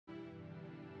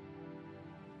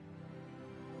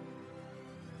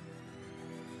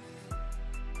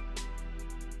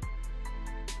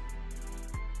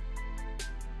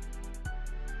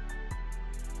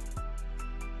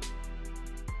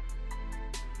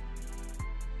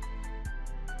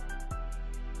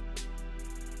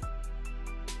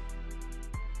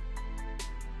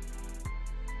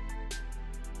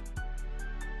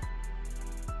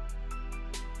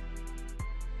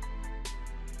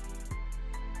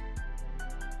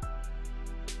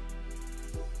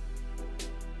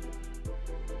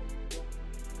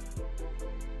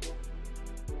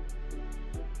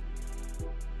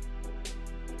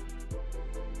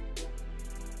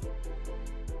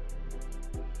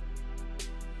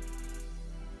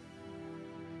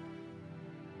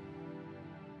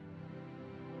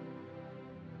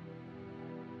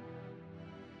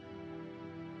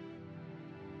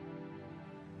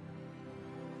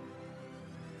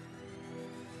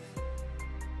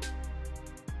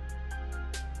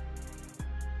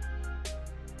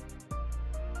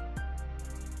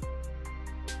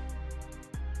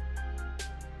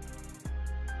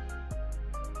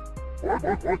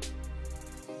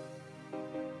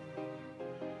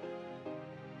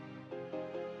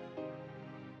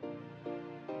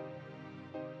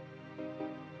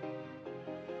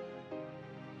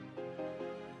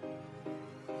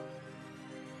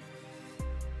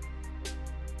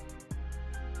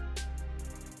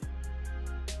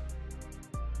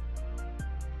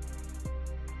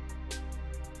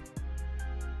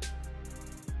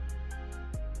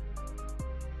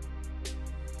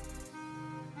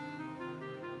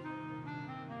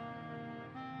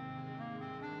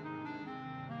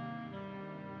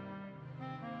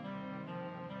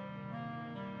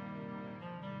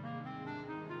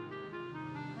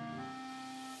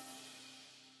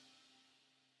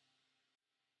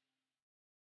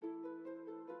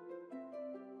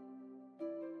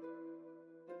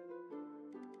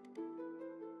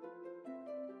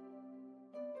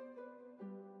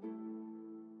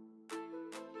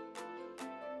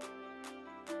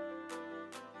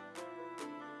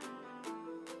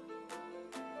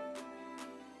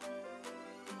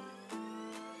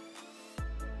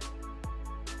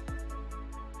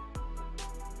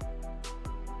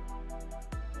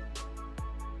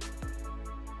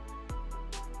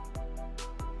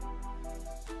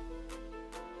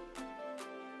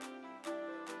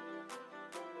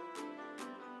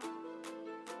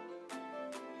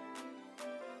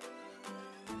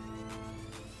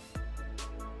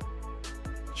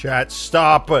Chat,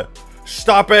 stop.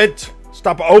 Stop it.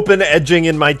 Stop open edging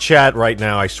in my chat right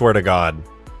now. I swear to God.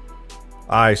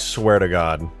 I swear to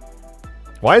God.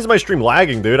 Why is my stream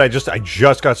lagging, dude? I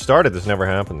just got started. This never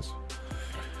happens.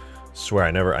 Swear,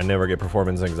 I never get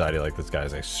performance anxiety like this,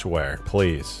 guys. I swear.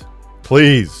 Please.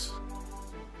 Please.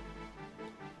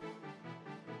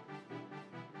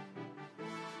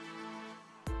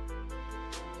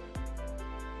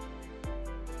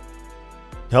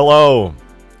 Hello.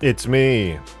 It's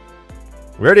me.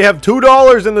 We already have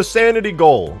 $2 in the sanity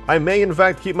goal. I may, in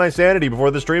fact, keep my sanity before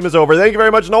the stream is over. Thank you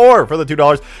very much, Nor, for the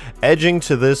 $2. Edging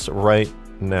to this right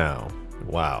now.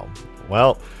 Wow.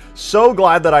 Well, so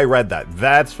glad that I read that.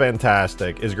 That's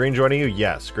fantastic. Is Green joining you?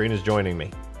 Yes, Green is joining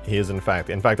me. He is, in fact.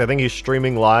 In fact, I think he's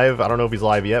streaming live. I don't know if he's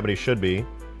live yet, but he should be.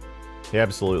 He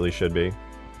absolutely should be.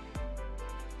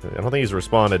 I don't think he's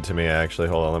responded to me, actually.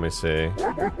 Hold on, let me see.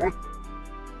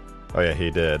 Oh yeah,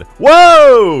 he did.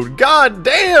 Whoa! God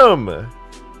damn!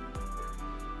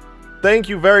 Thank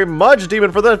you very much,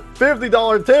 Demon, for the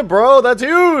 $50 tip, bro. That's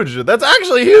huge. That's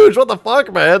actually huge. What the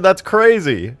fuck, man? That's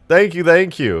crazy. Thank you,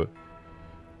 thank you.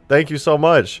 Thank you so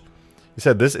much. He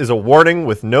said, this is a warning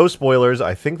with no spoilers.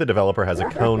 I think the developer has a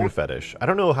cone fetish. I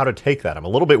don't know how to take that. I'm a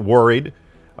little bit worried.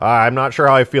 I'm not sure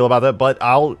how I feel about that, but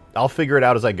I'll figure it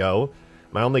out as I go.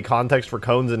 My only context for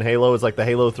cones in Halo is like the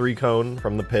Halo 3 cone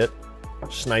from the pit.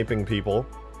 Sniping people,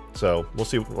 so we'll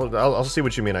see. I'll see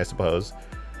what you mean, I suppose.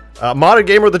 Modded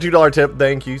Gamer with the $2 tip.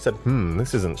 Thank you. He said,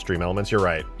 this isn't Stream Elements. You're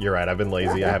right. You're right. I've been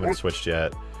lazy. I haven't switched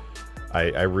yet.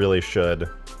 I really should.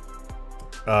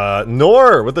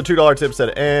 Nor with the $2 tip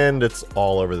said, and it's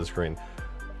all over the screen.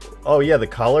 Oh yeah, the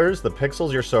colors, the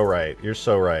pixels. You're so right. You're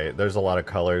so right. There's a lot of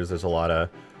colors. There's a lot of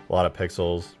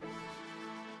pixels.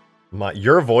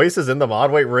 Your voice is in the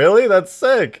mod. Wait, really? That's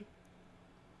sick.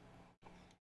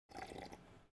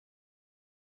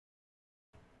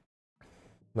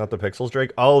 Not the pixels,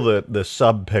 Drake? Oh, the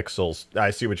sub-pixels.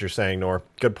 I see what you're saying, Nor.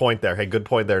 Good point there. Hey, good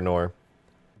point there, Nor.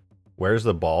 Where's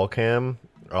the ball cam?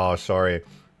 Oh, sorry.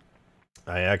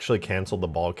 I actually canceled the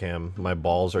ball cam. My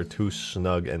balls are too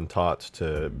snug and taut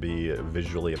to be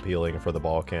visually appealing for the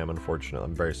ball cam, unfortunately.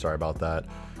 I'm very sorry about that.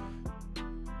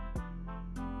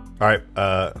 Alright,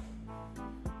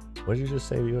 what did you just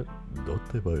say?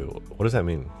 What does that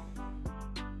mean?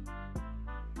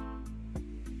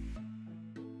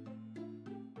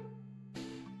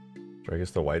 I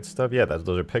guess the white stuff? Yeah,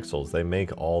 those are pixels. They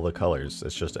make all the colors.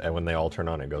 It's just when they all turn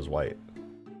on, it goes white.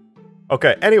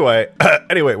 Okay, anyway.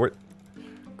 Anyway, we're...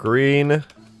 Green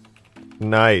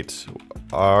Knight.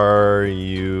 Are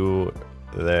you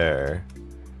there?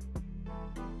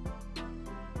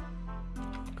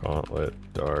 Gauntlet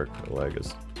Dark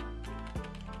Legacy.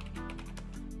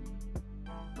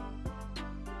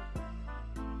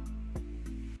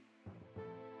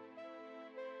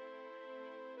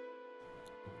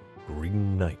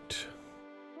 Green Knight.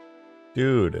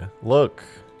 Dude, look.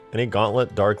 Any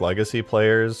Gauntlet Dark Legacy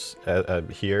players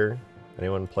here?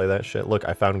 Anyone play that shit? Look,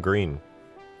 I found green.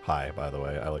 Hi, by the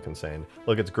way. I look insane.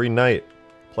 Look, it's Green Knight.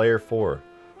 Player 4.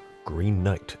 Green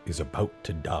Knight is about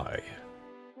to die.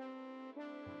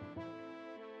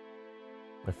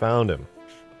 I found him.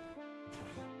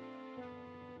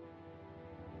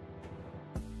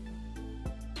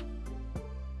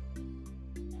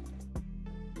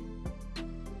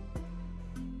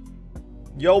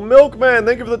 Yo, Milkman,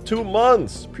 thank you for the 2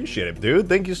 months. Appreciate it, dude.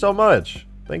 Thank you so much.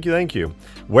 Thank you, thank you.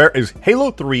 Where is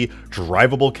Halo 3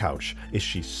 drivable couch? Is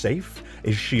she safe?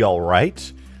 Is she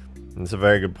alright? That's a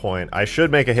very good point. I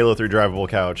should make a Halo 3 drivable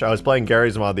couch. I was playing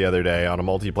Gary's mod the other day on a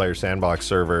multiplayer sandbox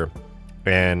server,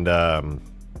 and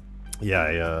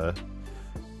yeah,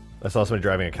 I saw somebody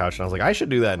driving a couch, and I was like, I should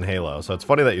do that in Halo. So it's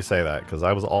funny that you say that, because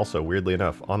I was also, weirdly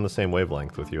enough, on the same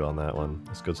wavelength with you on that one.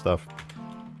 That's good stuff.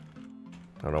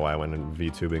 I don't know why I went in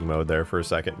VTubing mode there for a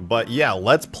second. But yeah,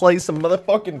 let's play some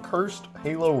motherfucking cursed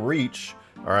Halo Reach.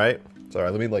 Alright? Sorry,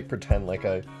 let me like pretend like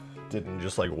I didn't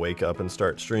just like wake up and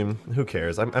start stream. Who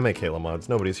cares? I make Halo mods.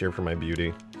 Nobody's here for my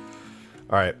beauty.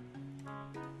 Alright.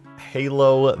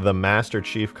 Halo the Master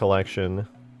Chief Collection.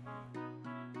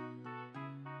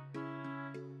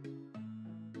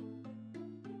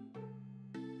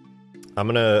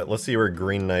 Let's see where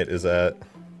Green Knight is at.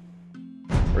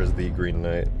 Where's the Green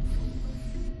Knight?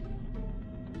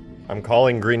 I'm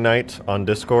calling Green Knight on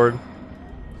Discord.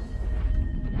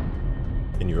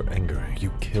 In your anger,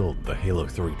 you killed the Halo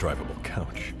 3 drivable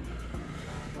couch.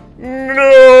 No!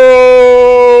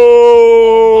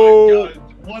 Oh my god,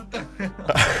 what the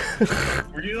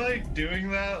hell? Were you like doing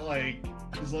that? Like,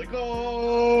 just like,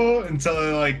 oh, until I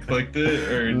like clicked it?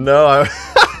 Or no,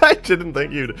 I didn't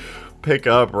think you'd pick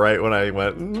up right when I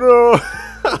went, no!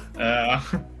 Yeah,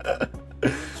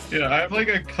 I have like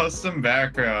a custom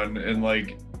background and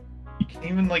like, you can't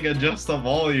even like adjust the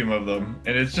volume of them.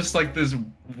 And it's just like this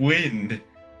wind.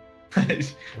 What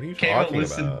are you talking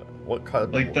about? What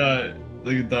kind? Like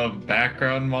the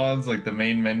background mods, like the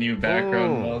main menu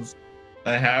background mods.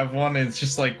 I have one, and it's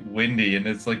just like windy, and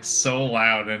it's like so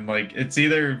loud, and like it's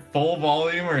either full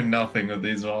volume or nothing with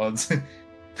these mods.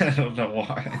 I don't know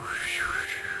why.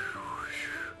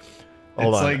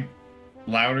 Hold on. Like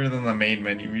louder than the main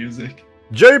menu music.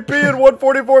 JP and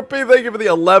 144p, thank you for the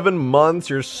 11 months.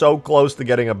 You're so close to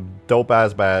getting a dope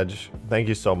ass badge. Thank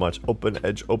you so much. Open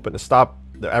edge, open. Stop.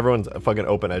 Everyone's fucking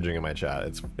open edging in my chat.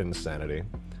 It's insanity.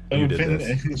 You did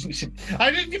this. I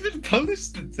didn't even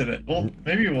post it today. Well,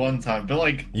 maybe one time, but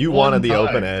like you wanted the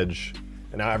open edge,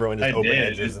 and now everyone just open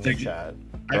edges in the chat.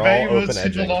 I bet most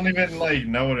people don't even like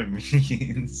know what it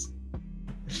means.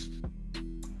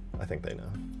 I think they know.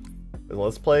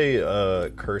 Let's play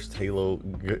Cursed Halo,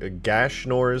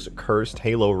 Gashnor's Cursed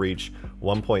Halo Reach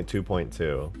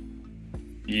 1.2.2.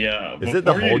 Yeah. Is it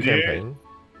the whole campaign?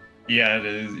 Yeah, it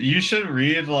is. You should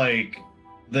read like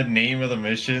the name of the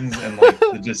missions and like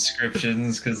the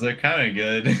descriptions because they're kind of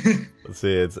good. Let's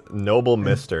see, it's Noble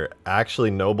Mister,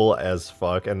 actually noble as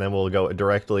fuck, and then we'll go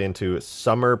directly into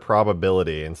Summer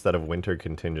Probability instead of Winter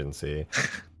Contingency.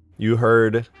 You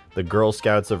heard the Girl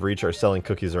Scouts of Reach are selling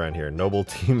cookies around here. Noble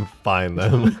team, find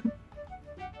them.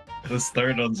 This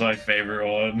third one's my favorite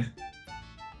one.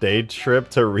 Day trip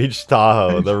to Reach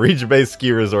Tahoe. The Reach-based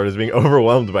ski resort is being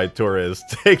overwhelmed by tourists.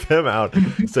 Take them out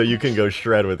so you can go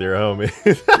shred with your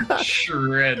homies.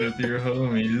 Shred with your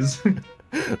homies.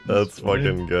 That's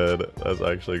fucking good. That's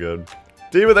actually good.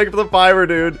 Demon, thank you for the fiver,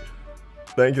 dude.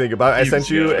 Thank you, thank you. I sent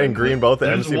you and Green both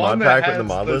the MC mod pack with the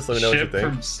mod list. Let me know what you think.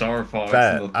 From Star Fox.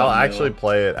 I'll actually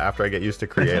play it after I get used to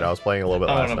Create. I was playing a little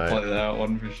bit last night. I want to play that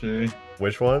one for sure.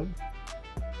 Which one?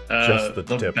 Just the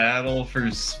tip. Battle for...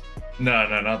 No,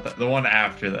 not that. The one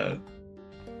after that.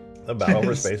 The Battle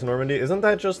for Space Normandy? Isn't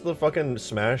that just the fucking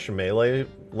Smash Melee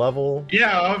level?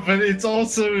 Yeah, but it's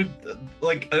also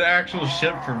like an actual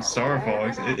ship from Star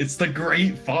Fox. It's the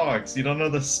Great Fox. You don't know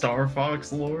the Star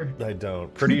Fox lore? I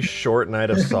don't. Pretty short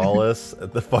Night of Solace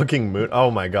at the fucking moon.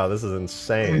 Oh my god, this is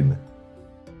insane.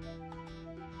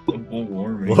 Global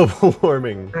warming. Global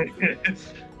warming.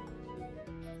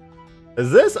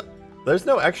 Is this... There's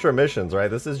no extra missions, right?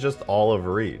 This is just all of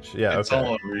Reach. Yeah, it's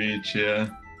all of Reach, yeah.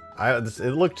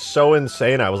 It looked so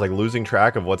insane. I was like losing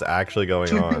track of what's actually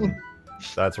going on.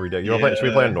 That's ridiculous. Yeah. Should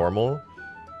we play on normal?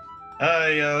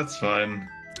 Yeah, that's fine.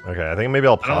 Okay, I think maybe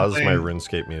I'll pause my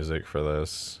RuneScape music for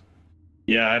this.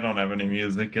 Yeah, I don't have any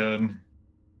music on.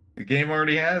 The game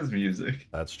already has music.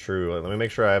 That's true. Let me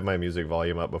make sure I have my music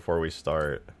volume up before we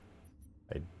start.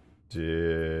 I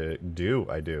do.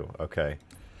 Okay.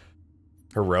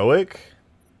 Heroic?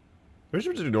 We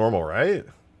should do normal, right?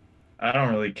 I don't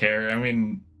really care. I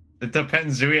mean, it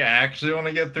depends. Do we actually want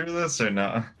to get through this or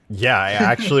not? Yeah, I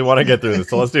actually want to get through this,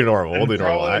 so let's do normal. We'll do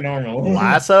normal. Normal.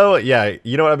 Lasso? Yeah,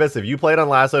 you know what I miss? If you play it on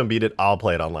Lasso and beat it, I'll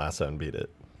play it on Lasso and beat it.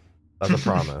 That's a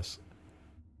promise.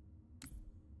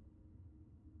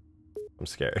 I'm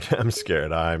scared. I'm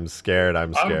scared.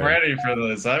 I'm ready for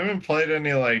this. I haven't played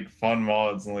any, like, fun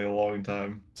mods in like, a long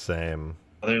time. Same.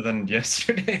 Other than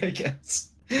yesterday, I guess.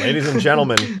 Ladies and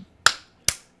gentlemen,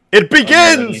 it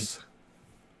begins!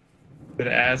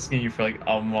 been asking you for like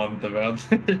a month about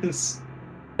this.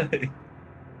 What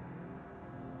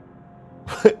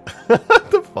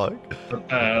the fuck? What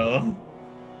the hell?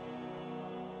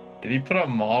 Did he put a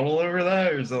model over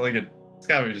that, or is it like a? It's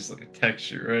gotta be just like a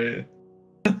texture,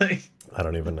 right? Like, I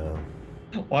don't even know.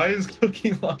 why is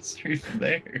Cookie Monster even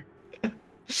there?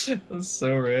 That's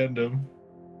so random.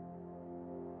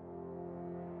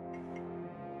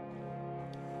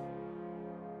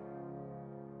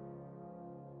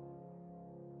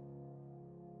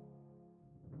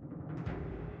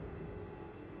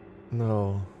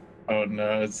 No. Oh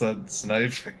no, it's that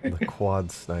sniper. The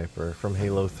quad sniper from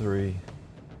Halo 3.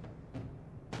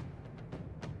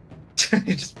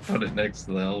 You just put it next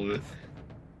to the helmet.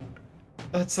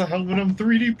 That's the helmet I'm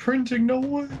 3D printing, no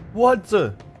way. What?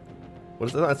 What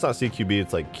is that? It's not CQB,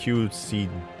 it's like QC.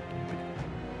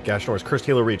 Gashnor's Cursed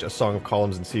Halo Reach, a song of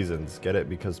columns and seasons. Get it?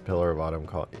 Because Pillar of Autumn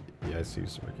call. Yeah, I see you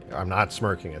smirking. I'm not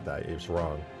smirking at that, it's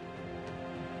wrong.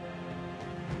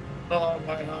 Oh,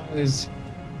 my eyes.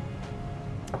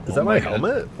 Is that my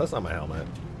helmet? That's not my helmet.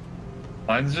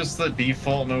 Mine's just the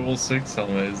default Noble 6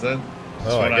 helmet. Is that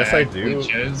Oh, I guess I do.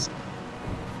 chose?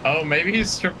 Oh, maybe he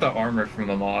stripped the armor from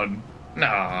the mod.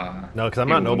 Nah. No, because I'm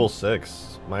not Noble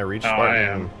 6. My Reach Oh, I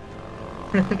am.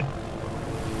 Spartan.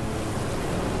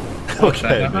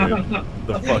 Okay, dude.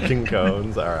 The fucking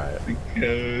cones. Alright. The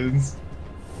cones.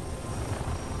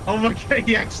 Oh my god,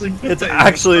 he actually put It's that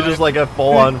actually inside. just like a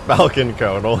full-on Falcon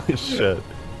cone. Holy shit.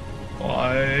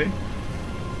 Why?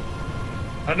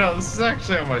 Oh no, this is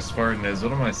actually how my Spartan is.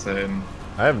 What am I saying?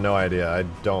 I have no idea. I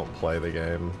don't play the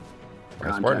game.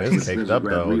 My Spartan is caked up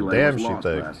though. Damn, she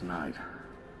thick.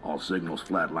 All signals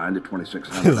flatlined at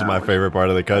 2600. This is my favorite part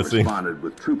of the cutscene. Responded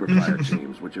with trooper fire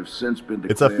teams, which have since been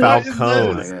It's a declared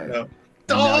Falcon.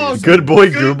 Dog! Good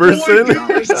boy Good Gooberson.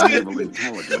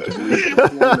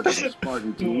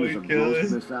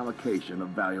 Misallocation of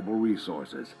valuable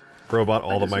resources. Bro bought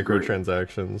all the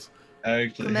microtransactions.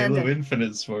 Actually, Commander. Halo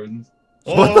Infinite Spartans.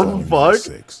 What the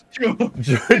fuck? George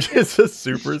George is a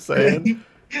Super Saiyan.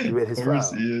 You read his Of course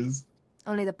file. he is.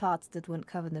 Only the parts that weren't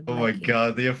covered in Oh my blanking.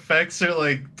 god, the effects are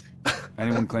like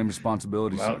Anyone claim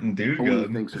responsibility, sir? Mountain Dew Only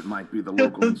gun. thinks it might be the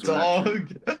local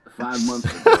insurrection. Dog. 5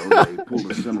 months ago, they pulled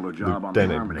a similar job on the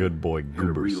Lieutenant Harmony. Good Boy Hit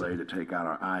a relay Gooberson. to take out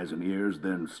our eyes and ears,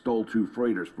 then stole 2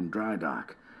 freighters from dry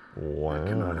dock. That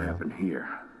cannot Wow. happen here.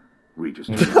 Regis.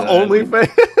 Only fans.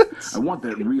 I want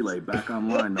that relay back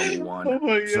online, number one. Oh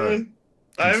my Sir, god.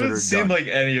 I haven't consider it seen done. like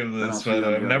any of this, by the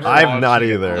way. I've never I've watched not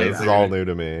it. either. This is all new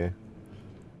to me.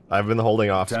 I've been holding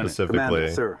off Lieutenant,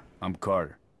 specifically. Sir. I'm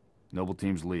Carter, Noble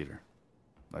Team's leader.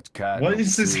 That's Cat. What Noble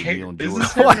is this 2, hair? Neil, and Is George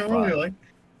this hair Five. normally like?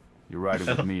 You're riding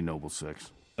with me, Noble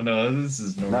 6. No, this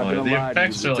is Not normal. gonna The lie,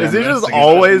 effects dude. are like. Is he just messing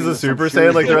always up. a Super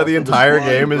Saiyan? Like throughout the entire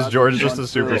game, is George just a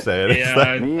Super Saiyan? Is Yeah,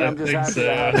 that- Me, I I'm just think happy so.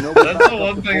 to have no That's the backup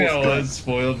one to thing full that strength. was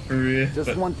spoiled for me. Just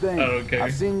but one thing. I don't care.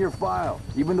 I've seen your file.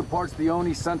 Even the parts the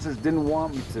Oni sensors didn't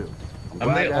want me to. I'm glad the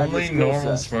to have your only skill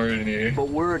normal set. Spartan here. But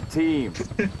we're a team.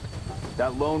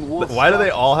 That lone wolf. Why do they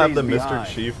all have the stays Mr. behind.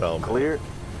 Chief helmet? Clear?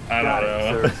 I Got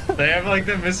don't it, know. They have like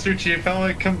the Mr. Chief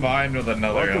helmet combined with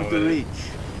another Welcome to helmet.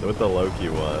 Reach. With the Loki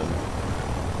one.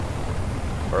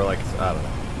 Or like, I don't know.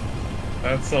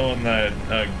 That's the one that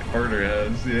Carter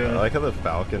has, I yeah. like how the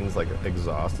Falcon's like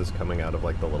exhaust is coming out of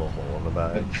like the little hole in the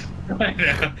back. I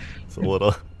know. It's a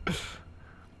little.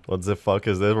 What the fuck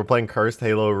is this? We're playing Cursed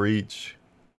Halo Reach.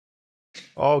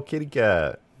 Oh, kitty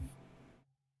cat.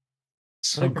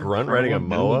 Is that a grunt riding a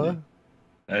MOA?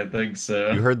 I think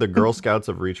so. You heard the Girl Scouts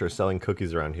of Reach are selling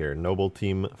cookies around here. Noble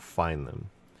team, find them.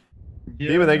 Yeah.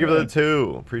 Demon, thank you for the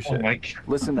 2. Appreciate Oh it. my god.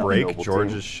 Listen up, Break Noble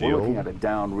George's team. We're looking shield. at a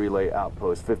down relay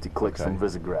outpost 50 clicks Okay. from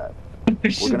Visegrad. We We're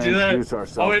should gonna do that. introduce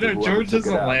ourselves Oh wait, to no, whoever George took it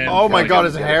doesn't out. land. Oh my Gotta god, go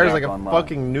his get hair it is like back a online.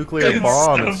 fucking nuclear It's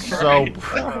bomb. so It's so. bright.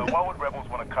 Why would rebels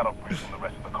want to cut off Reach from the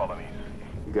rest of the colonies?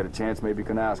 You got a chance, maybe you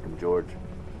can ask him, George.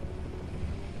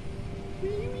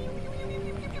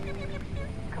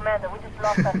 Commander, we just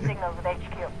lost our signals with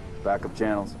HQ. Backup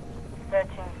channels.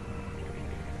 Searching.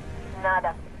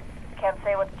 Nada. Can't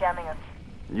say what's jamming us.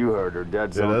 You heard her. Dead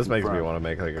Yeah, zone this makes me confirmed. want to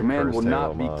make like a Command Cursed will Halo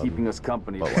not be mod. keeping us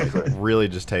company. But like, really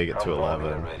just take it to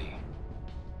 11.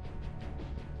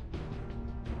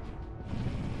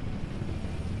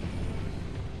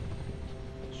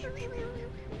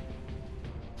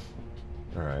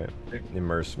 Alright.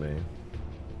 Immerse me.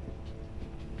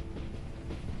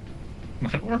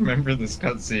 I don't remember this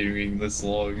cutscene being this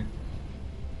long.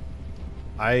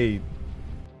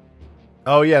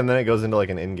 Oh yeah, and then it goes into like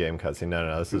an in-game cutscene.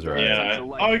 No, this is right. Yeah,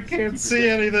 I can't see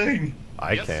anything.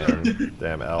 I can.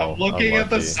 Damn, L. I'm looking at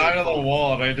the unlucky. side of the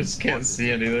wall and I just can't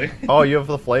see anything. Oh, you have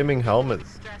the flaming helmet.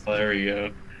 There we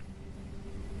go.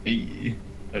 Hey.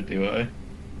 Or do I?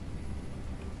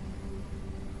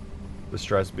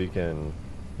 Distress beacon.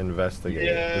 Investigate.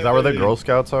 Yeah, Is that where the buddy. Girl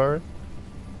Scouts are?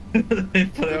 They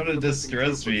put out a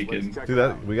distress beacon. Do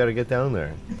that. We gotta get down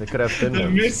there. They could have The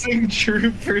Finlands. missing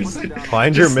troopers.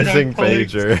 Find your just now missing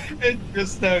clicked. pager. It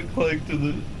just now clicked to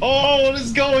the. Oh, what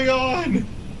is going on?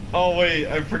 Oh wait,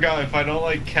 I forgot. If I don't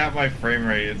like cap my frame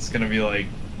rate, it's gonna be like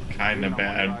kind of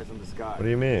bad. What do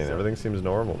you mean? Everything seems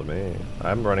normal to me.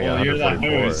 I'm running Well, at you're the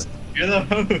 144. host. You're the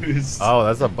host. Oh,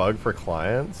 that's a bug for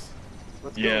clients?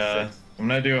 Yeah, I'm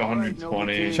gonna do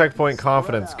 120. Checkpoint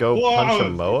confidence. Go Whoa. punch a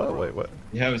MOA? Wait, what?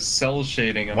 You have cell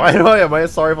shading. On Why do I have my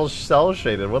sorrowful cell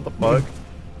shaded? What the fuck?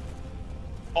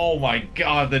 Oh my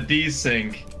god, the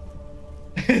desync.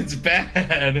 It's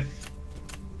bad.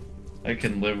 I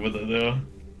can live with it though.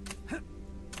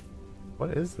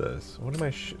 What is this? What am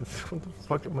I what the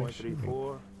fuck am I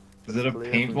shooting? Is it a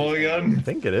paintball gun? I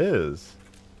think it is.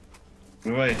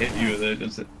 What if I hit you with it?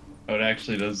 Does it? Oh, it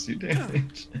actually does do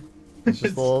damage. It's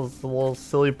just a little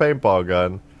silly paintball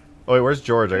gun. Oh wait, where's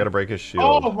George? I gotta break his shield.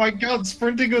 Oh my god,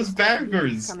 sprinting goes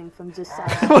backwards. Coming from this side.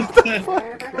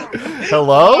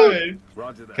 Hello?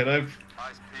 Can I?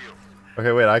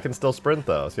 Okay, wait, I can still sprint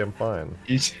though. See, I'm fine.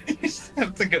 You just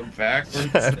have to go backwards.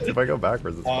 If I go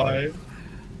backwards, it's fine. Why?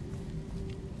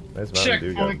 Nice Mountain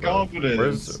Dew gun, Checkpoint bro.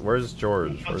 confidence. Where's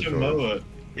George? Where's Punch a George? Moa.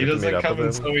 He You have to meet doesn't up come with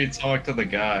him? until we talk to the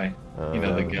guy. You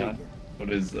know the Uh, guy. What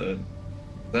is that?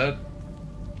 Is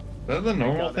that the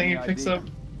normal thing he picks up?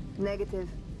 Negative.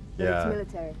 But Yeah.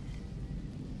 it's military.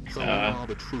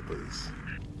 the troopers.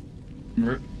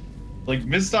 Like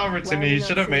missed opportunity. You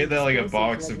should have made that like a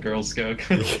box of Girl Scout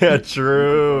cookies. Yeah,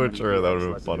 true. That would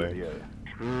have been funny.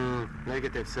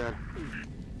 Negative, sir.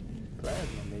 Plasma,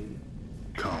 maybe.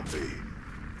 Can't be.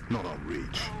 Not on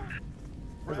reach.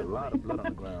 There's a lot of blood on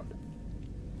the ground.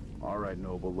 All right,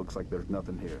 Noble. Looks like there's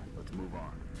nothing here. Let's move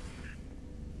on.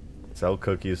 Sell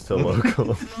cookies to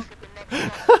locals.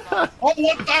 Oh,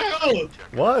 what the hell?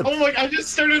 What? Oh my! I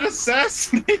just started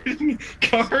assassinating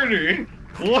Carter.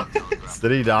 What?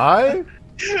 Did he die?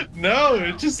 No,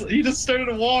 he just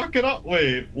started walking up.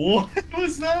 Wait, what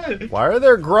was that? Why are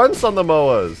there grunts on the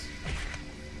MOAs?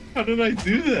 How did I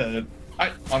do that?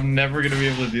 I'm never gonna be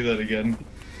able to do that again.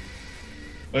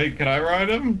 Wait, can I ride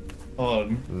him? Hold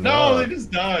on. No, No. they just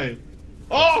die.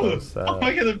 Oh! so sad. Oh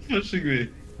my god, they're pushing me.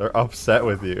 They're upset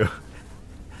with you.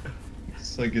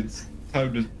 It's like it's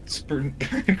time to sprint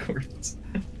backwards.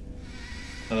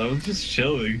 Oh, that was just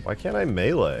chilling. Why can't I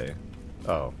melee?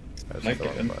 Oh. I just I hit the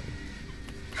can. wrong button.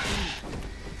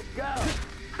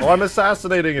 Oh, I'm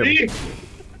assassinating him. See?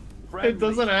 It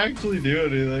doesn't actually do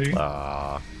anything.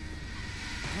 Ah.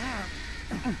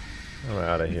 I'm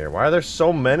out of here. Why are there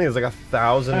so many? There's like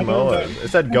 1,000 I don't know. MOAs. It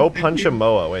said go punch a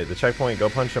MOA. Wait, the checkpoint, go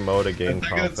punch a MOA to gain think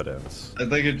it's- confidence. I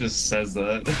think it just says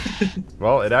that.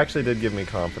 Well, it actually did give me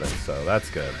confidence, so that's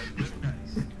good.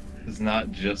 It's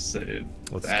not just say it.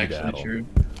 Let's It's actually skedaddle. true.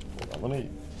 Hold on, let me...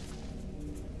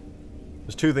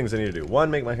 There's two things I need to do. One,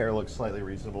 make my hair look slightly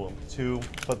reasonable. Two,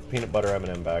 put the peanut butter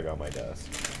M&M bag on my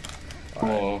desk.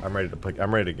 Whoa. I'm ready to pick.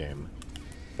 I'm ready to game.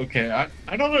 Okay,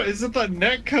 I don't know. Is it the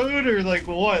net code or like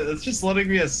what? It's just letting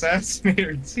me assassinate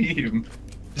our team.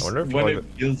 Just wonder if when like it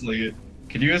feels like it.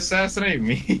 Can you assassinate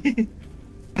me?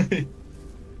 I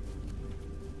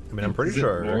mean, I'm pretty Does it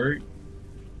sure. work?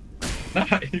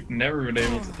 Nah, you've never been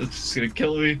able to. It's just gonna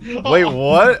kill me. Wait, Oh!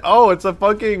 what? Oh, it's a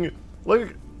fucking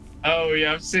look. Oh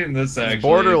yeah, I've seen this actually. It's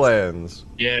Borderlands.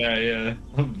 Yeah, yeah.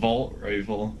 A Vault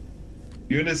rifle.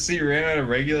 UNSC ran out of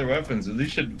regular weapons, but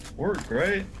these should work,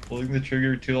 right? Pulling the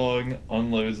trigger too long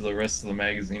unloads the rest of the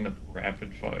magazine of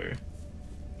rapid fire.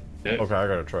 Yeah. Okay, I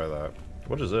gotta try that.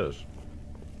 What is this?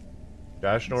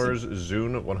 Gashnor's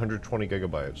Zune 120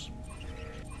 gigabytes.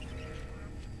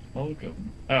 Welcome.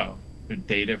 Oh, the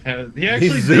data pad. He actually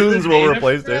These did the Zunes will data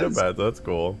replace pads? data pads. That's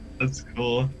cool. That's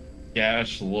cool.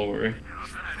 Gashnor.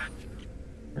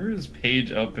 Where is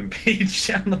page up and page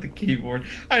down on the keyboard?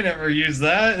 I never use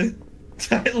that.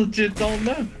 I legit don't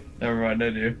know. Never mind, I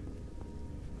do.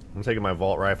 I'm taking my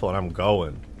vault rifle and I'm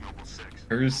going.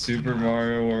 Where's Super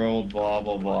Mario World? Blah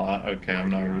blah blah. Okay,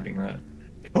 I'm not reading that.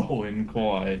 Going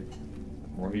quiet.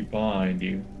 Right behind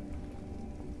you.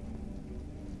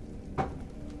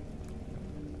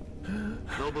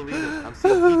 Don't believe it. I'm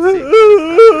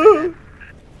seeing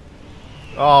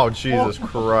Oh, Jesus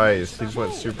Christ. He just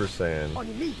went Super Saiyan. On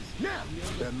your knees, now!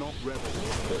 They're not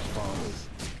rebels. They're farmers.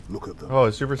 Look at them. Oh,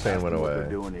 his Super Saiyan Ask went them what away. they're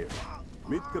doing here.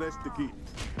 Meet Krestiki.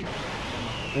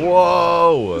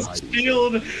 Whoa!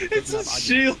 Shield! It's a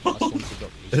shield!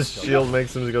 His shield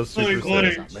makes him go Super Like,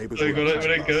 Saiyan. like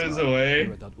when it goes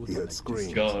away, He had it's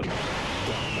screamed. gone.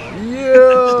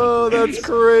 Yo, that's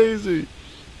crazy.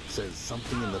 Says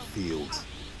something in the fields.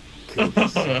 Kill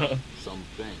this.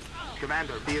 Something.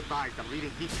 Commander, be advised, I'm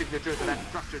reading heat signatures of that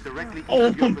structure directly Oh,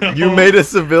 into your no. position. You made a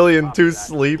civilian too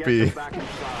sleepy.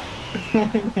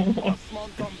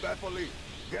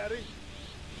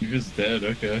 You're just dead,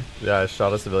 okay. Yeah, I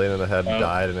shot a civilian in the head, Oh.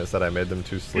 died, and it said I made them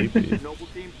too sleepy.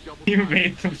 You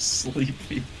made them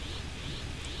sleepy.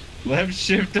 Left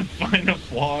shift to find a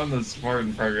flaw in the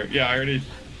Spartan program. Yeah, I already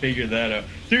figured that out.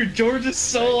 Dude, George is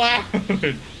so loud!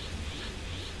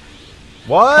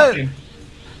 What?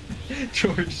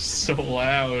 George is so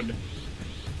loud.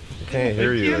 I can't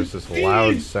hear you, there's this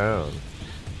loud sound.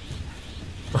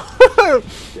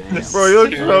 This Bro, you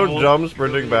look is so terrible. dumb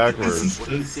sprinting This backwards. is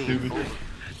so stupid.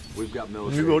 We've got You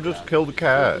military. go just kill the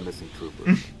cat. Missing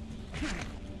troopers.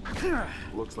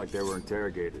 Looks like they were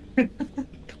interrogated.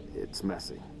 It's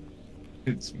messy.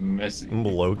 It's messy. I'm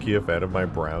low-key a fan of my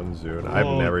brown Zune. I've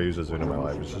Oh. never used a Zune in my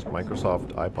life. It's just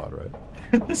Microsoft iPod,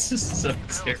 right? This is so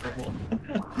terrible.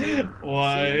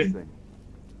 Why?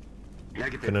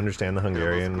 Couldn't understand the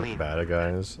Hungarian bad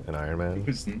guys in Iron Man.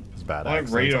 Who's His bad my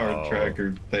accents. radar Oh.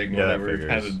 tracker thing, Yeah, that whatever,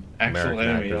 had figures. an actual American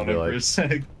enemy actors on be it for like- a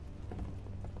sec.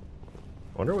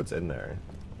 Wonder what's in there.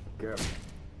 Careful.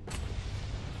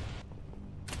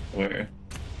 Where?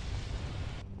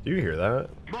 Do you hear that?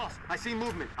 Boss, I see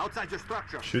movement outside your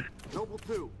structure. Shoot. Noble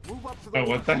 2, move up to the Oh,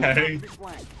 what the move up heck? to the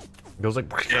flank. It goes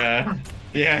like. Yeah.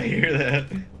 Yeah, I hear that.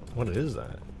 What is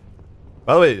that?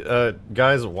 By the way,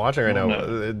 guys watching right Oh, now,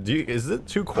 no. is it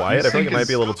too quiet? I feel like it might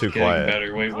be a little too Getting quiet.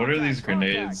 better. Wait, what are these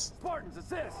grenades? Spartans,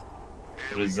 assist.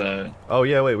 What is that? Oh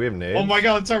yeah, wait, we have nades. Oh my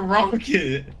god, it's a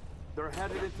rocket! They're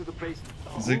headed into the basement.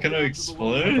 Is it gonna What the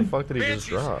explode? fuck did he just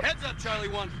drop?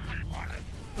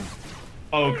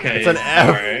 Okay. It's an F.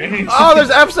 alright. Oh, there's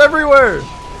F's everywhere.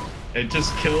 It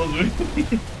just killed me.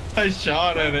 I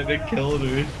shot at it and it killed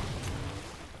me.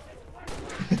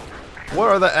 What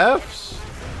are the F's?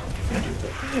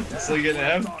 It's like an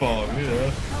F-bomb, you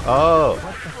know?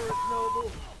 Oh,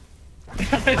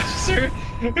 I just heard,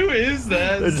 who is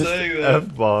that there's just saying that?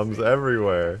 F bombs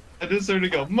everywhere. I just heard it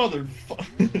go,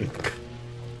 motherfucker.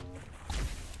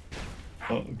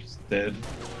 Oh, I'm just dead.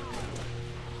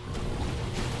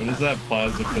 What is that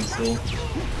plasma pistol?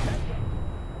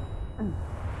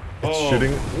 It's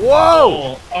shooting.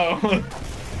 Whoa! Oh, oh.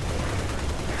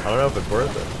 I don't know if it's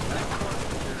worth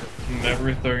it.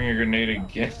 Never throwing a grenade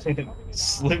again.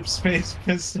 Slip space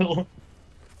pistol.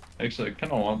 Actually, I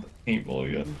kind of want the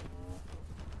paintball gun.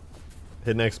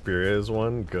 Hidden Xperia is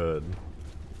one. Good.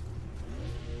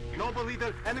 Noble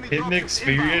leader, enemy Hidden drops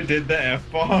Xperia inbound. did the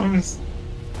F-bombs?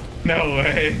 No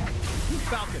way.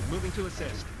 Falcon, moving to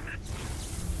assist.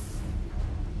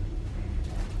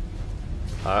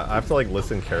 I have to like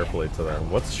listen carefully to them.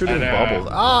 What's shooting I know. bubbles?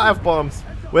 Ah, F bombs.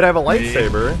 Wait, I have a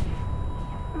lightsaber.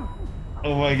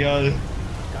 Oh my god.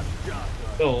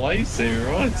 The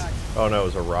lightsaber, what? Oh no, it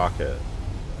was a rocket.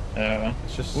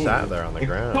 It's just sat there on the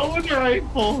ground. Cone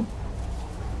rifle!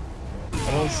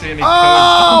 I don't see any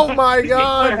Oh cones. my What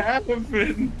god!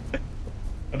 happened?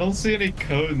 I don't see any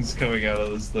cones coming out of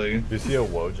this thing. Do you see a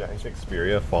Wojak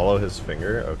Xperia follow his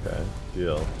finger? Okay,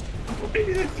 deal. Put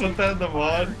that in the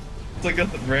mod. It's like a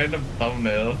random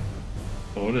thumbnail.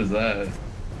 What is that?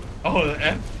 Oh, the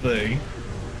F thing.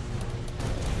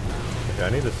 Okay, I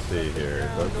need to see here.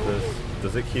 What's this?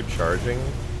 Does it keep charging?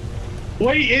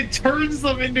 Wait, it turns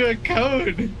them into a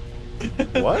cone.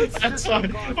 What? That's why.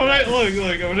 When I look,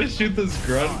 I'm gonna shoot this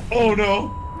grunt. Oh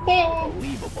no! Oh!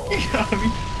 He got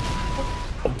me.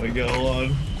 Oh my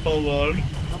god! Hold on.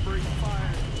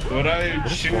 When I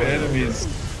shoot enemies,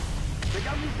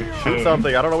 Shoot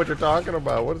something. I don't know what you're talking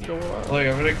about. What is going on? like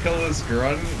I'm gonna kill this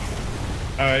grunt.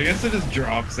 I guess it just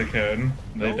drops a cone.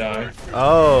 And they die.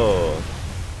 Oh,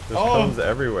 there's Oh. cones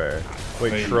everywhere.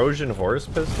 Wait, Wait. Trojan horse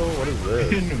pistol? What is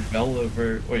this?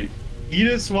 Enveloper. Wait. Eat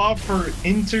a swap for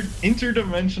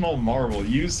interdimensional marble.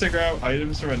 Used to grab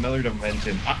items from another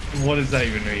dimension. What does that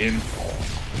even mean?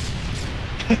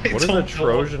 What is a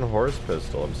Trojan horse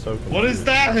pistol? I'm so confused. What is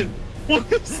that?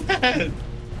 What is that?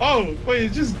 Oh, wait,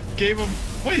 it just gave him.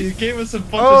 Wait, it gave us a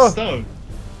bunch Oh. of stuff.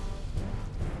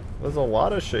 There's a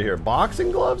lot of shit here.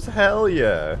 Boxing gloves? Hell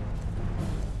yeah.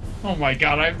 Oh my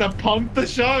god, I have to pump the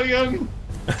shotgun.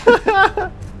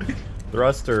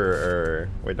 Thruster, or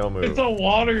wait, don't move. It's a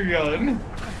water gun.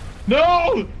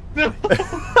 No! No!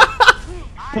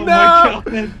 Oh No! my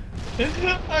god.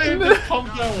 I had to pump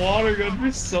that water gun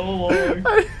for so long.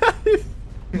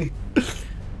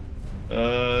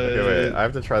 Okay, wait, I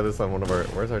have to try this on one of our.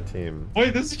 Where's our team?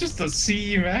 Wait, this is just a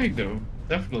CE Magnum.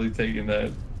 Definitely taking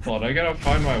that. Hold on, I gotta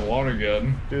find my water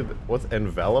gun. Dude, what's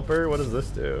enveloper? What does this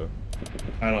do?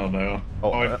 I don't know.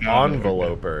 Oh, I found it.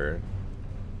 enveloper.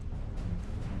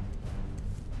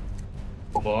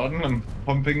 Hold on, I'm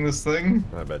pumping this thing.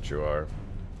 I bet you are.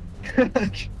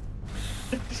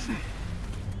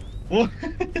 What?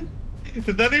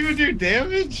 Did that even do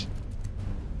damage?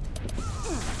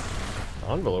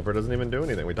 Enveloper doesn't even do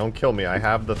anything. Wait, don't kill me. I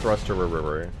have the thruster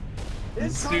river.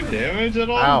 Does it do damage at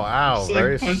all? Ow, ow. Just,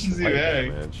 Very like, punches you slight back.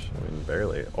 damage. I mean,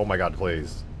 barely. Oh my god,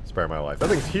 please. Spare my life. That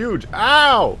thing's huge.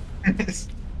 Ow!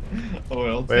 Oh,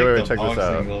 I'll Wait, take check the this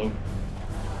out. boxing glove.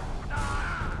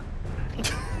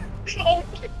 Oh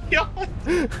my god!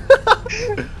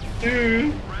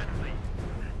 Dude.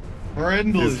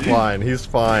 Friendly. He's fine. He's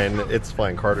fine. It's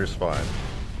fine. Carter's fine.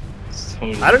 It's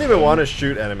totally I don't even fine. want to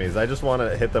shoot enemies. I just want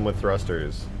to hit them with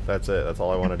thrusters. That's it. That's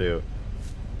all I want to do.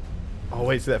 Oh,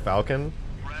 wait. See that falcon?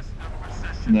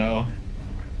 No.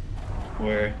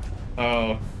 Where?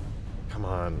 Oh. Come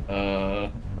on.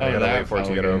 Oh, I gotta that wait for it to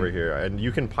get falcon. over here. And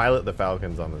you can pilot the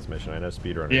falcons on this mission. I know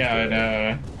speedrunners Yeah, I do.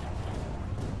 know.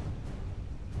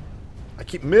 I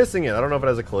keep missing it. I don't know if it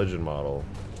has a collision model.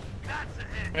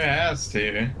 It has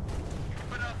to.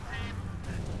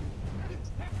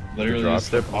 Literally Drop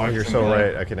just the ship? Oh, you're boxing so glove.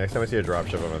 right. Okay, next time I see a drop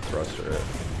ship, I'm gonna thruster it.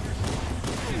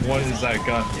 What is that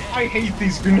gun? I hate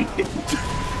these grenades.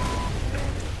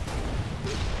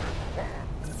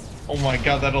 Oh my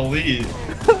god, that elite.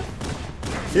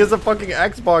 He has a fucking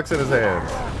Xbox in his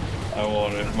hands. I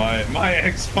want it. My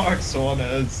Xbox One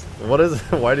S. What is?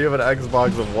 Why do you have an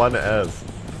Xbox of 1S?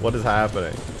 What is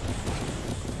happening?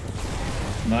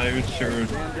 Not even sure.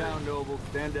 Stand down, Noble.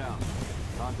 Stand down.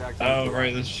 Contact. Oh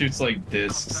right, this shoots like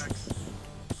discs.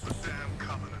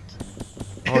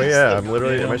 Oh yeah, I'm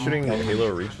literally. Yeah. Am I shooting Halo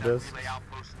Reach discs?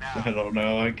 I don't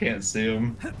know. I can't see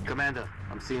them. Commander,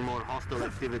 I'm seeing more hostile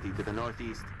activity to the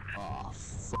northeast. Oh,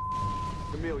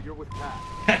 Camille, you're with Pat.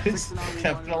 That is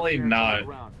definitely not.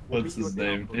 What's his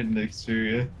name? Hidden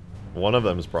Exterior. One of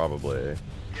them is probably.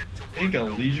 Take a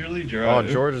leisurely Oh, drive.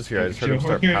 George is here. I just heard him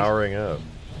start George. powering up.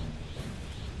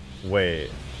 Wait.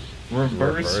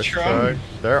 Reverse truck.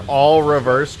 They're all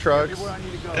reverse trucks. Where I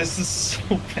need to go. This is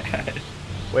so bad.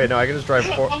 Wait, no, I can just drive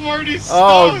forward. I'm already stuck.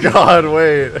 Oh god,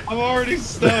 wait. I'm already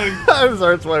stuck. That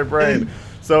hurts my brain.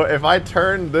 So if I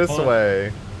turn this Hold on.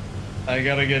 way, I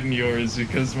gotta get in yours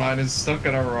because mine is stuck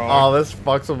in a rock. oh, this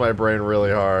fucks with my brain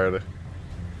really hard.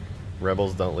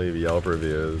 Rebels don't leave Yelp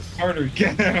reviews. Carter,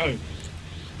 get out.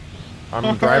 I'm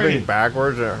Alright. driving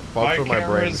backwards and it fucks My with my brain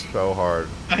camera's- so hard.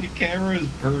 My camera is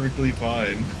perfectly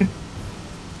fine.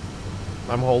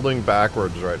 I'm holding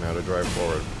backwards right now to drive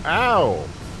forward. Ow!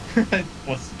 I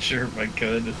wasn't sure if I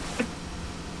could. Look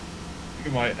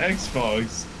at my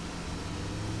Xbox.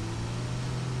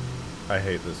 I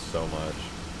hate this so much.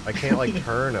 I can't like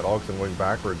turn at all because I'm going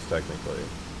backwards technically.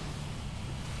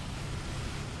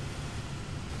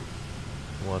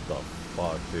 What the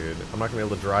fuck, dude? I'm not gonna be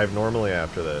able to drive normally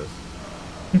after this.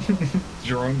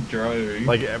 Drunk driving.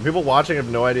 Like, people watching have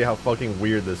no idea how fucking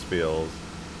weird this feels.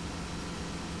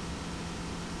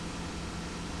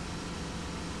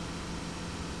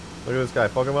 Look at this guy,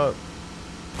 fuck him up.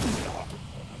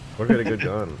 Look at a good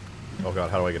gun. Oh god,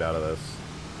 how do I get out of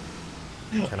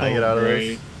this? Can I get out of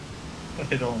this?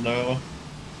 I don't know.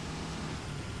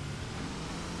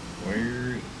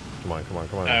 Where? Come on, come on,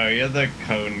 come on. Oh, you had the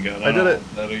cone gun. I did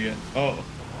it. That again. Oh,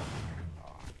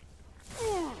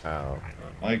 Ow.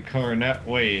 my car now.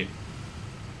 Wait,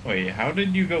 how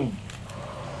did you go?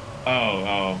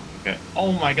 Oh, okay.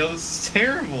 Oh my god, this is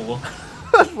terrible.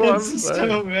 That's what I'm This is saying.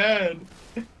 so bad.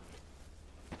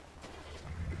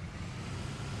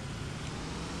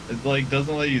 It like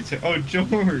doesn't let you. Oh,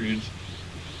 George,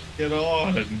 get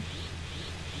on.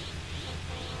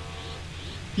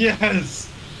 Yes,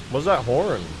 What's that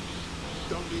horn?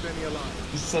 Don't leave any alive.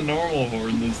 this is a normal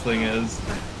horn. This thing is.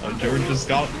 Oh, George just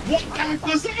got. What the heck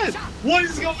was that? What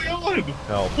is going on?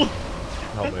 Help.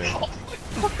 Help me.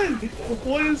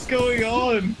 What is going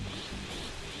on?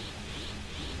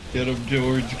 Get him,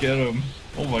 George, get him.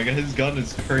 Oh my god, his gun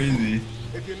is crazy.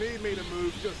 If you need me to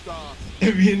move, just ask.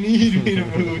 If you need me to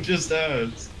move, just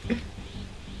ask.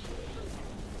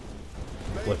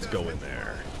 Let's go in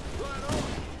there.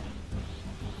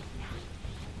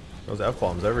 Those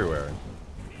F-bombs everywhere.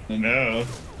 I know.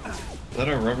 Is that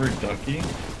a rubber ducky?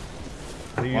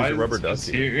 How do you Why use a is rubber it just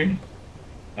ducky? here?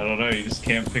 I don't know, you just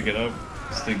can't pick it up. It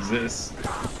just exists.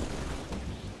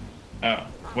 Oh,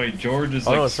 wait, George is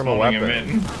Oh, like no, it's from a spawning him weapon.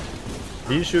 in.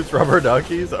 He shoots rubber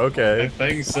duckies? I Okay.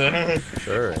 think so.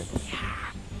 Sure.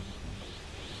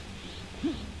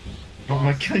 Oh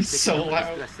my god, it's so Picking up a loud.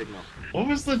 distress signal. What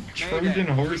was the Trojan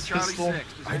horse pistol?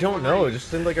 I don't know, it just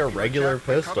seemed like a regular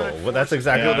pistol. Well, that's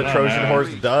exactly Yeah, what the I don't Trojan know.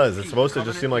 horse does. It's supposed to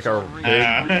just seem like a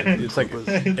Ah. big... It's like...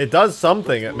 It does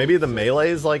something. Maybe the melee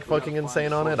is like fucking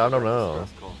insane on it? I don't know.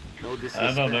 No I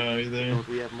disrespect. don't know either. Don't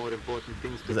we have more important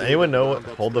things to Does do anyone than know what round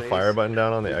up hold the strays? fire button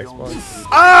down on the We don't Xbox? need to-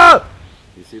 Ah!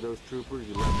 You see those troopers?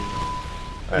 You let me know.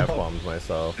 I have bombed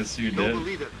myself. Yes, you Noble did.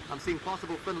 leader, I'm seeing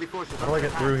possible friendly forces. How do I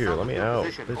get through here? Let me out.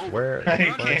 Bitch, where? I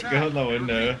can't go in the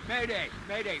window. Mayday,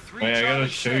 Mayday, 3 Wait, I gotta Charlie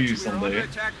show 6. you We are something. under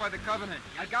attack by the Covenant.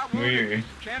 I got Weird. wounded.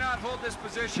 Cannot hold this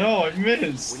position. No, I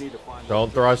missed. We need to find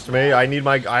Don't thrust me. I need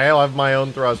my. I have my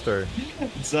own thruster.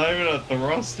 It's not even a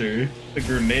thruster. A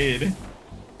grenade.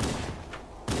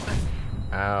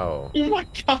 Ow. Oh my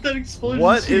god, that explosion!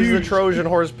 What is the huge. Trojan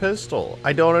horse pistol?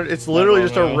 I don't. It's literally don't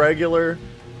just a know. regular.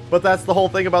 But that's the whole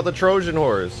thing about the Trojan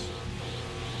horse.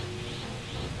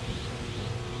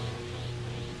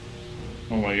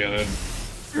 Oh my god, I'm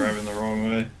driving the wrong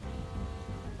way.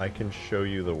 I can show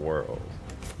you the world.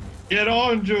 Get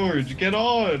on, George! Get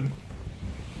on!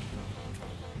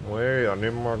 Wait, I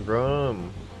need my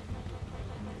gun.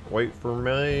 Wait for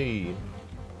me.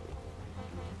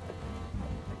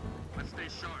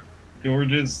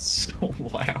 George is so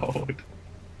loud.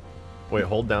 Wait,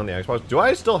 hold down the Xbox. Do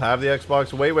I still have the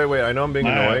Xbox? Wait. I know I'm being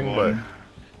I have annoying, but one.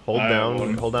 hold I have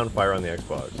one. down fire on the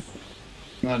Xbox.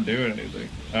 Not doing anything.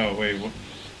 Oh wait, what?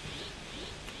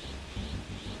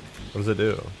 What does it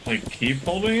do? Like keep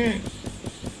holding it?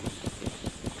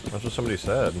 That's what somebody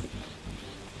said.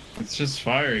 It's just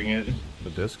firing it. The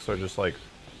discs are just like.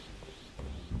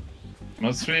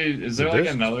 Must be. Is there The like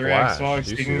discs another flash. Xbox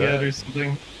Do you you see can that? get or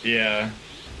something? Yeah.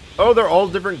 Oh, they're all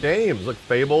different games. Look,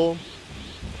 Fable,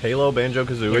 Halo, They're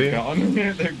Banjo-Kazooie. gone.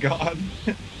 They're gone.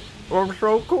 Oh,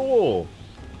 so cool.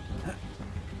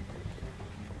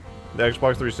 The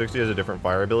Xbox 360 has a different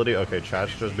fire ability. Okay,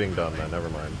 chat's just being dumb then. Never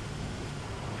mind.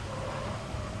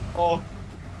 Oh.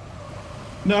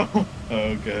 No. Oh,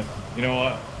 okay. You know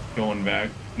what? Going back.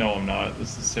 No, I'm not.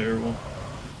 This is terrible.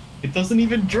 It doesn't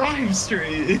even drive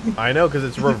straight. I know, because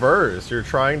it's reverse. You're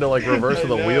trying to like reverse so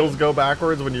the I know. wheels go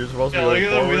backwards when you're supposed Yeah, to look go at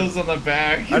the forward. wheels on the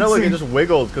back. I know, like it Is just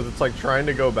wiggles because it's like trying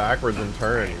to go backwards and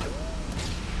turn.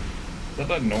 that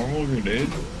a normal grenade?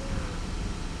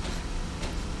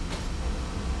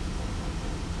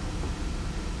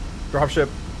 Dropship.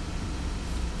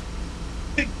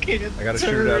 I can't I gotta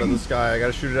shoot it out of the turn. sky. I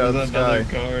gotta shoot it out of the There's sky.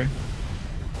 another car.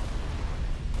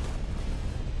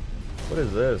 What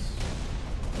is this?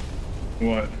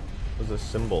 What? What is this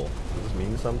symbol? Does this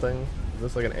mean something? Is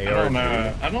this like an AR? I don't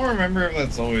know. I don't remember if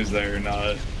that's always there or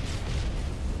not.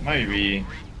 Might be.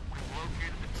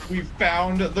 We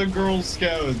found the Girl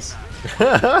Scouts.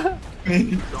 We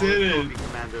did it.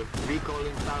 Commander,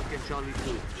 recalling Falcon Charlie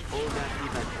 2. Hold that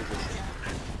evac position.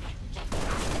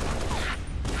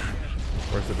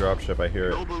 Where's the dropship? I hear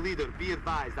it. Noble leader, be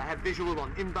advised. I have visual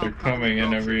on inbound. They're coming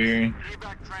in over here.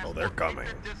 Oh, they're coming.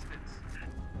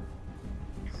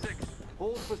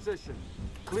 Hold position.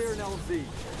 Clear an LZ.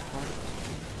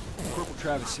 Corporal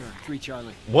Travis, sir. 3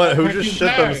 Charlie. What? Who What just is shit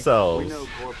that? We themselves? know,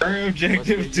 Corporal. Our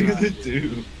objective to the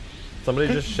two. Somebody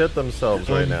just shit themselves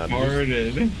right now. Did you-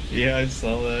 Farted. Yeah, I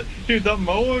saw that. Dude, the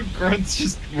Moa grunts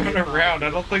just run around.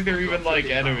 I don't think they're even like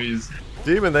enemies.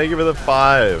 Demon, thank you for the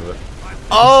 5.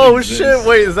 Oh exists. shit,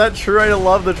 wait, is that true? I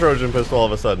love the Trojan pistol all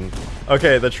of a sudden.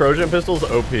 Okay, the Trojan pistol's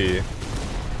OP.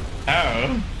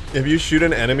 Ow. If you shoot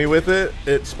an enemy with it,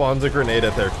 it spawns a grenade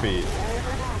at their feet.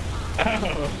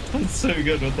 Ow. That's so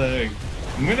good, what the heck.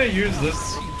 I'm gonna use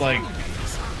this, like...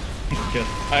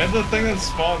 I have the thing that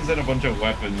spawns in a bunch of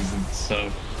weapons and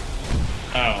stuff.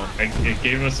 Oh, it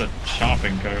gave us a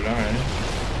shopping cart, alright.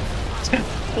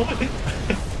 What?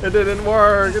 It didn't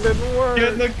work, it didn't work.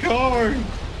 Get in the car!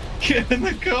 Get in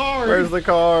the car! Where's the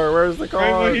car? Where's the Right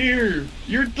car? over here!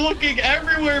 You're looking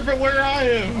everywhere but where I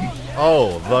am!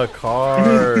 Oh, the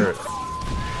car.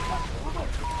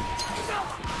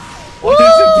 Why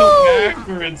does it go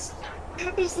backwards?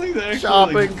 This thing's actually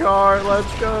Shopping like... car,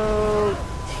 let's go.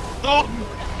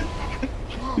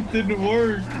 Oh! It didn't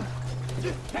work.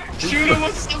 Shoot him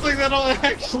with something that'll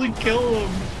actually kill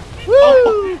him.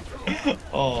 Woo!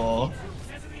 Oh.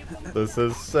 This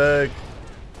is sick.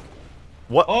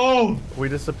 What? Oh! We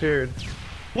disappeared.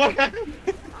 What happened?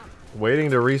 Waiting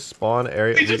to respawn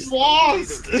area. We just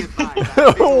lost!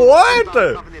 What?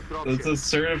 That's a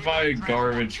certified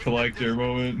garbage collector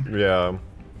moment. Yeah.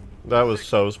 That was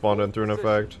so spawned in through an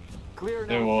effect.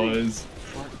 It was.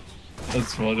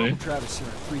 That's funny. Travis, sir.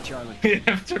 3 Charlie. We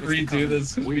have to redo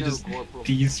this because we just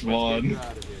despawned.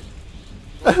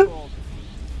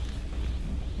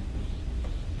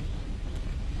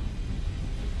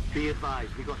 Be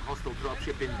advised, we got hostile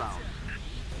dropship inbound.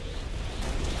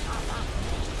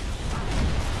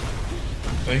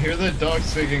 I hear the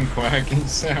dogs making quacking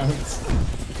sounds.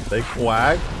 They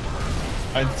quack?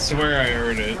 I swear I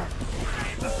heard it.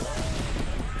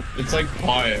 It's like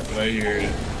quiet, but I hear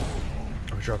it.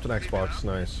 dropped an Xbox.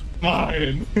 Nice.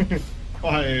 Mine.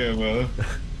 My ammo.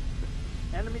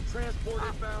 Enemy transport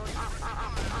inbound.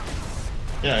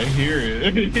 Yeah, I hear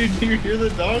it. Do you hear the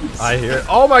dogs? I hear it.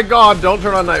 Oh my god, don't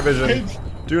turn on night vision.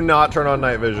 Do not turn on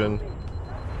night vision.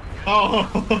 Oh.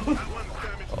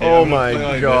 Oh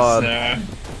my god.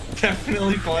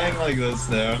 Definitely playing like this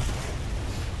now.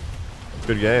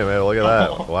 Good game, man. Look at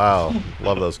that. Wow.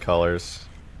 Love those colors.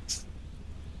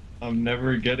 I'm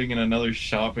never getting in another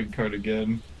shopping cart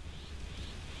again.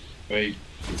 Wait.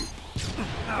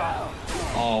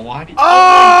 Oh, why did you...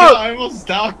 Oh! I almost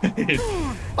died.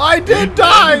 I did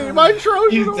die! My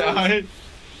Trojan You died.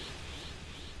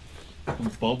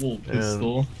 Bubble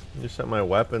pistol. You set my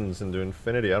weapons into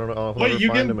infinity. I don't know if I'll Wait,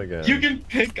 ever find them again. You can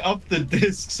pick up the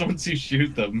discs once you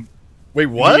shoot them. Wait,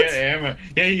 what? You get ammo.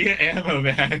 Yeah, you get ammo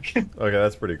back. Okay,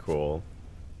 that's pretty cool.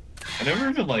 I never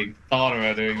even like thought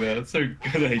about doing that. That's a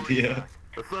good idea.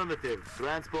 Affirmative.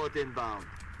 Transport inbound.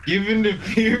 Give in to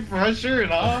peer pressure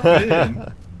and hop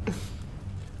in.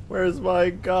 Where's my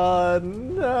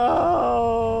gun?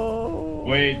 No.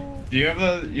 Wait, do you have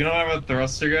a? You don't have a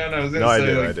thruster gun? I was gonna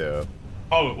say. No, like, I do.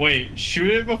 Oh wait, shoot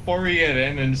it before we get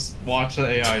in and just watch the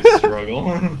AI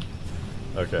struggle.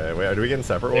 Okay, wait, are we getting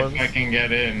separate ones? If I can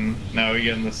get in. No, we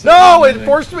get in the same. No, it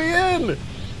forced me in! It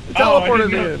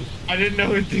teleported me in. I didn't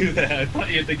know it would do that. I thought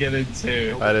you had to get in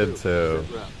too. I did too.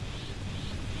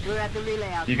 We're at the relay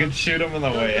outpost. You can shoot them on the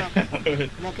way out.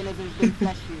 Mechanism's been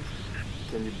flash fused.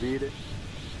 Can you beat it?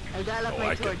 I'll dial up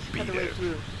my torch, cut the way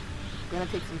through. Gonna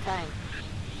take some time.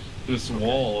 This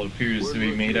wall appears to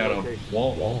be made out of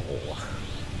wall.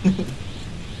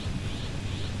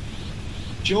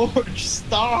 George,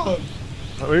 stop!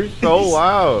 You're so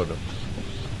loud.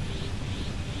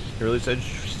 You really said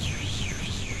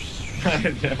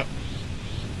I know.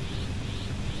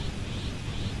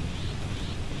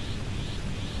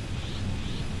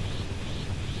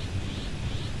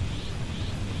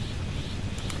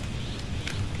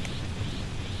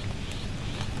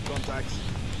 Contacts.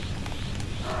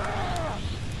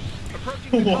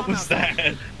 What was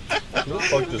that?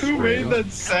 fuck this Who made screen?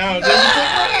 that sound?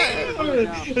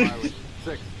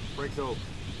 Six. Breaks over.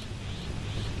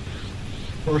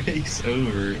 Breaks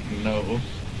over. No.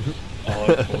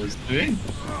 All I was doing.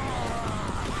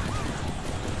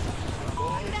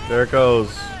 There it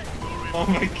goes. Oh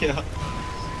my god.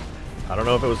 I don't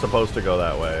know if it was supposed to go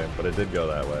that way, but it did go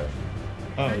that way.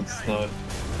 Oh, it's the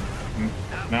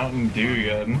Mountain Dew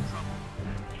gun.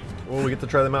 Oh, we get to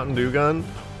try the Mountain Dew gun?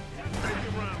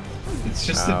 It's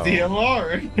just Ow. a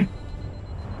DLR.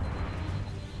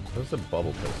 What's a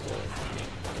bubble pistol?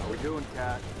 How we doing,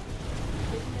 Cat?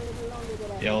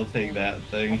 Yeah, I'll take that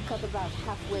thing. Cut about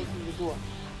halfway from the door.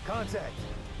 Contact.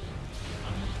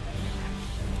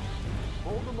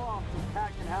 Hold them off so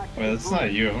Cat can hack. Wait, that's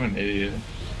not you. I'm an idiot.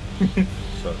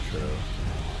 So true.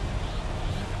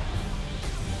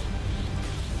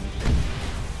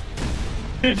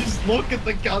 Just look at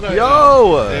the gun.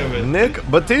 Yo! Nick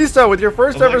Batista with your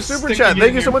first I'm ever like super sticking chat. it Thank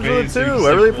in you so your much for the face, you two. just, I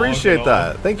really like, walk appreciate it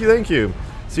that. off. Thank you, thank you.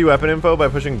 See weapon info by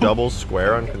pushing double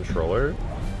square on controller.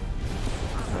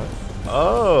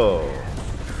 Oh.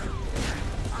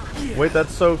 Wait,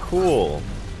 that's so cool.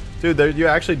 Dude, there, you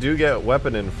actually do get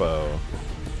weapon info.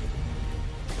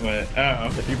 Wait, oh.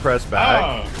 If you press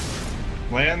back.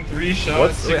 Oh. Land 3 shots.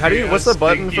 What's, how do you, what's the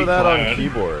button for that on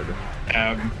keyboard?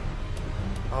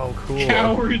 Oh, cool.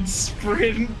 Coward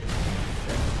sprint.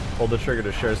 Hold the trigger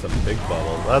to share some big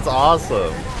bubbles. That's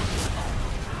awesome.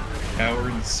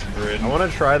 Coward sprint. I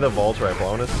want to try the vault rifle.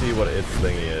 I want to see what its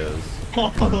thingy is. Oh,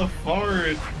 the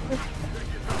fart.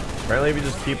 Apparently, if you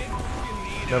just keep...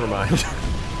 Never mind.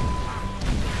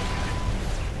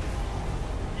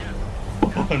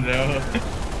 Oh no.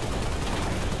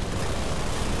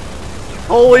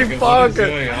 Holy What fuck! is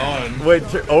going on? Wait,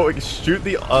 oh, shoot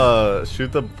the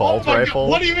vault rifle. God,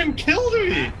 what even killed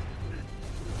me?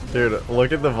 Dude,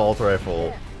 look at the vault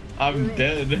rifle. I'm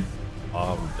dead.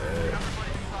 I'm dead.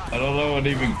 I don't know what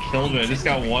even killed me. I just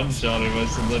got one shot at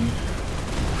us and then...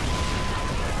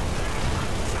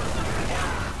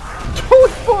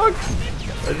 Holy fuck!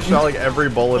 I just shot like every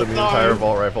bullet in the entire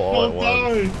vault rifle all at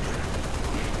once.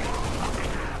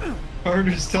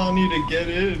 Carter's telling you to get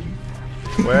in.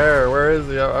 Where? Where is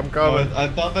he? I'm coming. Oh, I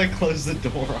thought that closed the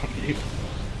door on you.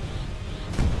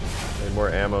 Need more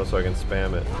ammo so I can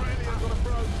spam it.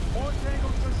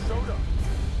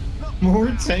 More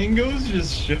tangos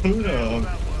just showed up.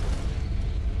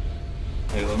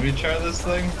 Hey, let me try this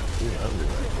thing.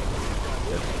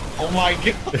 Oh my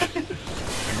god.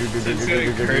 It's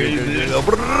going crazy.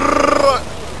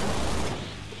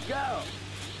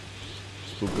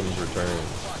 Spookums return.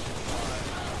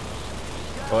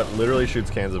 Oh, it literally shoots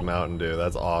cans of Mountain Dew.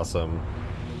 That's awesome.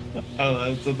 Oh,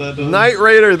 that's what that does. Night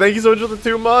Raider, thank you so much for the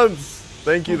 2 months.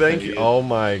 Thank you, thank you. Oh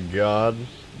my god.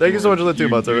 Thank you so much for the 2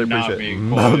 months. I really appreciate it.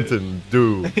 Mountain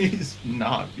Dew. He's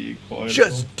not being quiet.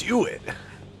 Just do it.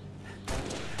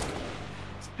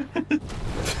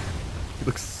 He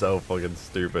looks so fucking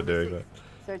stupid doing that.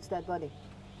 Search that body.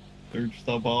 Search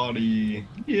the body.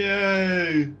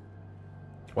 Yay!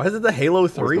 Why is it the Halo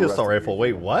 3 assault rifle?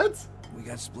 Wait, what? We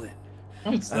got split.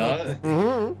 No, it's not.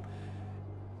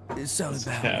 It sounded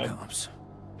bad on comms.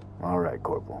 All right,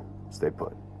 Corporal. Stay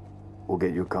put. We'll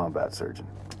get you a combat surgeon.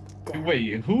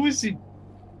 Wait, who is he?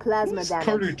 Plasma Who's damage.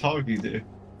 Carter talking to?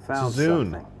 Found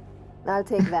Zune. something. I'll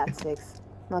take that, Sticks.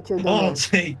 Not your I'll domain.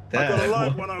 take I got a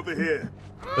live that. one over here.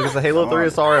 Look, it's the Halo 3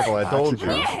 assault rifle, I told you.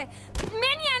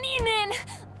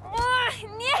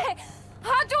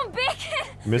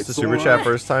 Missed the super chat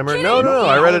first timer? No, no, no,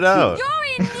 I read it out.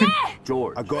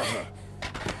 George, I got her.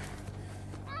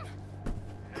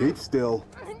 Keep still,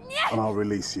 and I'll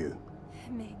release you.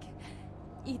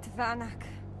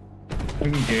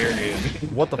 Hungarian.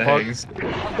 What the Thanks. fuck?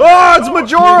 Oh, it's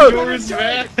Majora! Majora's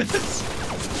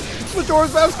Mask.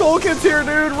 Majora's Mask Skull Kid's here,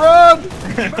 dude, run!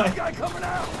 Bad guy coming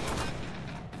out.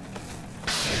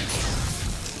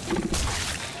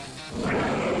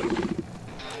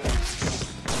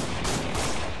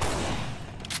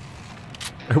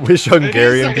 I wish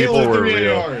Hungarian It is the people Halo were 3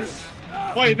 real. AR.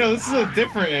 Wait, no, this is a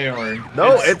different AR.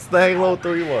 No, it's the Halo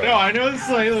 3 one. No, I know this is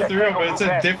the Halo 3 one, but it's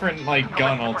a different, like,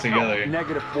 gun altogether.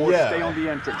 -4, Yeah. stay on the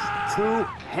entrance. 2,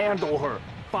 handle her.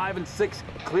 5 and 6,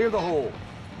 clear the hole.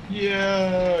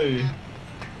 Yay!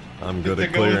 I'm good Get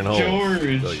at to go clearing with holes.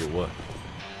 George. Tell you what.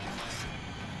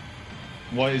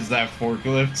 What is that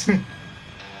forklift?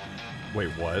 Wait,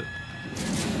 what?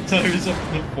 Tell yourself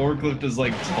the forklift is,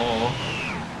 like, tall.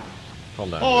 Calm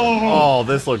down. Oh! Oh,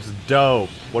 this looks dope.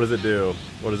 What does it do?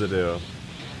 What does it do?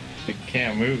 It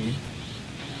can't move.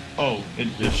 Oh, it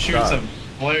It's shoots stuck. a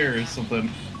flare or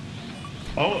something.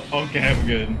 Oh, okay, I'm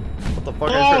good. What the fuck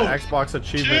Oh, are your Xbox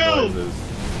achievement chill. noises?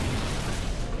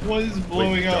 What is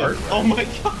blowing up? dart Oh my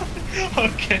god.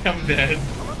 Okay, I'm dead.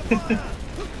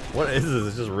 What is this?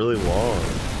 It's just really long.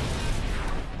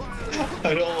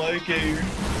 I don't like it.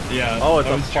 Yeah. Oh, it's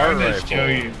I a was trying fart to show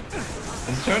rifle. you. I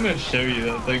was trying to show you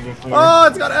that thing before. Oh,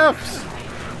 it's got Fs!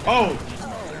 Oh!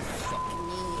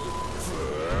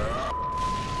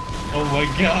 Oh my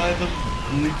god, the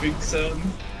bleeping sound.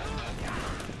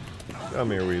 Come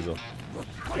here, Weasel.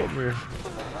 Come here.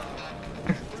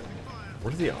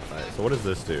 What is he on? Alright, so what does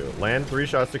this do? Land 3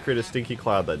 shots to create a stinky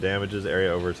cloud that damages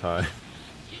area over time.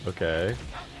 Okay.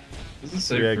 This is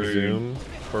so 3x rude. zoom.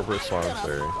 Corporate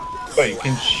sponsor. Wait,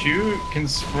 can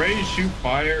spray, shoot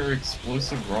fire, or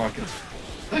explosive rockets.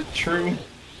 Is that true?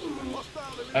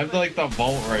 I have like the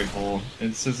bolt rifle.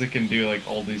 It says it can do like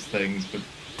all these things, but.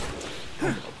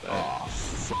 Oh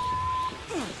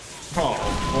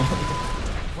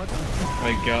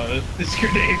my god, this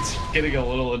grenade's getting a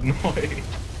little annoying.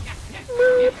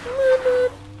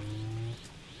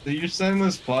 So you're saying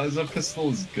this plasma pistol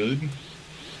is good?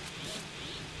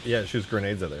 Yeah, it shoots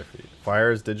grenades at their feet.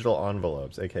 Fires digital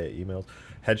envelopes, aka emails.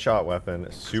 Headshot weapon.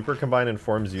 Super combine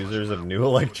informs users of new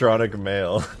electronic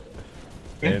mail.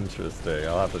 Interesting.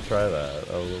 I'll have to try that.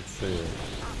 Oh, let's see.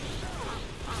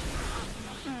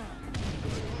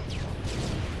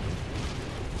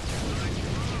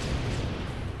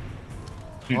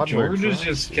 Dude, Toddler George is drop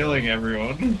just shield. killing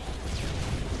everyone.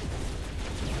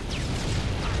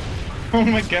 Oh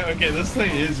my god, okay, this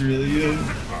thing is really good.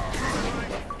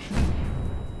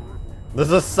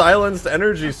 There's a silenced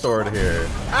energy sword here.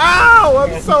 Ow!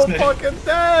 I'm so fucking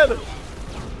dead!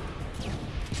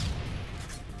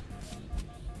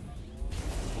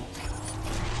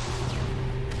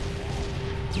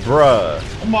 Bruh.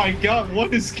 Oh my god,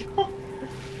 what is going on?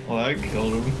 Oh, that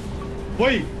killed him.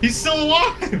 Wait, he's still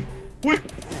alive!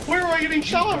 Where am I getting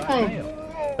shot from?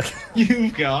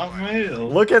 You've got mail.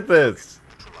 Look at this.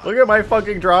 Look at my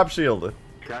fucking drop shield.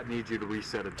 Cat needs you to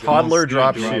reset a Toddler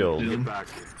drop Drop shield. shield. back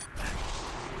here.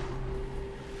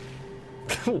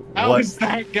 How What? is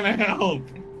that gonna help?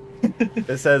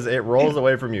 It says it rolls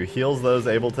away from you, heals those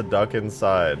able to duck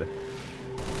inside.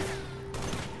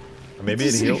 Maybe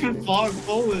it doesn't heals. even block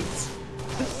bullets.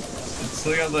 It's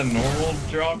still got the normal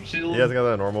drop shield. Yeah, it's got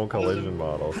that normal collision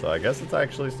model, so I guess it's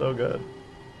actually still good.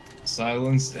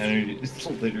 Silenced energy. It's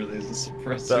literally a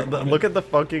suppressor. Look at the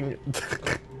fucking.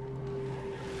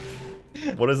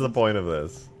 What is the point of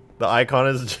this? The icon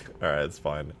is. Alright, it's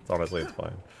fine. Honestly, it's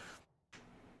fine.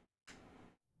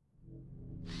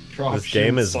 Drop This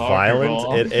game shield is soccer violent.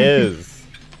 ball. It is.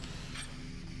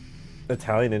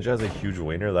 Italian Ninja has a huge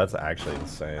wiener. That's actually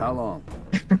insane. How long?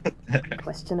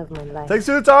 Question of my life. Thanks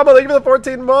to the Tama. Thank you for the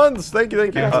 14 months. Thank you,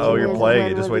 thank you. Uh oh, you're playing.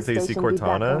 You just When wait till you see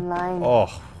Cortana.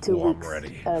 Oh, 2 I'm weeks,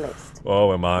 ready. earliest.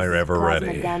 Oh, am I ever Plasma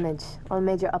ready? damage. All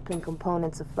major uplink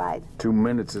components are fried. 2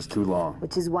 minutes is too long.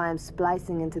 Which is why I'm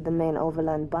splicing into the main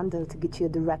overland bundle to get you a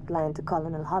direct line to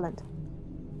Colonel Holland.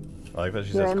 I like that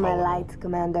she You're says in my Colonel. light,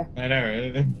 Commander. I know,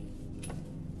 right?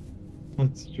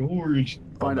 What's George?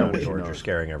 Find Oh, out no, what you George, know. you're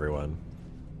scaring everyone.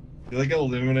 He like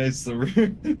illuminates the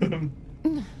room.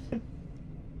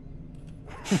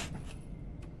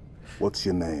 What's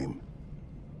your name?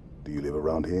 Do you live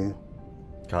around here?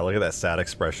 God, look at that sad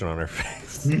expression on her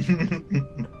face.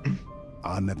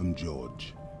 I name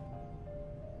George.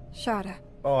 Shada.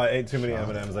 Oh, I ate too many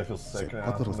M&Ms. I feel sick now.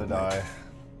 I'm gonna die.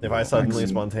 If I suddenly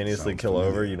spontaneously kill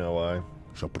over, you know why.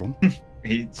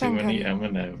 Eat too many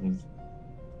M&Ms.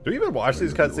 Do we even watch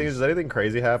these cutscenes? Does anything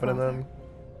crazy happen in them?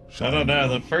 I don't know.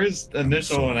 The first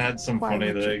initial one had some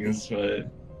funny things,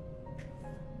 but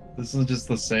this is just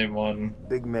the same one.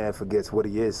 Big man forgets what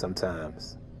he is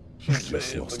sometimes. Just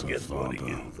lost her father.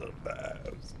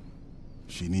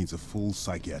 She needs a full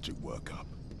psychiatric workup.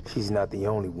 She's not the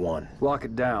only one. Lock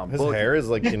it down. His hair is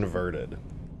like inverted.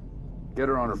 Get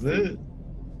her on her feet.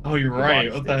 Oh, you're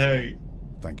right. What the heck?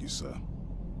 Thank you, sir.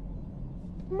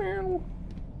 Meow.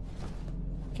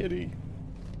 Kitty.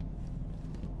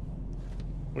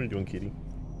 What are you doing, kitty?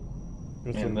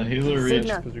 And the Halo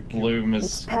Reach bloom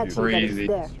is crazy.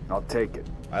 I'll take it.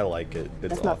 I like it.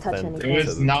 It's authentic. It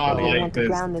was not like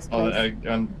this on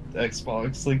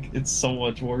Xbox. Like, it's so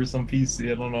much worse on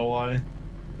PC. I don't know why.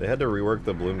 They had to rework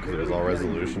the bloom because it was all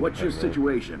resolution. What's your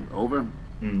situation? Over?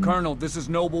 Colonel, this is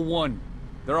Noble 1.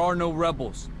 There are no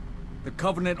rebels. The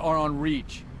Covenant are on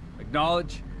Reach.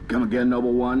 Acknowledge? Come again,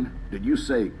 Noble One. Did you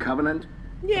say Covenant?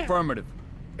 Yeah. Affirmative.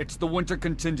 It's the winter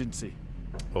contingency.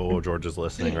 Oh, George is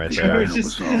listening right there.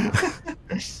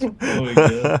 Oh my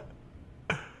god.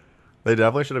 They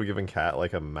definitely should have given Cat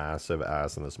like a massive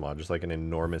ass in this mod, just like an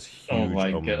enormous, huge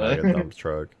God. dump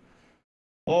truck.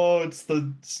 Oh, it's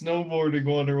the snowboarding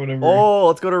one or whatever. Oh,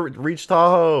 let's go to Reach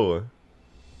Tahoe.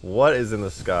 What is in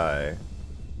the sky?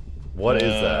 What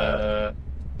is that?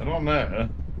 I don't know.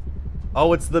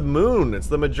 Oh, it's the moon. It's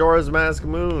the Majora's Mask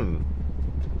moon.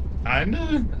 I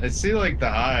know. I see like the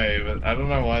eye, but I don't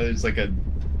know why there's like a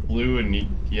blue and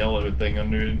yellow thing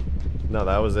under it. No,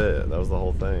 that was it. That was the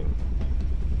whole thing.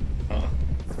 Huh.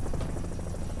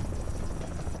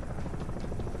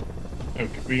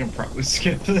 Okay, we can probably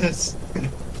skip this.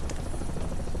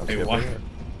 Hey, why?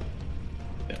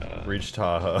 Yeah. Reach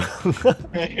Tahoe.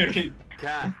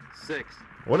 Cat 6.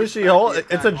 What is she holding?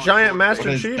 It's a giant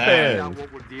Master Chief hand.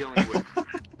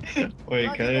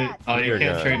 Wait, can I? Oh, you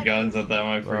can't trade guns at that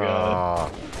one. I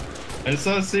forgot. I just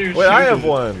saw serious. Wait, I have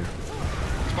one.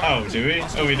 Oh, do we?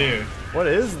 Oh, we do. What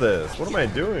is this? What am I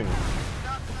doing?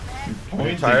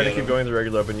 I'm tired to keep going the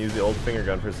regular weapon. Use the old finger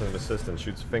gun for some assistance.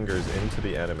 Shoots fingers into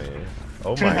the enemy.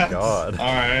 Oh my god.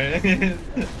 Alright.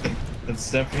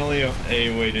 That's definitely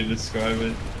a way to describe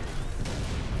it.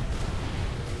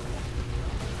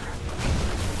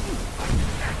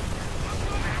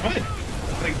 What?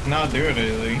 It's like not doing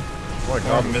anything. Oh my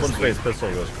god, the flip space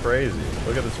pistol goes crazy.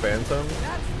 Look at this phantom.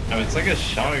 Oh, it's like a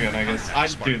shotgun, I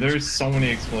guess. Dude, there's so many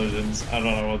explosions. I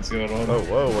don't know what's going on. Oh,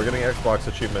 whoa, we're getting Xbox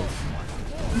achievements.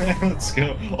 Let's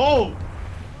go. Oh!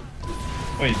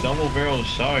 Wait, double barrel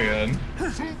shotgun.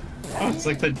 Oh, it's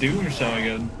like the Doom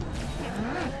shotgun.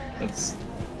 That's...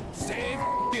 Save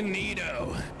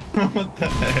Nito. What the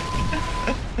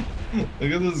heck?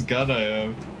 Look at this gun I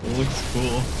have. It looks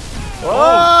cool.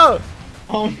 Whoa!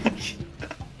 Oh my god.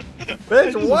 Bitch,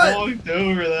 I just what? walked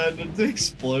over that and it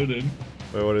exploded.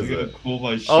 Wait, what is Look at it? how cool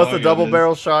my Oh, it's the double is.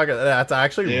 barrel shotgun. That's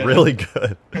actually really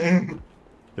good.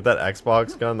 Get that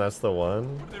Xbox gun, that's the one.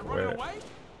 Where?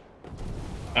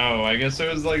 Oh, I guess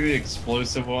it was like the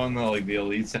explosive one that like the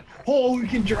elites had. Oh, we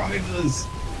can drive this!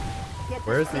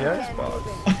 Where's the Xbox?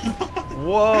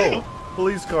 Whoa!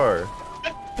 Police car.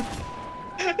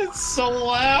 It's so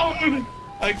loud!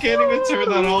 I can't even turn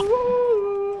that off.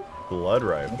 Blood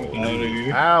rifle.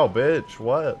 Ow, bitch,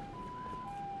 what?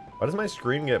 Why does my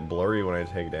screen get blurry when I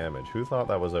take damage? Who thought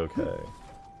that was okay?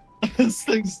 This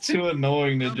thing's too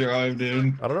annoying to drive,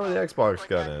 dude. I don't know where the Xbox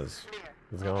gun is.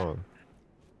 It's gone.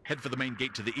 Head for the main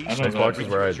gate to the east. Xbox is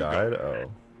where I died? Oh.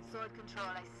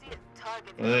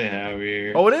 What do they have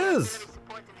here? Oh, it is!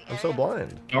 I'm so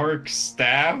blind. Dark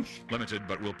staff? Limited,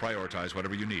 but we'll prioritize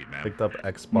whatever you need, man. Picked up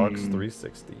Xbox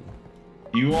 360.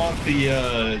 You want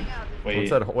the, wait. What's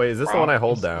that? Wait, is this the one I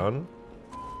hold down?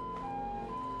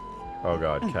 Oh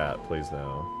god, cat, please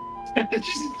no.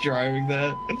 Just driving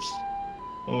that.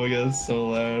 Oh my god, it's so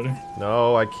loud.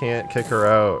 No, I can't kick her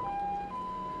out.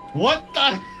 What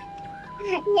the?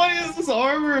 What is this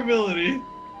armor ability?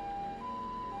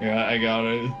 Yeah, I got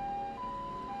it.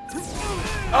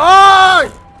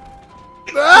 Ah!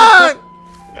 Ah!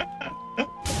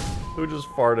 Who just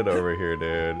farted over here,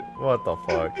 dude? What the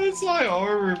fuck? It's my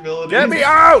armor ability. Get me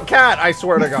out, cat! I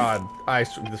swear to God.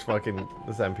 This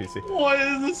NPC. What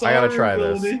is this I gotta armor try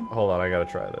ability? this. Hold on, I gotta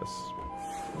try this.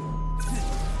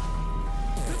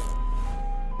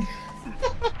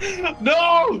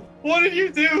 No! What did you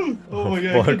do? Oh my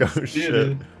god. Fuck, oh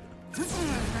shit.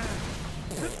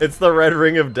 It's the red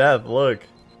ring of death, look.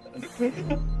 Wait,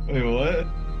 what?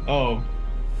 Oh.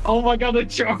 Oh my god, the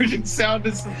charging sound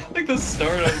is like the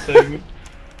startup thing.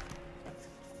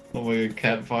 Oh my god,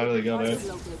 cat finally got it.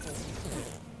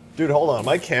 Dude, hold on.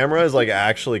 My camera is like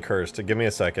actually cursed. Give me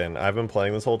a second. I've been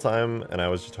playing this whole time, and I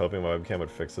was just hoping my webcam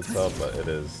would fix itself, but it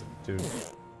is. Dude,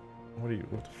 what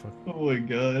the fuck? Oh my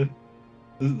god.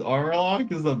 This armor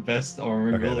lock is the best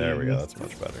armor ability. Okay, there we go. That's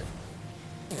much better.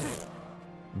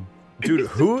 Dude,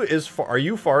 who is are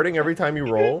you farting every time you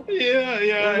roll?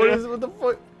 Yeah. What the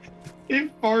fuck? He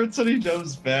farts and he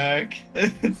jumps back.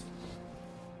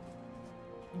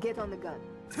 Get on the gun.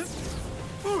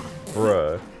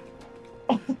 Bruh.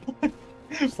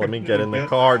 Just let me get in the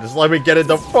car. Just let me get in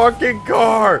the fucking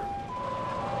car!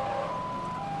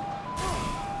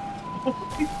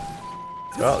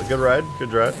 Oh, good ride.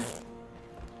 Good ride.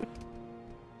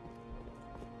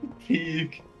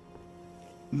 Peak.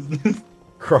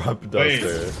 Crop duster.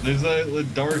 Wait, there's a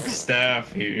dark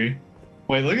staff here.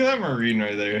 Wait, look at that marine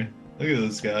right there. Look at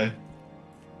this guy.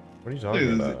 What are you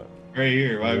talking about? Right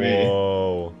here, by me.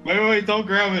 Whoa. Wait, don't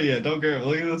grab it yet. Don't grab it.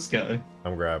 Look at this guy.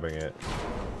 I'm grabbing it.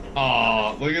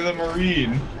 Aw, look at the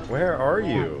marine. Where are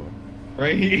you?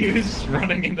 Right here, he was just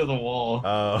running into the wall.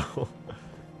 Oh.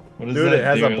 What does Dude, that it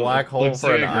has do? a black hole Looks for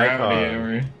like an a gravity icon.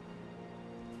 hammer.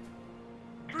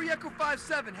 3 Echo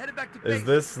 5-7, headed back to base. Is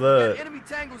this the enemy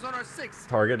tangles on our 6.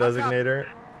 target designator?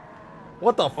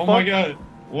 What the fuck? Oh my god,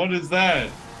 what is that?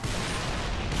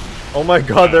 Oh my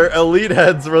god, they're elite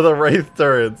heads for the Wraith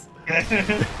turrets.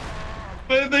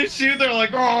 But they shoot, they're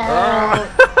like,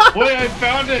 oh! Wait, I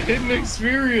found a hidden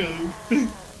experience.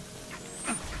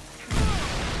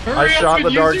 I shot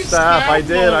the dark staff. I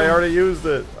did. I already used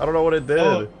it. I don't know what it did.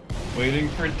 Oh, waiting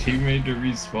for teammate to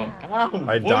respawn. Ow,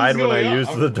 I died when I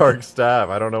used the dark staff.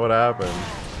 I don't know what happened.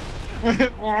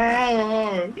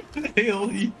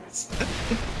 Aliens.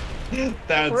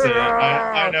 That's it.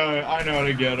 I know how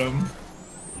to get him.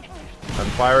 I'm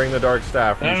firing the dark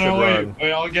staff. You should run.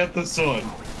 Wait, I'll get this one.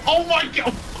 Oh my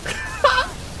god!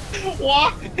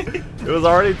 Why? It was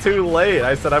already too late.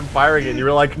 I said I'm firing it. You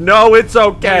were like, no, it's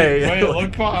okay. Wait,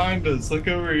 look behind us. Look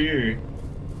over here.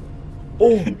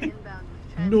 Oh,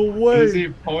 no way. What is he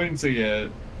pointing at?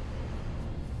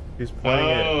 He's pointing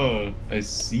it. Oh, I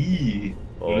see.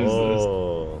 What is this?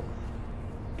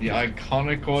 The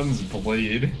iconic one's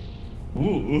blade.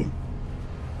 Ooh.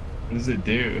 What does it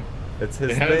do? It's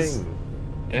his thing.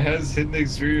 It has Hidden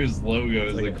Experience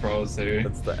logos like across there.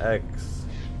 That's the X.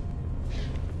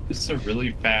 It's a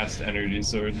really fast energy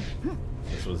sword.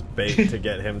 This was bait to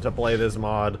get him to play this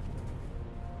mod.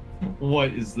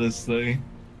 What is this thing?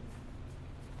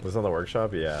 Was this on the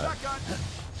workshop? Yeah.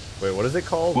 Wait, what is it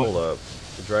called? Hold up.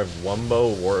 You drive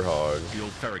Wumbo Warthog. The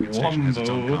old Farragut station has its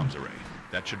own comms array.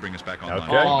 That should bring us back online.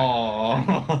 Okay.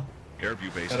 Aww.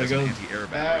 Airview base Gotta has go an anti-air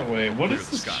battery. that way. What is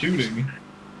this shooting?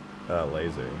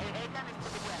 Laser.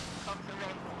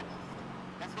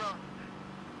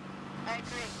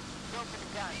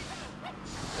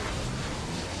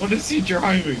 What is he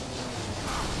driving?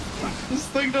 This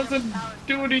thing doesn't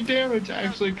do any damage.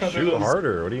 Actually, cut it. Shoot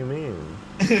harder. What do you mean?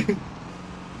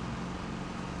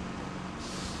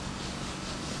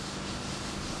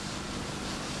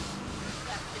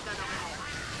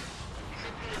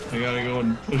 I gotta go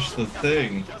and push the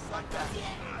thing.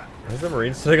 Why is the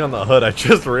Marine sitting on the hood? I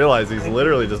just realized he's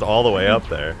literally just all the way up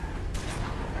there.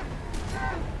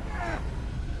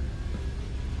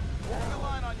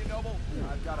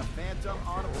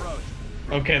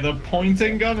 Okay, the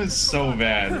pointing gun is so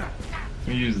bad. Let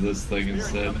me use this thing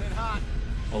instead.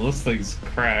 Well, this thing's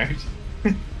cracked.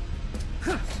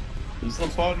 Is the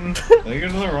button? Did I go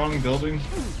to the wrong building?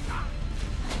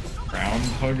 Ground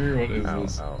hugger? What is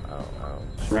this? Ow, ow, ow.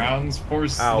 Rounds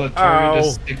force Ow, the target to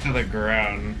ow. stick to the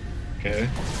ground. Okay.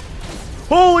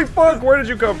 Holy fuck! Where did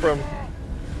you come from?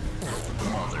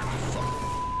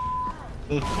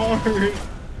 The fort.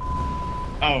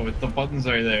 Oh, the buttons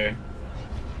are there.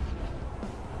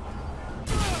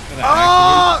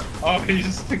 Ah! Oh, he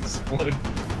just exploded.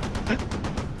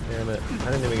 Damn it.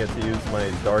 I didn't even get to use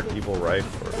my dark evil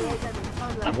rifle.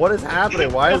 What is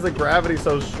happening? Why is the gravity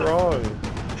so strong?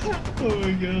 Oh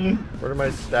my god. Where did my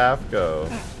staff go?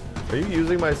 Are you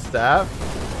using my staff?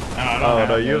 Oh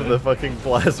no, you have the fucking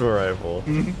plasma rifle.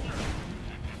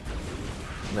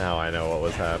 Now I know what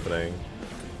was happening.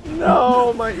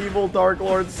 No, my evil Dark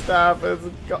Lord staff is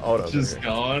gone. Oh, no, just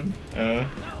gone.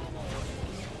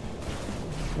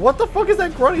 What the fuck is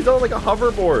that grunt? He's on like a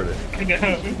hoverboard. I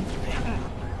know.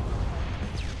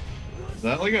 Is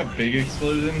that like a big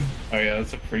explosion? Oh yeah,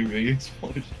 that's a pretty big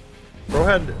explosion. Bro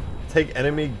had take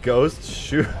enemy ghost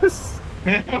shoes.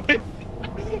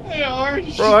 They are.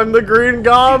 Bro, I'm the Green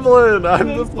Goblin. I'm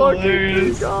the fucking hilarious.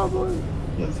 Green Goblin.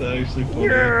 That's actually funny.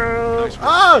 Yeah. Nice work,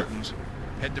 Ah! Spartans.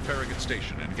 Head to Farragut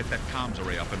Station and get that comms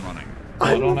array up and running.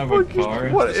 I don't have a car.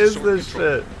 What is this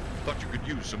shit? Thought you could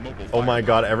use some mobile Oh my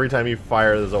god, every time you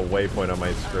fire, there's a waypoint on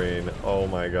my screen. Oh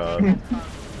my god.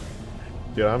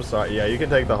 Dude, I'm sorry. Yeah, you can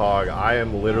take the hog. I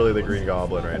am literally the Green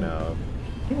Goblin right now.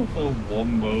 A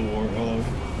wombo warhog.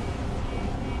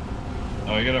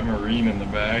 Oh, I got a marine in the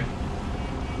back.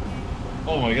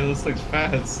 Oh my god, this looks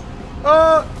fast.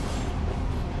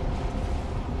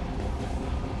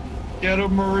 Get a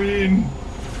marine!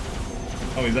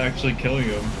 Oh, he's actually killing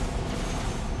him.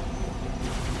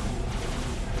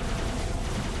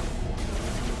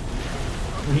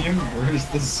 Reimburse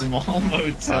the small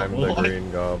motel. I'm the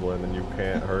Green Goblin and you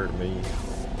can't hurt me.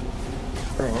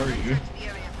 Where are you?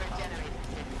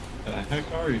 Where the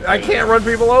heck are you? I can't run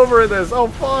people over in this! Oh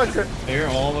fuck! You're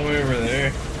all the way over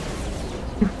there.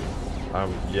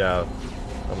 Yeah.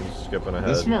 I'm skipping ahead.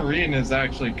 This marine is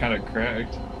actually kind of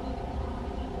cracked.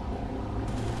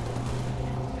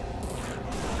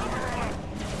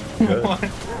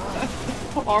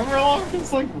 What? Armor lock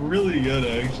is like really good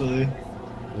actually.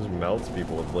 Just melts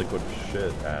people with liquid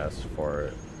shit ass for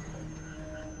it.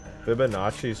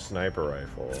 Fibonacci sniper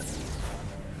rifle.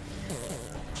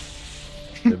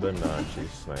 Fibonacci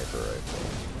sniper rifle.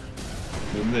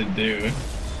 What did they do?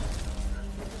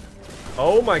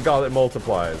 Oh my god, it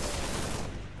multiplies.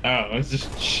 Oh, it's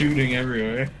just shooting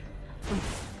everywhere.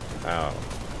 Ow.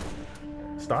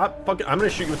 Stop fucking. I'm gonna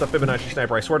shoot you with a Fibonacci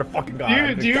sniper. I swear to fucking god.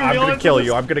 I'm realize gonna kill what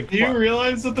you. this- I'm gonna. Do you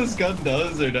realize what this gun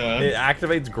does or not? It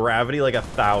activates gravity like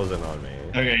 1,000 on me.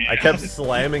 Okay, I yeah. kept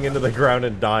slamming into the ground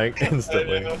and dying I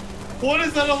instantly. know. What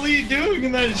is that elite doing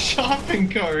in that shopping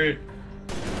cart?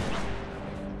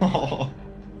 Oh.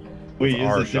 Wait, It's it's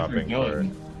our a different shopping cart.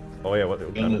 gun. Oh yeah,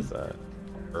 what gun is that?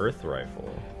 Earth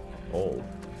rifle. Old.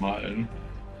 Modern.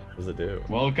 What does it do?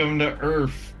 Welcome to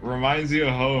Earth. Reminds you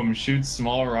of home. Shoots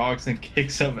small rocks and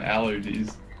kicks up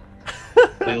allergies.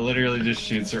 It literally just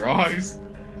shoots rocks.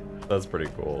 That's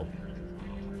pretty cool.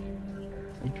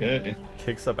 Okay.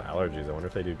 Kicks up allergies. I wonder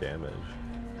if they do damage.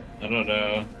 I don't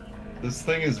know. This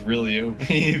thing is really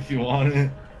OP if you want it.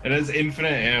 It has infinite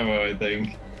ammo, I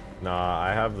think. Nah,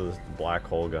 I have this black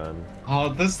hole gun. Oh,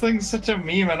 this thing's such a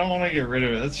meme. I don't want to get rid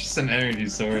of it. That's just an energy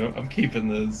sword. I'm keeping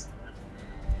this.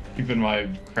 Keeping my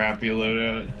crappy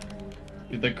loadout.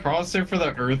 Dude, the crosshair for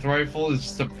the Earth rifle is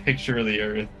just a picture of the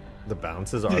Earth. The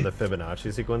bounces are the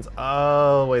Fibonacci sequence?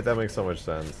 Oh, wait, that makes so much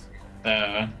sense.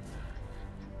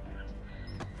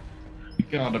 You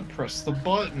gotta press the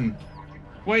button.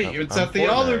 Wait, it's I'm at the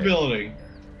other Fortnite. building.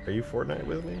 Are you Fortnite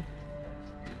with me?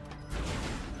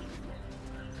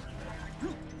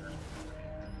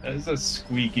 That is a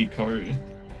squeaky cart.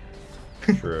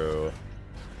 True.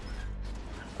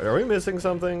 Are we missing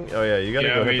something? Oh yeah, you gotta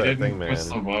Yeah, go we hit that didn't thing, man. press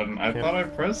the button. I thought I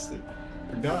pressed it.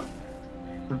 Forgot.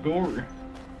 For gore.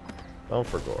 Don't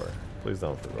for gore. Please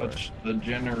don't for gore. Touch the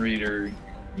generator.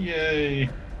 Yay.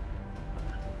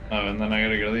 Oh, and then I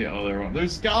gotta go to the other one.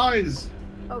 There's guys!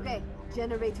 Okay,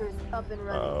 generators up and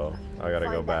running. Oh, I gotta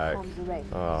go Find that back. comms array.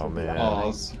 Oh man.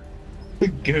 Oh, the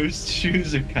ghost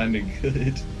shoes are kind of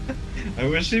good. I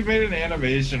wish they made an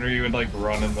animation where you would like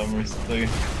run in them or something.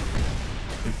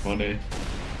 Be funny.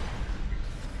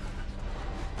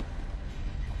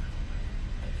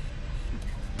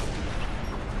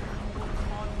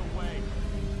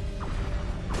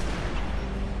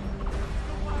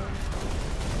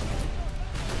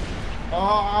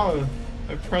 Oh,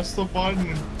 I pressed the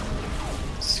button.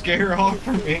 Scare off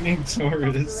remaining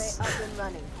tourists. Up and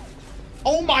running.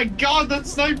 Oh my god, that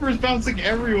sniper is bouncing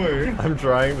everywhere! I'm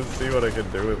trying to see what I can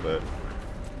do with it.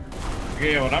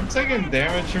 Okay, when I'm taking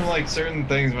damage from like certain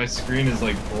things, my screen is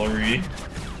like blurry.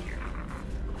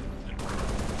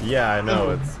 Yeah, I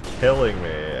know, it's killing me.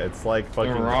 It's like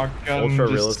fucking rock gun ultra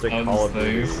just realistic stuns Call of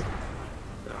Duty. things.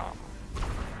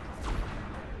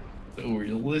 So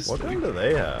realistic. What gun do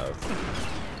they have?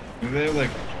 They have like,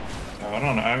 oh, I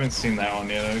don't know, I haven't seen that one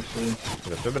yet actually.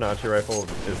 The Fibonacci rifle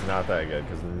is not that good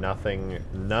because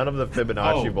none of the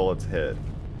Fibonacci Oh. bullets hit.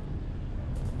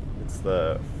 It's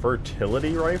the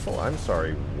fertility rifle? I'm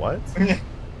sorry, what?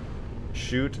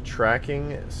 Shoot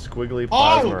tracking squiggly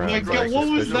plasma rounds. My God, like what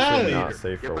was suspiciously that? not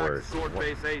safe for work.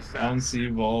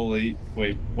 Bouncy ball late.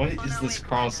 Wait, what is this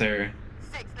crosshair?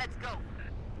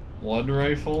 Blood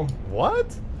rifle?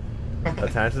 What?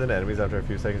 Attaches into enemies after a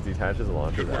few seconds, detaches and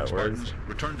launches outwards. Spartans.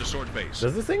 Return to sword base.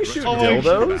 Does this thing shoot Oh,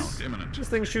 dildos? Imminent. This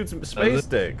thing shoots space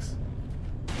dicks.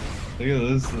 Look at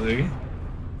this thing.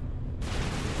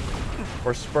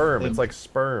 Or sperm. It's like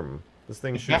sperm. This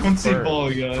thing shoots Bouncy sperm. ball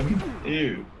gun.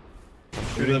 Ew.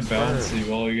 Look at the bouncy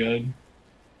ball gun.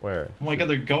 Where? Oh my God,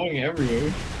 they're going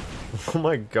everywhere. Oh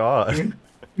my God.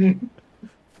 Yeah,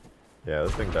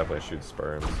 this thing definitely shoots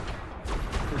sperms.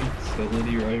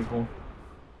 Fertility rifle.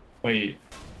 Wait,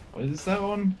 what is that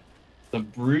one? The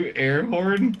brute air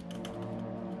horn?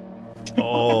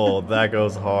 Oh, that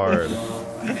goes hard.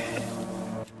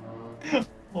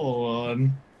 Hold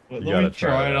on. Wait, You let me gotta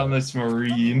try it that. on this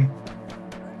marine.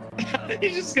 He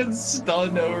just gets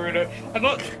stunned over and over. I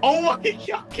don't. Oh my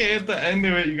God! Okay, at the end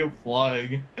of it, you go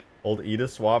flying. Old Eda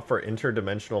swap for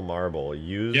interdimensional marble.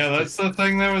 Used. Yeah, that's the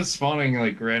thing that was spawning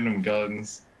like random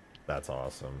guns. That's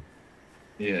awesome.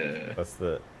 Yeah. That's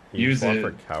the. Use swap it.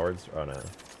 for cowards. Oh no.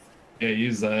 Yeah,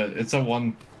 use that. It's a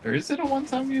one. Or is it a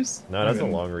one-time use? No, that's a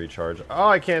long recharge. Oh,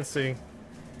 I can't see.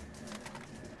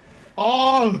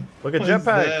 Oh! Look at what is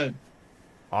jetpack. that?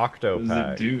 Octo What does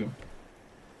pack. it do?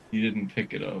 You didn't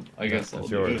pick it up. I guess I'll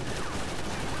do it.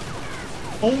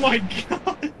 Oh my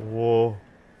God! Whoa.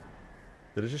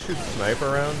 Did it just shoot sniper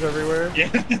rounds everywhere?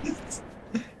 Yes!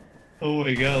 Oh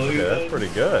my God, look Okay, at that. that's pretty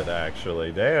good,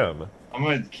 actually. Damn. I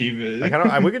might keep it.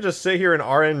 We could just sit here and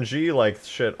RNG like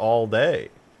shit all day.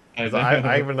 I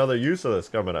have another use of this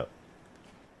coming up.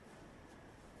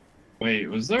 Wait,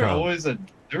 was there Dumb. always a...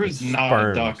 There was not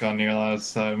Sperms. a duck on here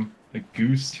last time. A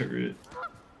goose turret.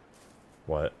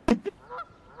 What?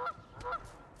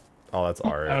 Oh, that's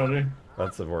art. I don't know.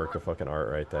 That's a work of fucking art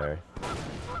right there.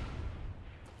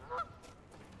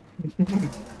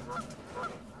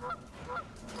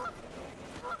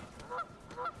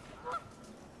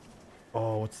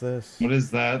 Oh, what's this? What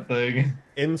is that thing?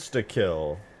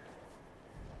 Insta-kill.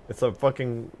 It's a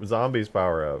fucking zombies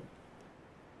power-up.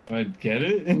 I get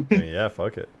it? I mean, yeah,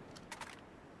 fuck it.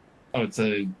 Oh, it's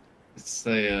a...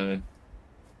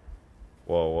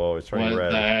 Whoa, whoa, it's turning What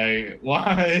red. the heck?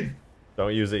 Why?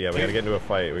 Don't use it yet. We gotta get into a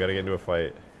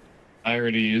fight. I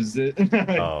already used it.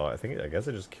 Oh, I guess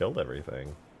it just killed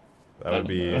everything. That would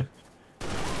be... know.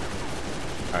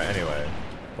 Alright, anyway.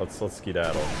 Let's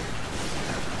skedaddle.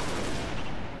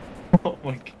 Oh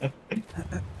my God.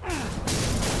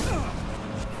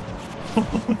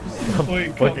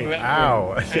 Wait, come Fucking back.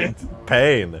 ow.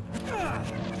 Pain.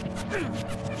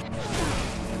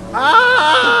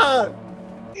 Ah!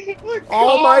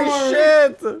 Oh my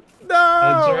shit! No!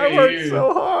 right I worked here.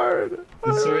 so hard.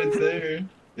 It's right there.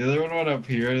 The other one went up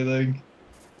here, I think.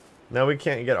 Now we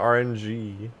can't get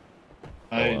RNG.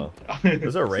 Oh, well.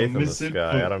 There's a wraith in the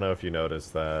sky. I don't know if you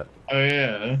noticed that. Oh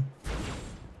yeah.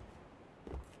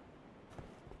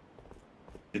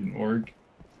 Didn't work.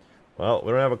 Well,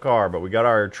 we don't have a car, but we got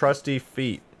our trusty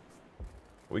feet.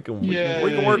 We can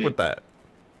work with that.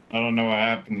 I don't know what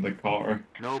happened to the car.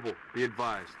 Noble, be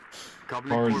advised. Car's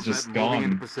Corvette just moving into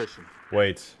gone. position.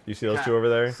 Wait, you see those two over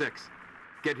there? 6.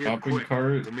 Get here Shopping quick.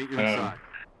 cart. We'll meet you inside.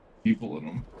 People in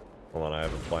them. Hold on, I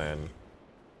have a plan.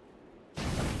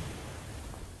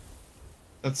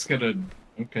 That's gonna.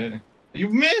 Okay. You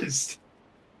missed!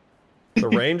 The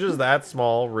range is that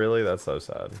small, really? That's so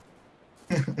sad.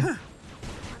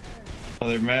 Oh,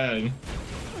 they're mad.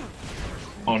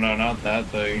 Oh no, not that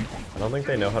thing. I don't think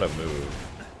they know how to move,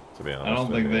 to be honest. I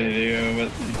don't think they do,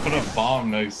 but you put a bomb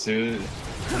next to it.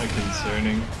 Kind of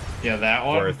concerning. Yeah, that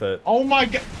one. Worth it. Oh my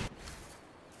God!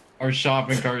 Our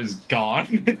shopping cart is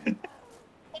gone.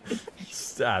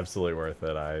 It's absolutely worth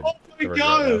it. I Oh my regret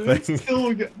God! nothing. It's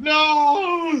still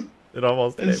no! It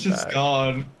almost came It's just back.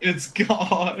 gone. It's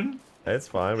gone. It's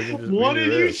fine. We can just. What redo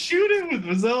did you this. shoot it with?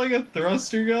 Was that like a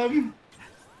thruster gun?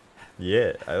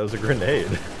 Yeah, that was a grenade.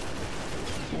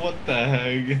 What the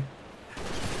heck?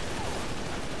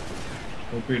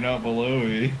 Hope you're not below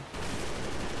me.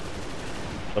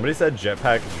 Somebody said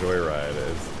Jetpack Joyride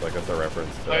is like that's a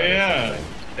reference to. Oh that or yeah,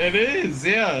 something. it is.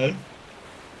 Yeah,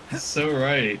 so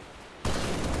right.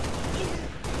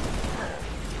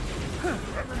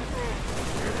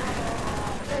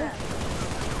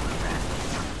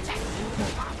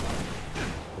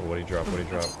 Oh, what do you drop? What do you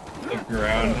drop? The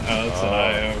ground. Oh, that's what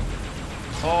I am.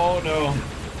 Oh no.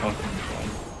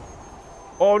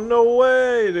 Oh no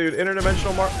way, dude!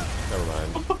 Interdimensional mark. Never mind.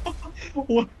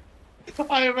 What?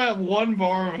 I am at 1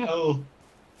 bar of health.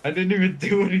 I didn't even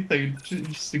do anything. It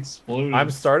just exploded.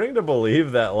 I'm starting to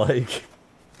believe that, like,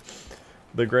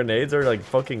 the grenades are like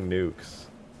fucking nukes.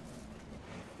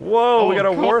 Whoa, we got a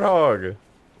warthog.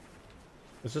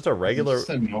 It's just a regular. Is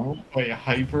this a normal? Wait, a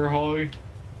hyper hog?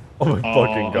 Oh my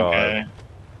fucking god. Okay.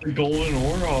 The golden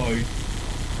warthog.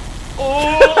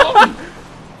 Oh!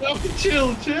 No,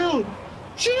 chill.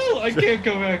 I can't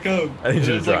go back up. I need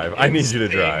you to drive. I need you to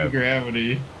drive.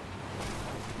 Gravity.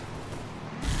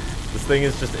 This thing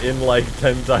is just in like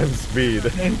 10 times speed.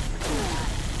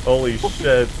 Holy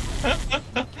shit.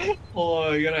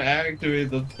 Oh, I gotta activate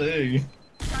the thing.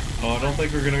 Oh, I don't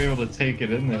think we're gonna be able to take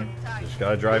it in there. Just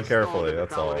gotta drive carefully,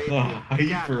 that's all.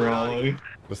 Hyper hog.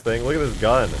 This thing, look at this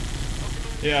gun.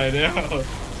 Yeah, I know.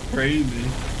 It's crazy.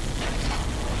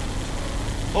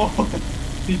 Oh,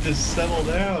 he just settled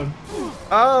down.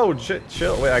 Oh,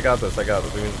 chill. Wait, I got this. We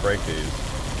need to break these.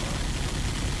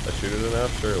 I shoot it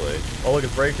enough? Surely. Oh, look,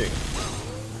 it's breaking.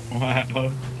 Wow.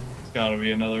 There's gotta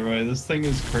be another way. This thing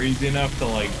is crazy enough to,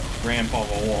 like, ramp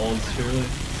off of walls, surely.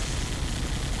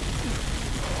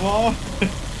 Oh!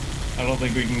 I don't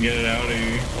think we can get it out of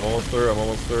here. I'm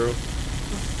almost through.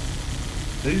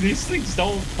 These things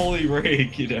don't fully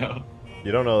break, you know?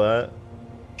 You don't know that?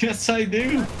 Yes, I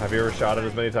do! Have you ever shot it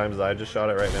as many times as I just shot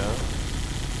it right now?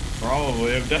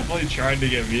 Probably. I've definitely tried to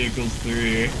get vehicles through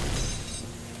here.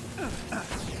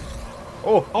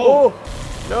 Oh!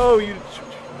 No, you...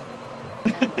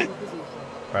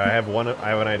 Alright, I have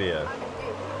an idea.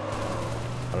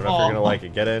 I don't know if you're gonna like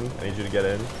it. Get in. I need you to get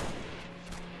in.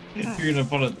 You're gonna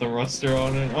put a thruster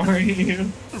on it, aren't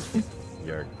you?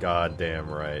 You're goddamn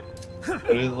right.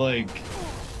 But it's like...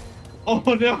 Oh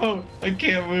no! I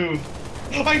can't move!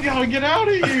 I gotta get out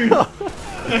of here!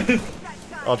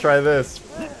 I'll try this.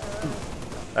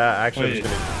 Actually, I'm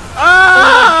just gonna...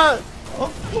 Ah!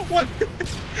 What?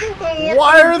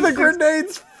 Why are the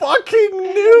grenades fucking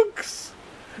nukes?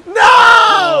 No!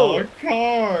 Oh,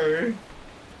 car!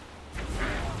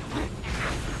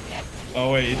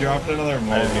 Oh wait, you dropped another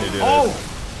mod. I didn't mean to do this. Oh!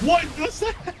 What was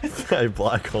that? I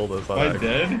black holed us on Am I that.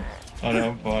 dead? Oh no,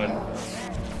 I'm fine.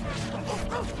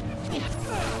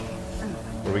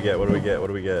 What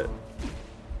do we get?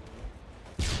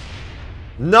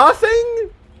 Nothing?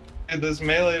 And this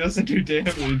melee doesn't do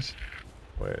damage.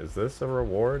 Wait, is this a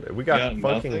reward? We got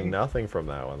fucking nothing from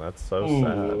that one. That's so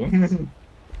sad.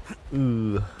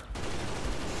 Ooh.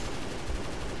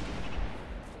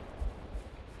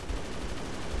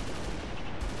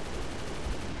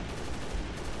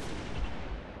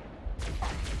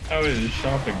 Oh, it's a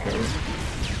shopping cart.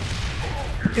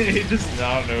 He does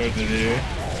not know what to do.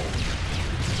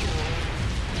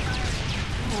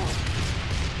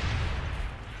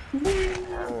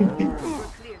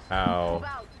 Ow.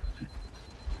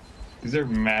 These are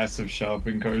massive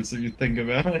shopping carts if you think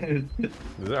about it.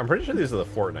 I'm pretty sure these are the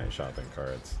Fortnite shopping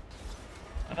carts.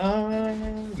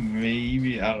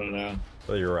 Maybe. I don't know.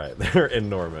 Well, you're right. They're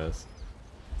enormous.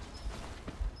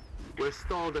 We're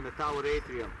stalled in the tower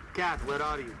atrium. Cat, where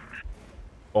are you?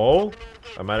 Oh?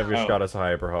 I might have just got us a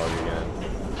hyper hog again.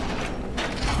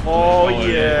 Oh,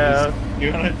 yeah.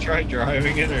 You wanna try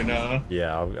driving it or no?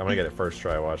 Yeah, I'm gonna get it first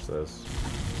try. Watch this.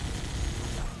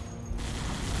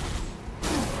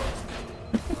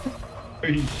 Are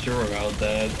you sure about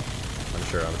that? I'm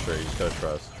sure. You just gotta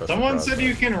trust. Someone said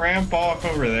you can ramp off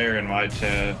over there in my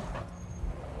chat.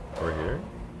 Over here?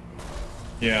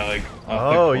 Yeah, like.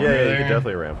 Oh, yeah, you can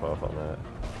definitely ramp off on that.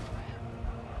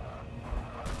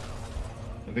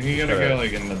 I think you gotta go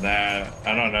like into that.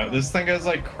 I don't know. This thing has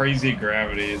like crazy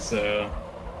gravity, so.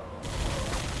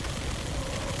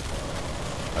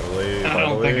 I believe. I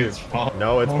don't think it's possible.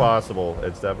 No, it's possible.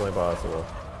 It's definitely possible.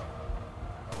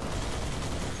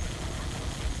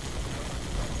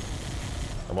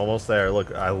 I'm almost there.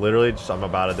 Look, I'm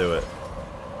about to do it.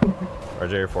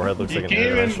 RJ, your forehead looks like an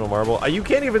interdimensional marble. You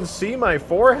can't even see my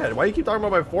forehead. Why do you keep talking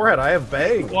about my forehead? I have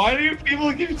bangs. Why do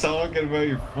people keep talking about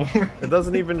your forehead? It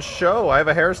doesn't even show. I have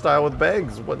a hairstyle with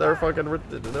bangs. What? They're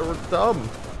dumb.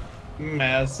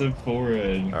 Massive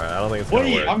forehead. All right, I don't think it's gonna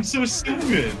work. Wait, I'm so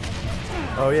stupid.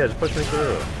 Oh yeah, just push me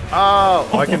through. Oh,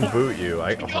 I can boot you.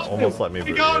 Almost let me boot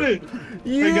you. I got it.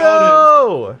 Yo! I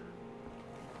got it.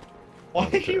 Why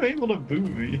are you able to boot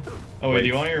me? Oh wait, do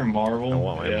you want your marble? I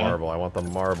want my marble. I want the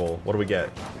marble. What do we get?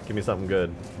 Give me something good.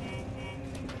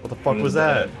 What the fuck was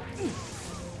that?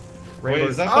 Wait,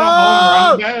 is that the home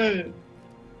run bat?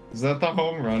 Is that the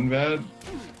home run bat?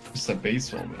 It's a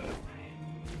baseball bat.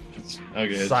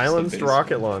 Okay. Silenced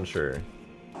rocket launcher.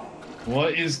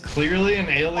 What is clearly an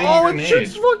alien grenade? It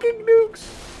shoots fucking nukes.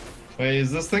 Wait, is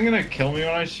this thing gonna kill me when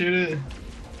I shoot it?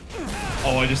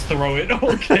 Oh, I just throw it.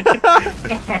 Okay.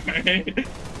 Alright.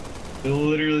 They'll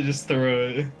literally just throw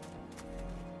it.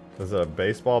 Is it a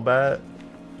baseball bat?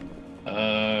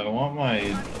 I want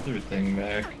my other thing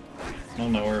back. I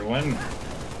don't know where it went.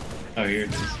 Oh, here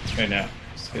it is. Right now.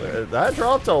 That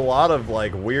dropped a lot of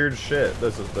like weird shit.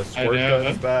 This is the squirt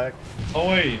gun's back. Oh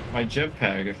wait, my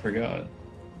jetpack. I forgot.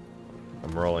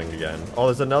 I'm rolling again. Oh,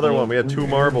 there's another one. We had 2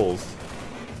 marbles.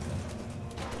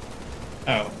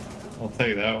 Oh, I'll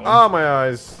take that one. Oh, my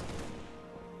eyes.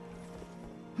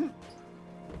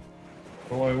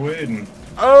 Oh, I win.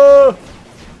 Oh!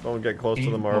 Don't get close to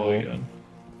the marble. Gun.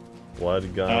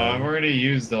 Blood gun. I've already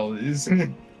used all these.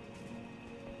 Baby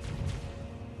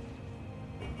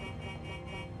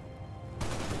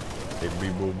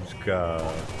boomska.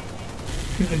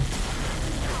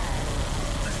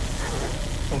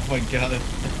 Oh my god.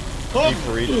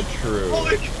 Keep reach true.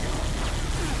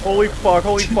 Holy fuck,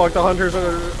 the hunters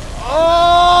are...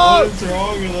 Oh! What's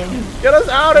wrong with them? Get us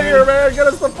out of here, man! Get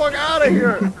us the fuck out of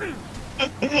here!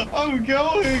 I'm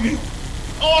going!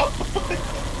 Oh!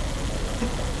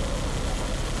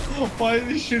 Why is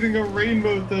he shooting a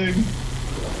rainbow thing?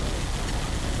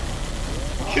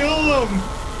 Kill them!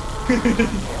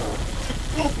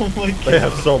 Oh my god. They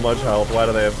have so much health. Why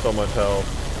do they have so much health?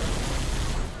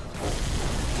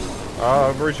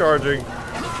 I'm recharging.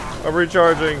 I'm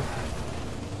recharging.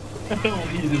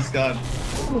 He just got...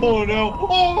 Oh no!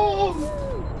 Oh!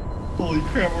 Holy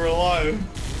crap, we're alive.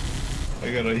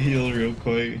 I gotta heal real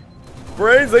quick.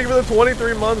 Brains, thank you for the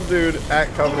 23 months, dude.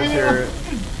 At Covenant here.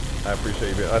 I appreciate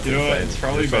you being... That's you know insane. what? It's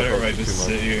probably better if I just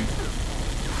sit here.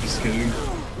 Just kidding.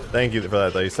 Thank you for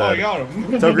that, though. You said. Oh, I got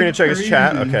him. Tell Green to check his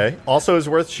chat. Okay. Also, is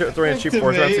worth throwing a cheap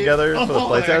force round together for the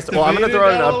playtest. Well, I'm gonna throw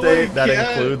out an update that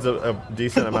includes a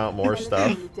decent amount more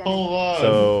stuff. Hold on.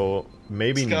 So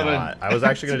maybe not. I was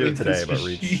actually gonna do it today, but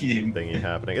Reach thingy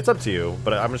happening. It's up to you,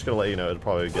 but I'm just gonna let you know it'd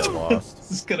probably get lost.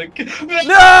 This is gonna...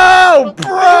 No,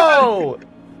 bro!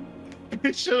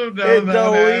 We should have done It that.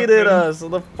 deleted us.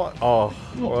 The fuck. Oh,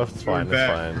 well, it's fine.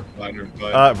 It's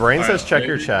fine. Brain says check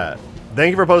your chat.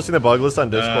 Thank you for posting the bug list on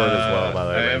Discord as well, by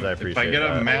the way, Brains. I appreciate it. If I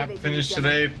get a map finished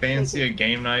today, fancy a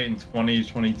game night in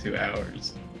 20-22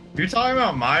 hours. If you're talking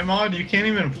about my mod, you can't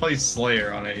even play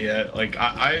Slayer on it yet. Like,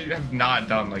 I have not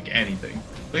done, like, anything.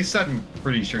 At least I'm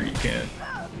pretty sure you can.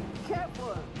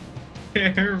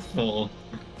 Careful.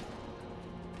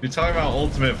 You're talking about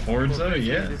Ultimate Forza?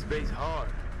 Yeah.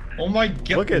 Oh my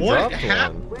god, look, it what dropped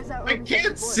happened? one. I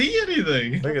can't see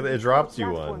anything. Look, it dropped you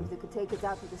one.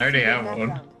 I already have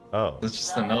one. Oh. That's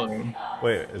just another one.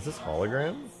 Wait, is this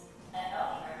hologram?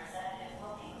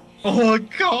 Oh, a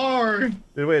car!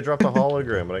 Dude, wait, it dropped a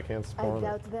hologram, but I can't spawn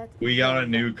it. We got a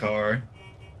new car.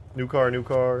 New car, new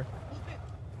car.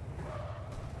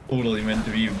 Totally meant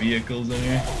to be vehicles in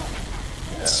here.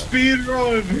 Yeah. Speed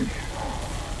run!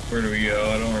 Where do we go?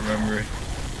 I don't remember.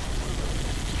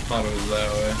 Thought it was that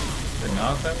way. Is it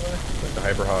not that way? Like the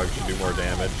Hyper Hog should do more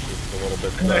damage, just a little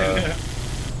bit.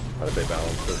 How did they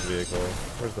balance this vehicle?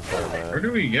 Where's the phone at? Where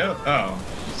do we go? Oh,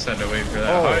 just had to wait for that.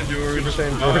 Oh, hi, George. Super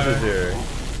Saiyan George is here.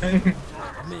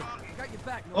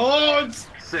 Oh,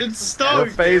 it's stuck.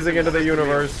 We're phasing into the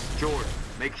universe. George,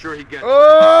 make sure he gets.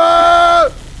 I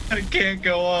can't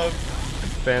go up.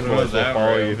 Fanboys will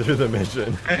follow you through the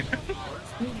mission.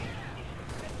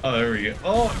 Oh, there we go.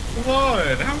 Oh, come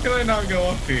on! How can I not go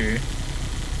up here?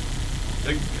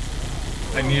 Like,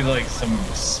 I need like some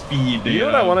speed. You know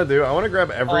what I want to do? I want to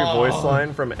grab every voice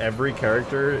line from every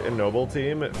character in Noble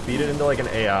Team, feed it into like an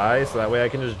AI, so that way I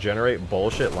can just generate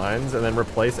bullshit lines, and then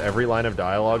replace every line of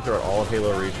dialogue throughout all of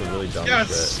Halo Reach with really dumb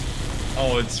shit.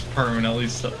 Oh, it's permanently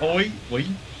so. Oh wait.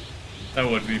 That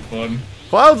would be fun.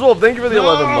 Clouds Wolf, thank you for the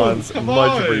 11 months.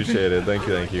 Much appreciated. Thank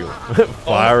you.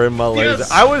 Fire in my laser. Yes,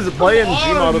 I was playing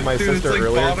Gmod with my sister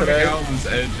earlier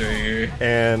today.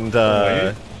 And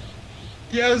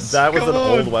yes, that was an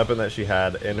old weapon that she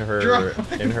had in her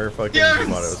fucking Gmod. It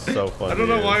was so fun. I don't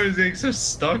know why I was getting so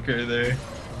stuck right there.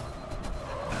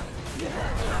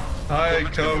 Hi,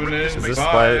 Covenant. Is this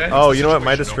by... Oh, you know what?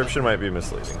 My description might be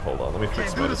misleading. Hold on, let me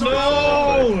fix my description.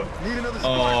 No!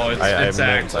 Oh, it's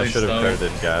actually I should have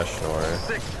credited Gashnor.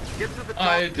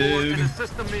 I did.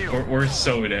 We're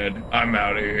so dead. I'm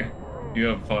out of here. You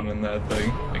have fun in that thing.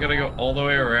 I gotta go all the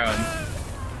way around.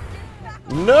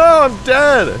 No, I'm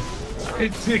dead!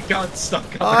 It got stuck.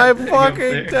 I'm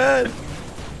fucking dead!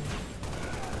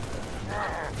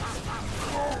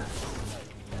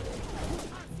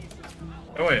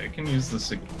 Oh wait, I can use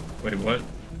this. Wait, what?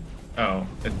 Oh,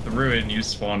 it threw it and you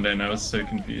spawned in. I was so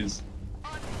confused.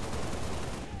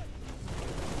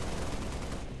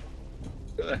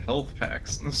 Look at the health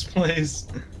packs in this place.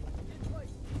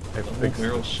 Double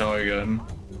barrel shotgun.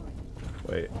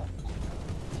 Wait.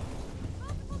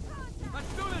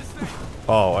 Let's do this thing.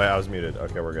 Oh, I was muted.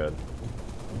 Okay, we're good.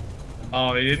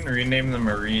 Oh, he didn't rename the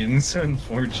Marines.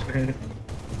 Unfortunate.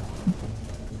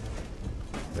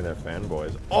 I mean, they're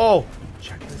fanboys. Oh!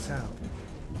 Check this out.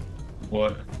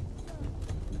 What?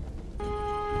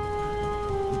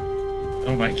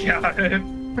 Oh my god.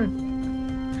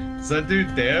 Does that do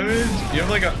damage? You have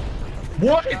like a...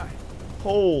 What?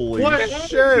 Holy what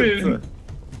shit! Happened?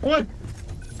 What?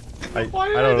 Why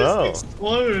did I don't know. Just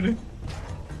explode?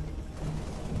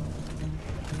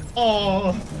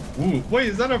 Oh. Ooh, wait,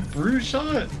 is that a brute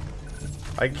shot?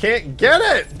 I can't get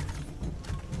it!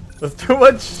 That's too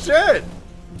much shit!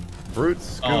 Brute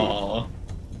scoop. Oh.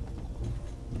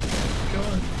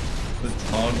 God. The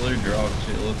toddler drop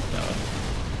shield. No.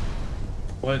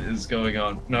 What is going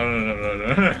on? No.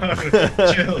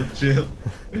 Chill.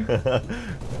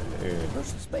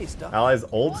 Allies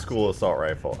old school assault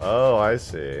rifle. Oh, I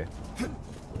see.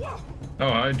 Oh,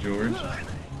 hi, George.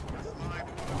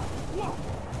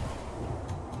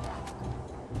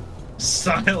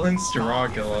 Silenced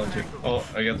rocket launcher. Oh,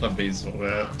 I got the baseball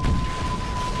bat.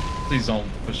 Please don't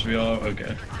push me off.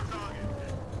 Okay.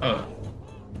 Oh.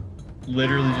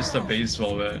 Literally just a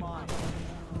baseball bat.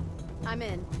 I'm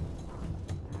in.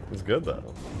 It's good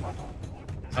though.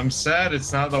 I'm sad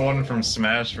it's not the one from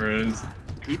Smash Bros.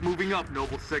 Keep moving up,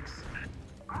 Noble 6.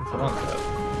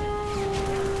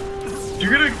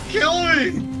 You're gonna kill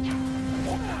me!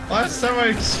 Last time I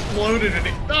exploded and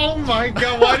it— oh my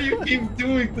god, why do you keep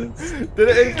doing this?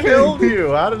 It killed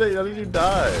you! How did you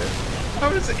die? I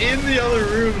was in the other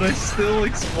room and I still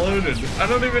exploded. I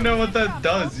don't even know what that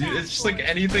does. It's just like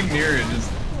anything near it is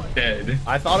dead.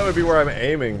 I thought it would be where I'm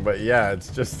aiming, but yeah,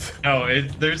 it's just... No,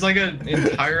 there's like an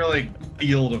entire like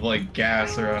field of like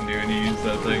gas around you when you use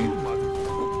that thing.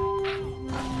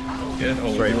 Get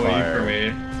away from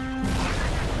me.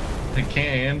 I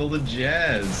can't handle the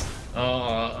jazz.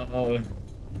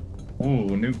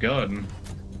 Ooh, new gun.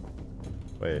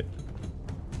 Wait.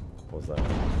 What was that?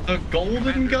 A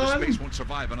golden gun?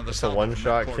 It's a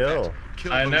one-shot kill.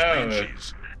 I know.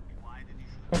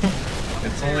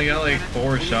 It's only got like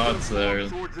 4 shots there,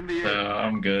 so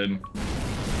I'm good.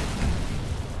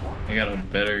 I got a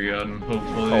better gun,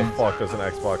 hopefully. Oh fuck, there's an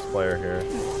Xbox player here.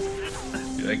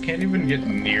 Dude, I can't even get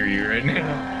near you right now.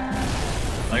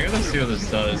 I gotta see what this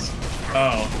does.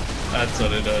 Oh, that's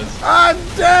what it does. I'm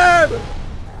dead!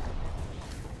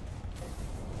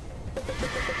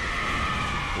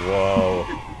 Whoa.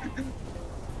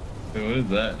 Dude, what is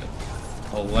that?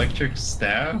 Electric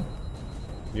staff?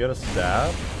 You got a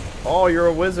staff? Oh, you're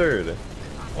a wizard.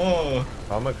 Oh.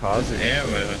 Kamikaze.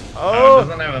 Ammo. Oh! It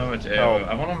doesn't have that much ammo.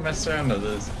 I want to mess around with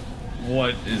this.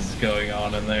 What is going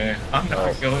on in there? I'm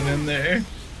not going in there.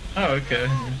 Oh, okay.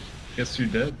 Guess you're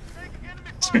dead.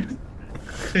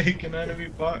 Take an enemy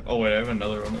box. Oh wait, I have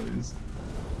another one of these.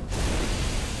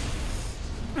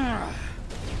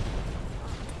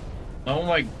 Oh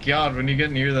my god, when you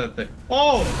get near that thing.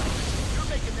 Oh! You're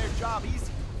making their job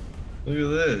easy. Look at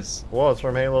this. Whoa, it's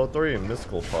from Halo 3,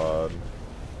 Mystical Pod.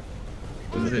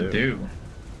 What does it do?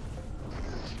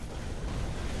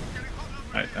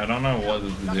 I don't know what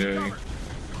it's doing.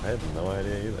 I have no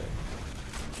idea either.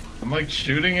 I'm like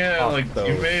shooting it at like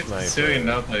teammates, it's doing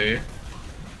nothing.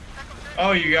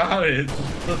 Oh, you got it.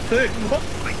 The thing. Oh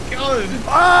my god.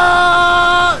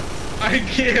 Ah! I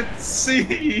can't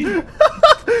see.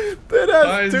 That has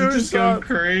Why is 2 it just shots. going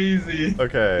crazy?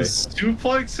 Okay. The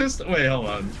suplex system? Wait, hold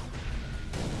on.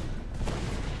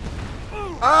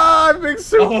 Ah, big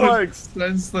suplex. Oh,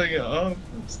 this thing up.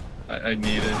 I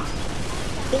need it.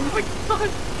 Oh my god.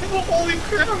 Holy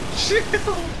crap,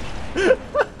 chill.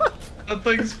 That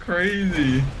thing's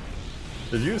crazy.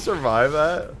 Did you survive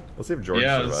that? Let's see if George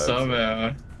survives. Yeah,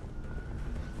 somehow.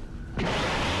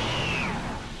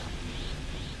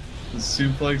 The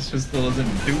suplex pistol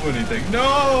doesn't do anything.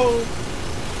 No!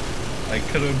 I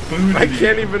could have booted I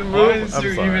can't even move.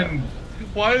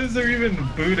 Why is there even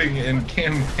booting in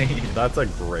campaign? That's a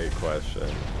great question.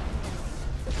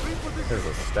 There's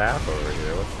a staff over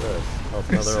here. What's this? Oh, it's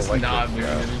another electric not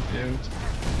staff. moving,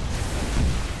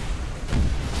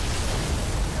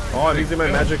 Oh, I'm using my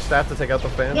magic staff to take out the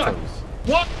phantoms.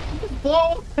 What?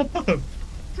 Blow up!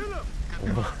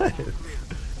 What?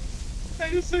 I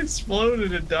just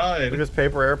exploded and died. There's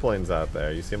paper airplanes out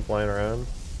there. You see them flying around?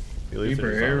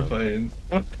 Paper airplanes?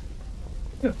 What?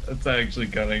 That's actually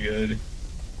kind of good.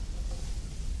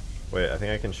 Wait, I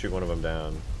think I can shoot one of them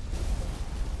down.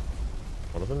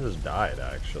 One of them just died,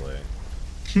 actually.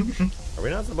 Are we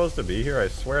not supposed to be here? I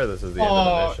swear this is the end of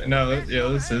the mission. No, yeah,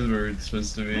 this is where it's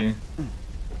supposed to be.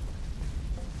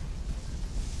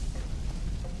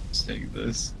 Let's take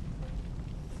this.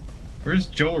 Where's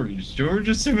George? George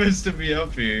is supposed to be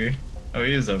up here. Oh,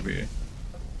 he is up here.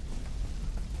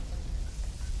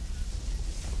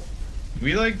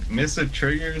 we like miss a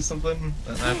trigger or something?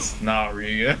 That's not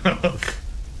Rigo.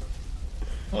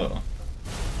 Oh.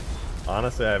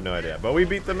 Honestly, I have no idea. But we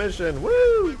beat the mission.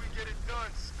 Woo!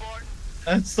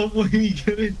 That's the way you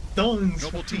get it done.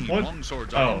 Noble team, What?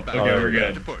 longswords Oh, are okay, inbound. we're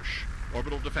good. To push.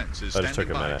 Orbital defense is That just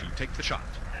standing took a by minute. to take the shot.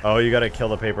 Oh, you gotta kill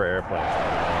the paper airplane.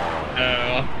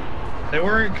 They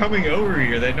weren't coming over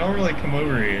here. They normally come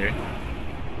over here.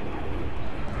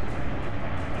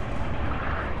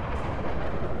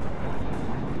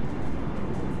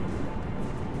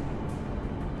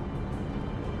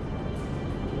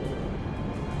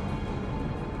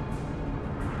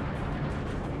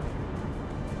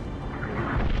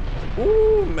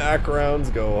 Ooh, Mac rounds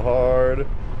go hard.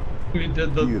 We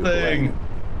did the thing.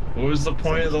 What was the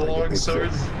point of the long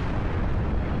swords?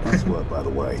 That's what, by the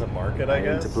way. It's a market, I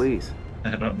guess. Please.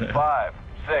 I don't know. 5,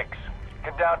 6.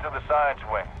 Get down to the science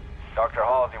wing. Dr.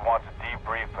 Halsey wants a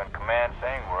debrief and command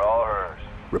saying we're all hers.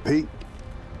 Repeat.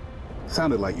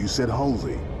 Sounded like you said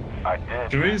Halsey. I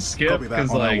did. Should we skip? Copy that,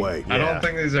 Because on our like, way. I don't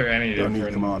think these are any Don't need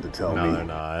different. command to tell me. No, they're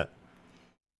not.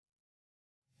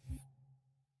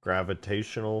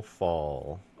 Gravitational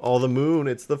fall. Oh, the moon.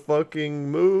 It's the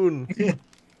fucking moon.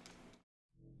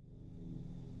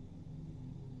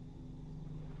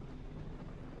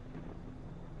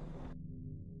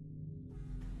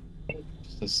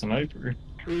 Just a sniper.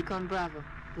 Recon Bravo.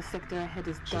 The sector ahead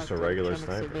is Just dark a regular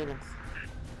electronic sniper. surveillance.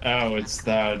 Oh, it's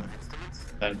that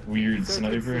weird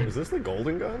sniper. Is this the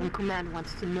golden gun? And command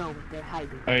wants to know what they're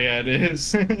hiding. Oh yeah, it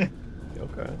is.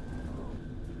 Okay.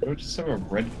 I would just have a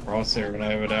red crosshair when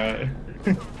I have it out.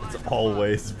 It's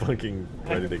always fucking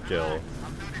ready to kill.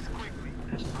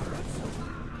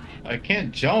 I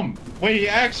can't jump. Wait, he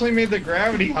actually made the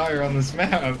gravity higher on this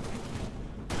map.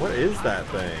 What is that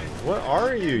thing? What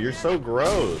are you? You're so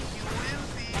gross.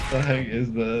 What the heck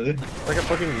is that? It's like a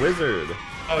fucking wizard.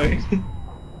 Oh,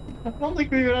 I don't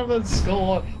think we even have that skull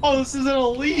on. Oh, this is an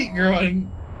elite grunt.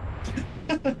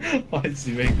 Why does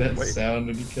he make that sound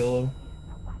when you kill him?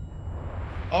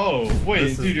 Oh, wait,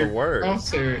 This dude, is the your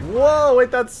worst. crosshair. Whoa,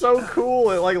 wait, that's so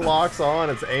cool. It like locks on.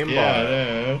 It's aimbot.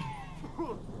 Yeah.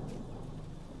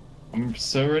 I'm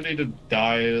so ready to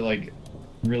die, like,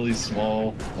 really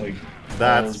small, like.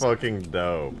 That's balls. fucking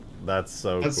dope. That's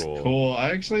so That's cool. cool.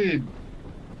 I actually,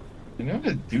 I know how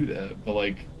to do that, but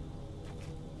like,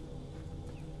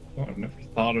 oh, I've never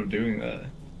thought of doing that.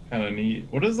 Kind of neat.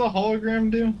 What does the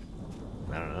hologram do?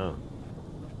 I don't know.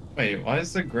 Wait, why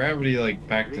is the gravity like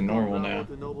back to normal now?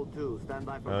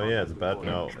 Oh yeah, it's bad.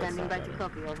 No, it's Standing not by better. to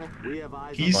copy, over.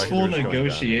 Peaceful Like,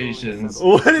 negotiations.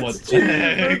 What? What It's the cheap.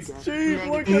 heck? It's cheap.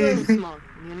 Look at him.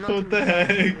 What the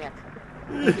heck?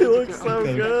 He looks so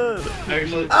good.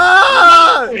 Actually,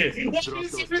 Ah! wait, what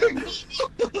is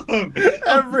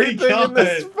Everything Oh in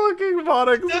this fucking mod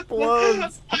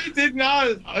explodes. I did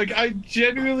not. Like, I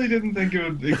genuinely didn't think it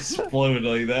would explode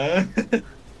like that.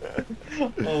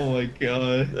 Oh my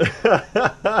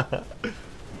god.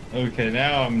 Okay,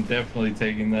 now I'm definitely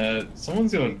taking that.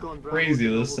 Someone's going crazy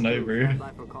with this sniper.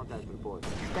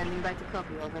 Standing by to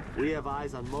copy, over. We have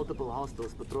eyes on multiple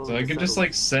hostiles patrolling. So I could just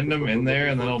like send him in there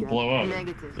and then he'll blow up.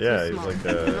 Negative. Yeah, Too he's small. like a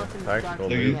Not in the tactical dark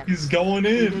dude. yet. He's going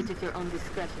in. Engage at your own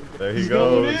discretion, but There he He's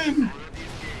goes. going in.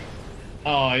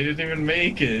 Oh, he didn't even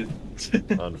make it.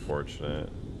 Unfortunate.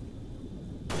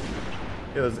 Yeah,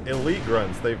 those elite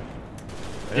grunts, they...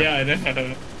 Yeah, I know. I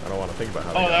don't want to think about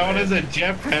how they Oh, got that one made. is a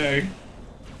jetpack.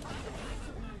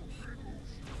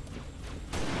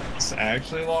 Does it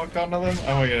actually lock onto them?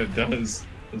 Oh my god, it does.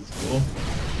 That's cool.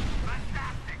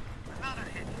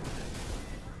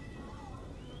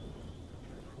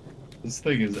 This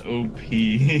thing is OP.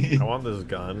 I want this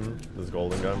gun, this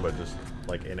golden gun, but just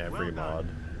like in every mod.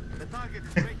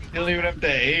 You don't even have to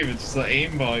aim, it's just an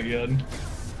aimbot gun.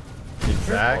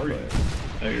 Exactly.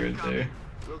 Oh, you're right there.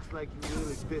 Looks like you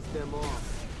really pissed them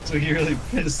off. So you really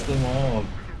pissed them off.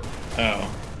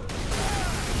 Oh.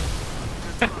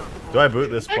 Do I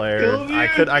boot this player? killed you. I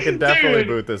could definitely Dude,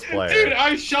 boot this player. Dude,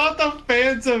 I shot the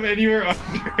Phantom and you were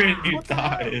under it and you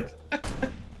died.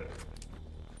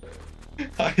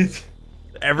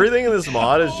 Everything in this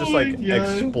mod is just Oh my like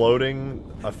God. exploding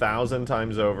 1,000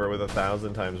 times over with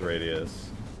 1,000 times radius.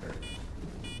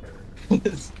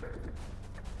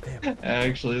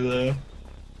 Actually, though.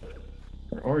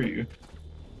 Where are you?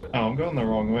 Oh, I'm going the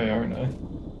wrong way, aren't I?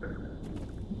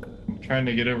 I'm trying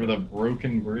to get over the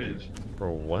broken bridge.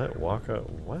 Bro, what? Walk up?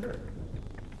 What?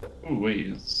 Ooh, wait.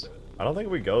 It's... I don't think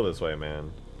we go this way,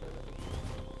 man.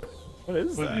 What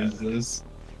is What that? is this?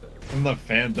 I'm the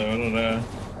Phantom, I don't know.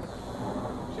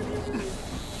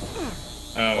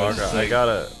 Oh, Walk it's up. like I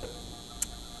gotta...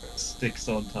 sticks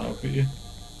on top of you.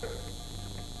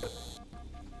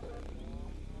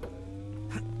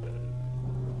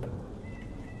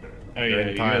 Oh You're yeah,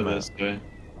 in you go timeout. this way.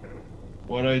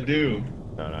 What'd I do?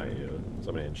 No, not you.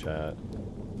 Somebody in chat.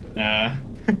 Nah.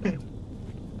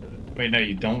 Wait, no,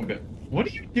 you don't go. What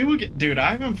do you do again? Dude,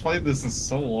 I haven't played this in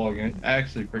so long, I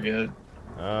actually forget.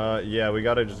 Yeah, we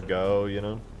gotta just go, you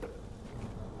know?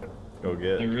 Go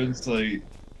get. Everyone's like,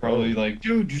 probably like,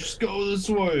 dude, just go this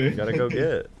way. You gotta go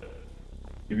get.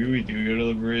 Maybe we do go to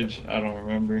the bridge. I don't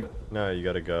remember. No, you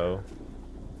gotta go.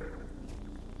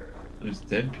 There's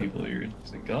dead people here.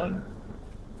 It's a gun.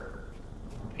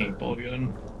 Paintball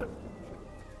gun.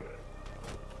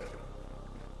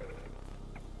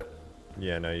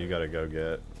 Yeah, no, you gotta go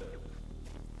get.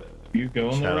 You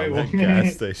going the Chat right on that way?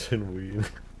 gas station weed.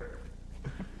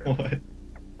 What?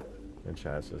 And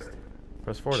chat's just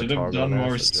press forward to Should have toggle done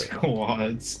more messages.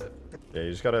 squads. Yeah, you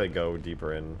just gotta like, go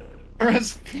deeper in.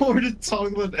 Press forward to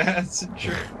toggle an acid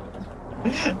trip.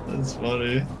 That's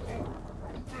funny.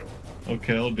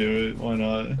 Okay, I'll do it. Why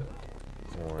not?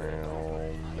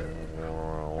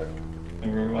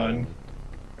 Never mind.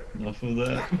 Enough of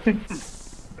that.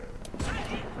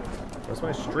 Where's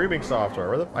my streaming software?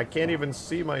 Where the I can't even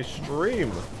see my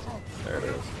stream. There it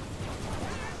is.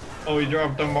 Oh, he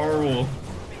dropped a marble.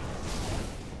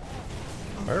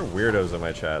 Why are weirdos in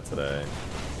my chat today?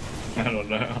 I don't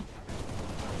know.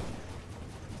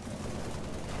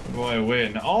 Do I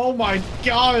win? Oh my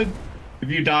god! If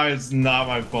you die, it's not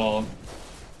my fault.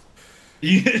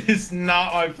 It's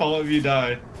not my fault if you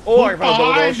die. Oh, I found a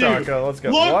double barrel shotgun. Let's go.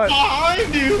 Look What?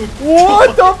 behind you!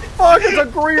 What the fuck? It's a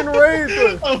green wraith!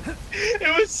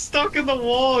 It was stuck in the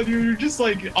wall and you were just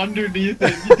like underneath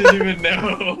it. You didn't even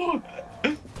know.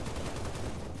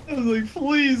 I was like,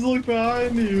 please look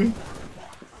behind you.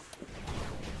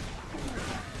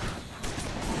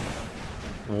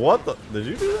 What the? Did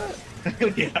you do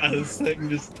that? Yeah, this thing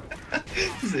just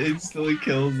instantly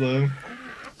kills them.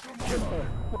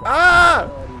 Ah!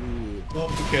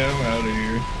 Okay, I'm out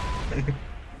of here.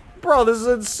 Bro, this is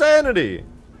insanity.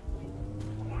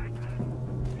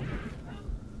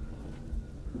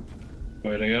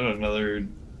 Wait, I got another.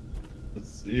 Let's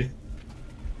see.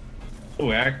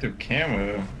 Oh, active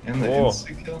camo and the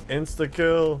insta kill. Insta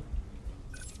kill.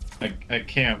 I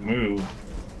can't move.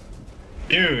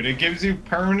 Dude, it gives you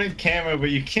permanent camo,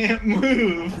 but you can't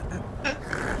move.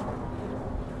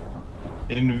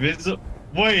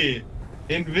 Wait.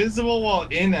 Invisible while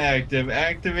inactive.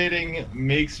 Activating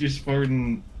makes your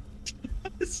Spartan.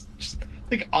 It's just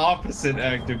like opposite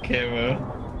active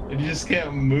camo. And you just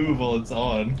can't move while it's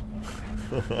on.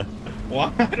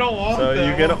 Why? I don't want that. So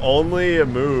you can only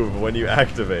move when you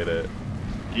activate it.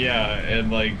 Yeah, and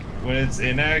like when it's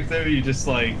inactive, you just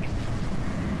like.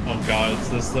 Oh god, it's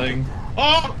this thing.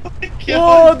 Oh! I killed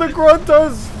Oh, the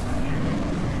gruntas!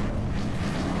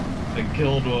 I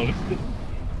killed one.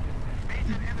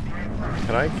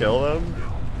 Can I kill them?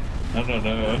 I don't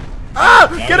know. Ah!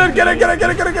 Get in! Get in! Get in! Get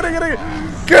in! Get in! Get in!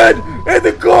 Get in! Get in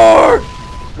the car!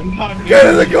 Get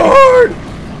in the car!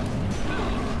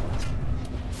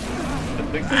 I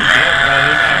think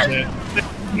they're dead.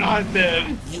 No, not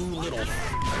dead.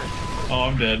 Oh,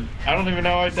 I'm dead. I don't even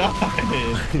know I died.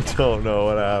 I don't know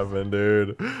what happened,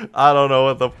 dude. I don't know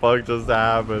what the fuck just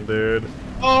happened, dude.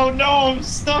 Oh no, I'm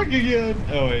stuck again.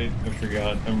 Oh wait, I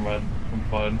forgot. Never mind. I'm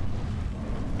fine.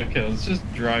 Okay, let's just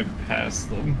drive past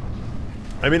them.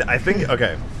 I mean, I think,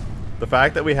 okay. The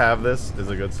fact that we have this is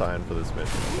a good sign for this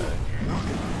mission today.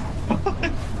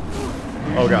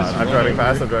 Oh god, I'm driving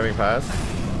past, I'm driving past.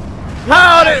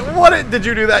 Did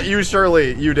you do that? You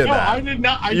surely, you did that. No, I did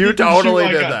not. You totally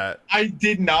did that. I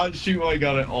did not shoot my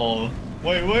gun at all.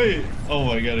 Wait. Oh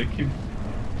my god, I keep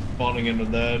falling into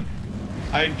that.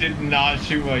 I did not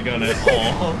shoot my gun at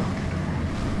all.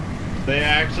 They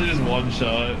actually just one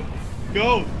shot.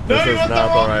 Go! This no, is not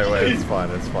the right way. It's fine.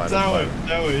 It's fine. It's fine.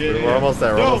 That way, yeah, We're almost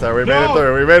there. We're almost there. We no. made it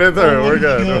through. We made it through. Oh We're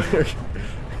good.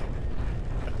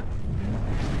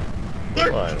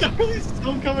 Are they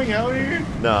still coming out here?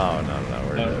 No.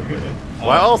 We're good. Okay.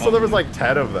 Why? Also, there was like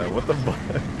 10 of them. What the fuck?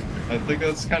 I think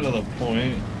that's kind of the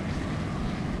point.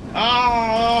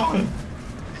 Ah!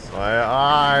 My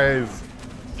eyes.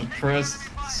 Suppressed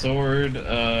sword.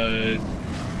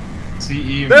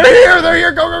 CE. They're here! They're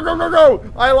here! Go!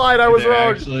 I lied. I was they're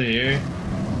wrong. Actually here.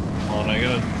 Hold on, I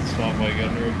gotta swap my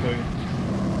gun real quick.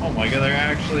 Oh my god, they're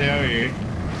actually out here.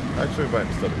 Actually, it might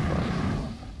still be fine.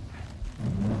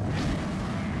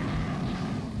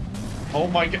 Oh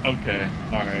my god. Okay.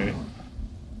 Alright.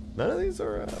 None of these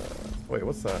are, wait,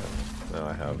 what's that? No,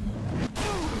 I have.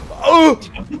 Oh!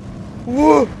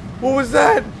 Whoa! What was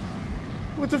that?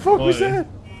 What the fuck was that?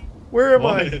 Where am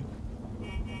I?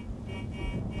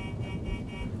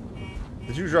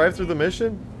 Did you drive through the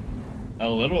mission? A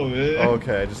little bit.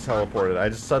 Okay, I just teleported. I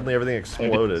just suddenly everything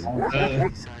exploded.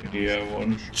 Yeah,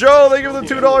 one. Joe, thank you for the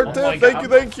 $2 Oh tip. my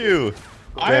Thank you.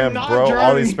 Damn, bro,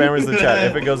 all these spammers in the chat.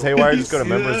 If it goes haywire, just go to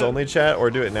members only chat or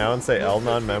do it now and say L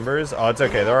non-members. Oh, it's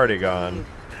okay. They're already gone.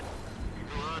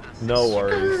 No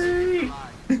worries.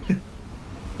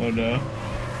 Oh no.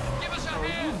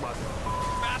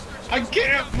 I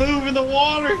can't move in the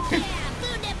water.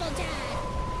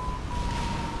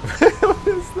 What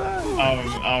is that?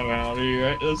 I'm out of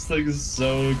here. This thing is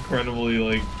so incredibly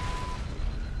like.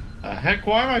 Heck,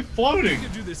 why am I floating? I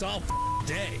could do this all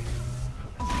day.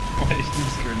 Why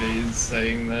is Grenade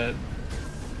saying that?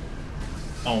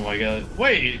 Oh my god.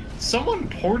 Wait, someone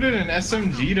ported an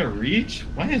SMG to Reach?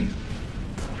 When?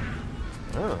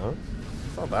 I don't know.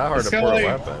 It's not that hard It's to kinda port a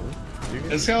like- weapon.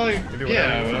 It's kind of you like, do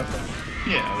whatever you want.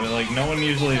 yeah, but like no one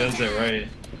usually does it right.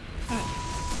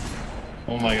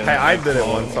 Oh my god. Hey, I did it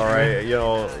once, alright? You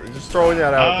know, just throwing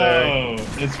that out there. Oh,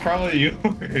 it's probably yours.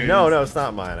 No, it's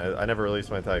not mine. I never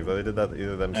released my tags. They did that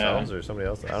either themselves or somebody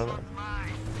else. I don't know.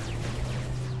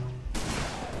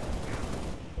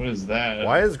 What is that?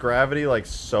 Why is gravity like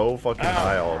so fucking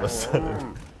high all of a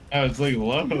sudden? Oh, it's like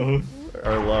low.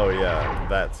 Or low, yeah,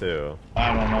 that too.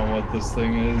 I don't know what this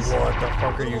thing is. What the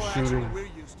fuck are you shooting?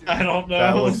 I don't know.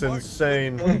 That looks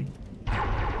insane.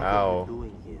 Ow.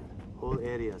 Whole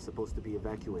area is supposed to be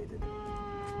evacuated.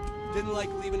 Didn't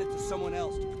like leaving it to someone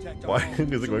else to protect our Why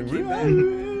home, is it so we going? came back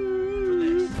for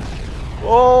this.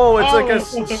 Oh, it's like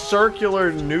a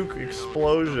circular nuke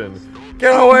explosion.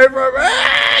 Get away from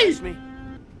me!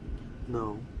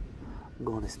 No, I'm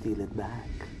gonna steal it back.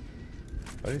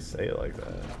 Why do you say it like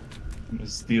that? I'm gonna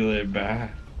steal it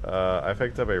back. I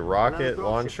picked up a rocket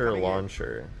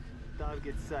launcher.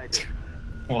 Target sighted.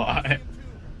 Why?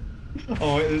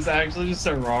 Oh, it's actually just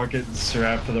a rocket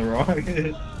strapped to the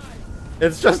rocket.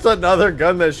 It's just another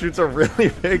gun that shoots a really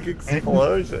big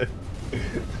explosion.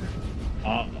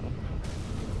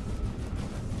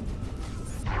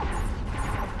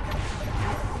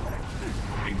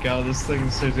 God, this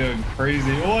thing's so doing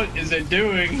crazy. What is it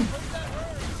doing?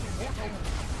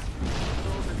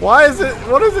 Why is it?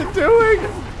 What is it doing?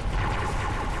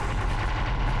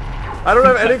 I don't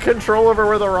have any control over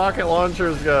where the rocket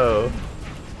launchers go.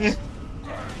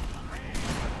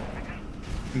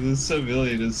 This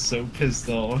civilian is so pissed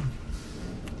off.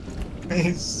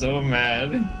 He's so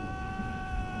mad.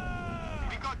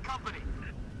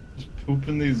 Just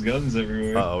pooping these guns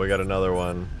everywhere. Uh oh, we got another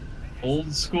one.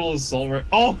 Old school assault rifle.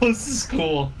 Oh, this is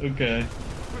cool. Okay.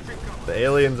 The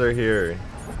aliens are here.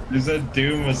 There's a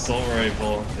Doom assault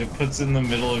rifle. It puts in the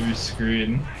middle of your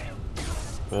screen.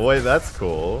 Wait, that's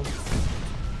cool.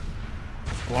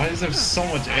 Why is there so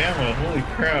much ammo? Holy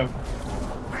crap.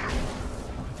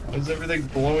 Why is everything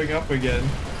blowing up again?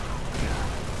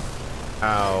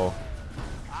 Ow.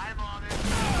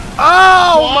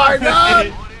 Oh my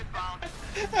god!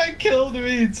 That killed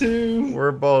me too.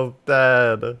 We're both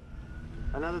dead.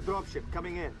 Another dropship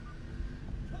coming in.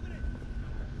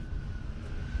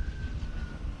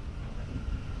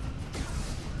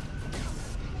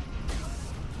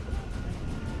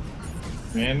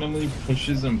 Randomly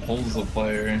pushes and pulls the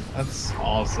player. That's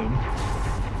awesome.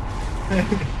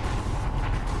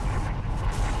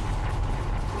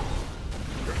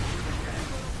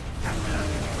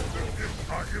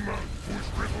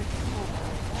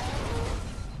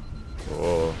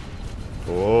 Whoa.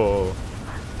 Whoa.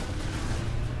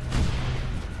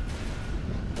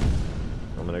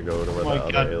 I'm gonna go to where the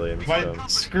other aliens go. My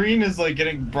screen is like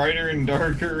getting brighter and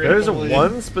darker. There's randomly.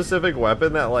 one specific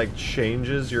weapon that like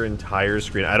changes your entire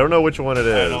screen. I don't know which one it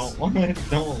is. I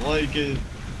don't like it.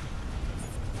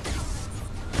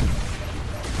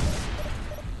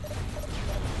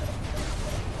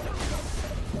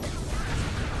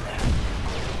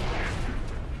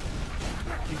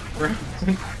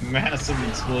 Massive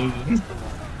explosion.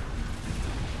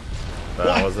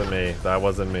 That wasn't me. That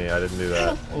wasn't me. I didn't do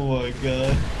that. Oh my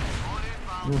god.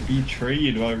 We're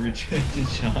betrayed by rejected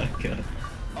shotgun.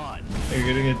 You're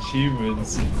getting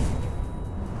achievements.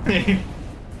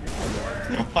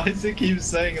 Why does it keep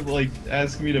saying, like,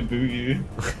 ask me to boot you?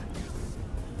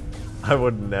 I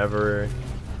would never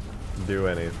do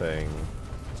anything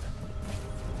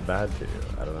bad to you.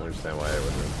 I don't understand why I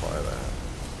wouldn't imply that.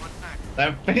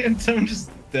 That phantom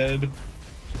just dead.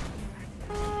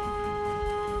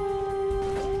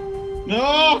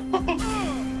 No!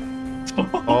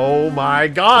 Oh my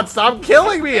god, stop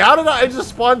killing me! How did I just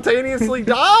spontaneously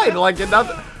died? Like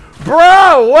nothing.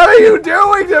 Bro, what are you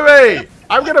doing to me?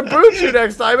 I'm gonna boot you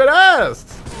next time it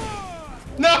asks.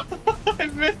 No! I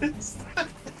missed!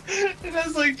 It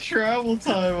has like travel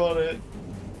time on it.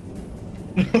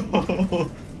 No.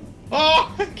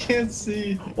 Oh, I can't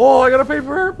see. Oh, I got a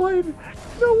paper airplane.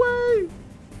 No way.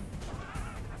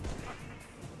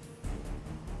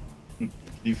 Can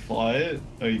you fly it?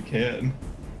 Oh, you can.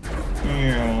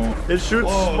 It shoots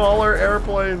smaller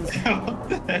airplanes.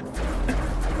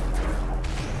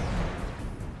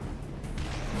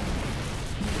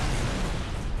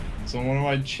 Someone in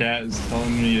my chat is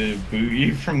telling me to boot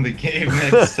you from the game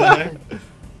next time.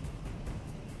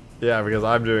 Yeah, because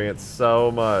I'm doing it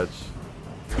so much.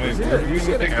 Wait, you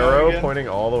see an arrow pointing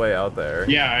all the way out there?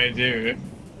 Yeah, I do.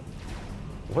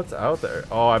 What's out there?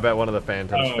 Oh, I bet one of the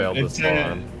phantoms failed to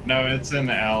spawn. No, it's an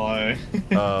ally.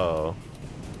 Oh.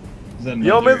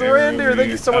 Yo, Ms. Reindeer, thank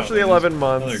you so much for the 11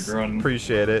 months.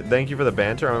 Appreciate it. Thank you for the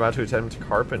banter. I'm about to attempt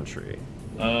carpentry.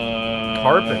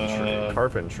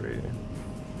 Carpentry.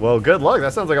 Well, good luck.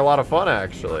 That sounds like a lot of fun,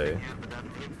 actually.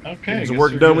 Okay. Getting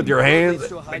work done with your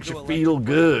hands makes you feel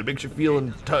good. Makes you feel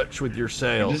in touch with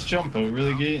yourself. Just jump over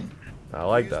the gate. I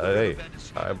like that. Hey,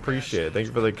 I appreciate it. Thank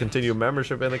you for the continued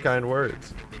membership and the kind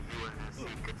words.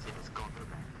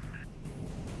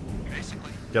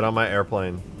 Get on my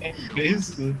airplane.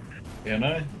 Basically. Can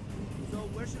I?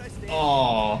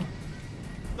 Oh.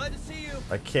 Glad to see you.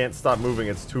 I can't stop moving.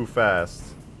 It's too fast.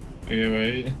 Okay,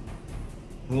 wait.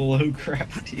 Low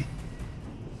gravity.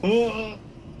 Oh.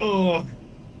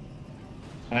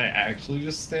 Can I actually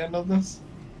just stand on this?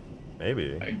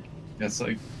 Maybe. I guess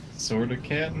I sorta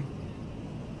can.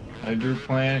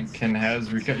 Hydroplant can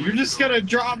has You're just gonna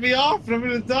drop me off and I'm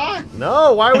gonna die!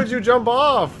 No, why would you jump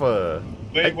off?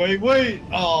 Wait.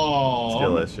 Oh.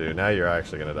 Skill issue. Now you're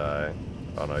actually gonna die.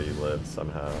 Oh no, you lived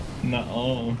somehow.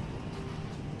 No.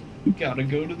 You gotta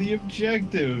go to the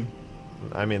objective.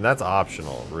 I mean, that's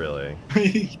optional, really.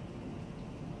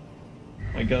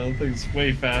 My god, that thing's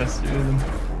way faster than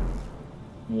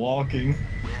walking.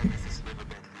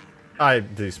 I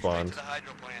despawned.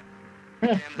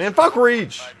 Man, fuck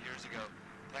Reach!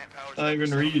 Not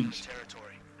even Reach.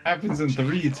 Happens in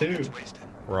 3 too.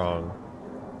 Wrong.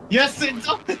 Yes, it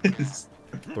does!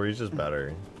 3's just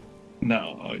better.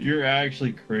 No, you're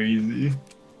actually crazy.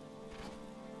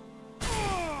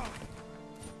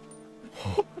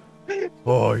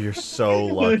 Oh, you're so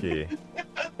lucky.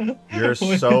 You're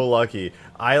so lucky.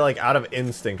 I, like, out of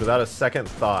instinct, without a second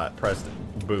thought, pressed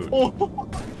boot. No.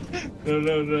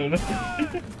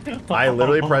 I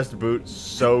literally pressed boot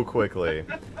so quickly.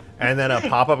 And then a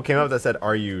pop-up came up that said,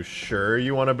 "Are you sure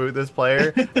you want to boot this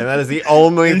player?" And that is the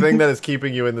only thing that is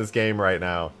keeping you in this game right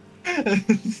now.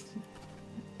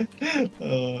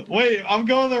 Wait, I'm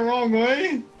going the wrong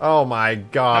way? Oh my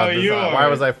god. Why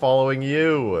was I following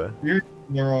you? You're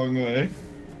the wrong way.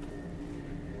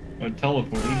 I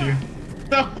teleported you.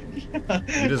 No.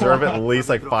 You deserve at least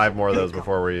like 5 more of those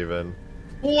before we're even.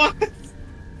 What?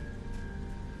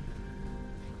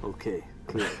 Okay,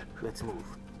 clear. Let's move.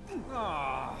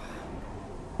 Ah!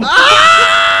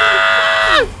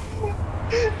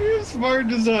 You're smart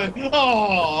design.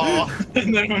 Oh,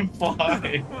 and then I'm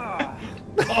flying.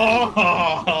 Oh.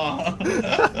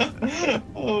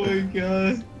 Oh my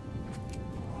god.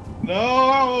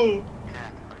 No.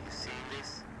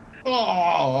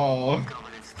 Oh.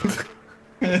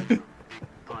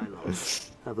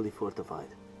 Pylons, heavily fortified.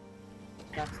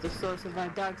 That's the source of our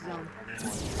dark zone.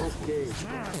 Okay,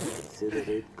 consider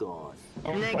it gone.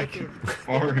 Oh Negative.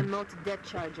 There's a multi-death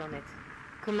charge on it.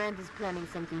 Command is planning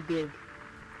something big.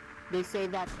 They say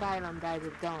that pylon died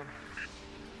at dawn.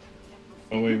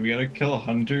 Oh wait, we gotta kill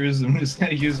hunters. I'm just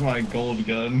gonna use my gold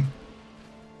gun.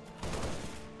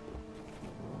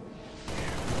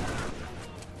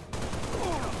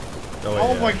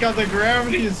 Oh my god, the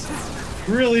gravity is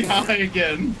really high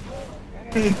again.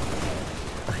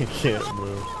 I can't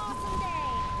move.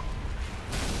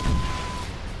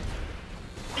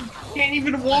 I can't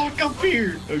even walk up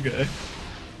here. Okay.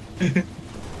 Is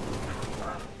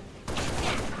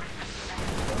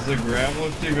the grav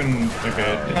lift even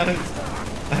okay?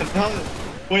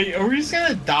 Wait, are we just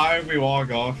gonna die if we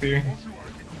walk off here?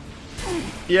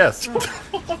 Yes.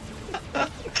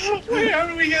 Wait, how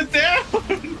do we get down?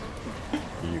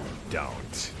 You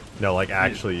don't. No, like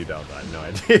actually you don't. I have no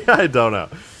idea. I don't know.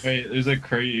 Wait, there's a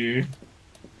crate here.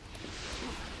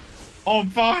 Oh, I'm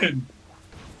fine.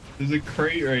 There's a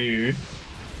crate right here.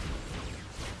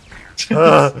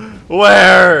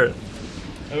 Where?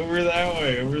 Over that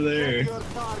way, over there.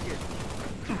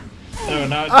 No,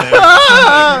 not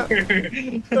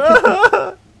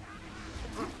there.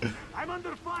 I'm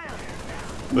under fire.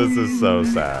 This is so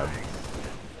sad.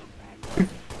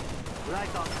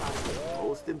 Right on target.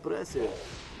 Most impressive.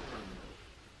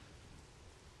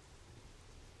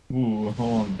 Ooh,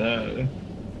 hold on, that.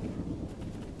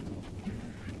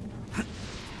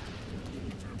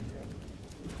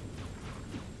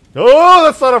 Oh,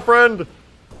 that's not a friend!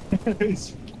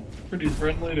 He's pretty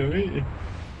friendly to me.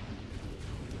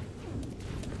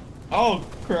 Oh,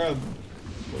 crap.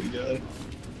 Oh, my God.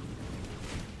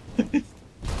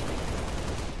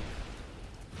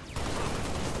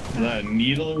 Is that a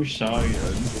needle or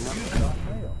shotgun?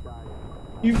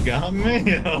 You got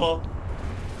mail!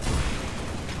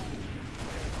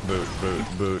 Boot, boot,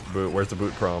 boot, boot. Where's the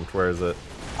boot prompt? Where is it?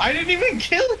 I didn't even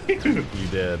kill you! You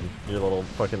did. You're a little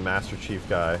fucking Master Chief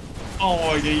guy. Oh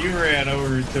my God, you ran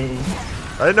over to him.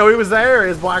 I didn't know he was there.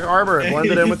 His black armor. It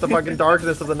blended in with the fucking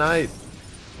darkness of the night.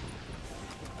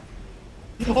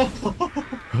 It's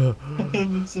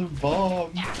a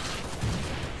bomb.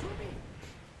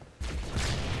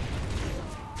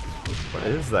 What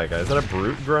is that guy? Is that a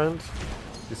brute grunt?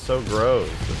 He's so gross.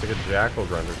 It's like a jackal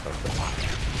grunt or something.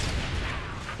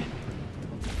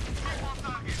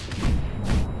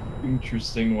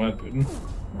 Interesting weapon.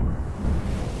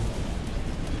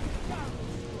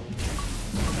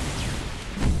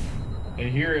 I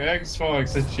hear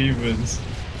Xbox achievements.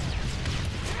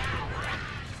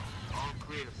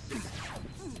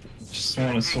 Just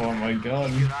want to swap my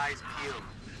gun.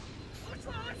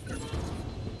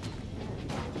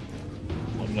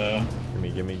 Oh no.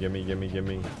 Gimme, gimme, gimme, gimme,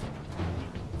 gimme.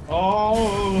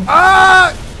 Oh!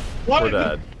 Ah! What? We're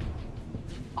dead.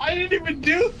 I didn't even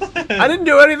do that! I didn't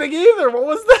do anything either! What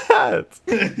was that?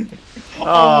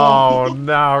 Oh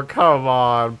no, come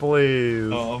on,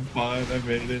 please. Oh, I'm fine, I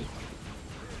made it.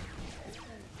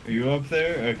 Are you up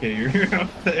there? Okay, you're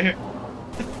up there.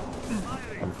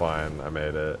 I'm fine, I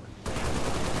made it.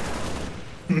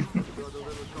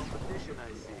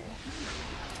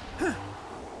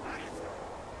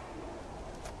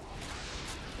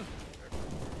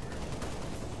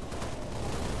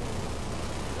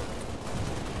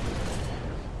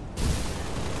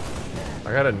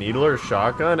 I got a needler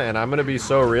shotgun, and I'm gonna be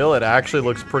so real, it actually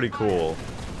looks pretty cool.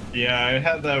 Yeah, I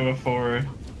had that before.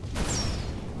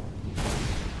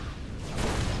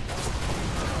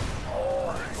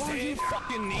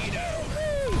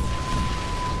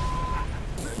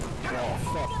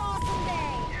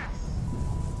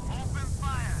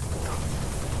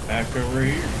 Back over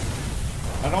here.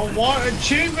 I don't want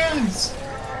achievements!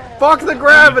 Fuck the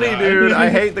gravity, dude! I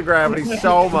hate the gravity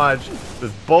so much.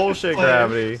 This bullshit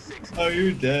gravity. Oh,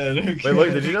 you're dead. Okay. Wait,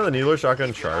 look, did you know the needler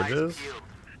shotgun charges?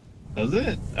 Does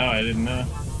it? Oh, I didn't know.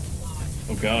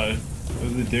 Oh god.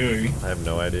 What is it doing? I have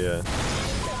no idea.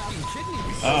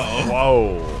 Uh-oh.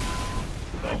 Whoa.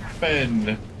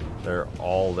 Defend. They're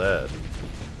all dead.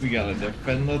 We gotta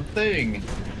defend the thing.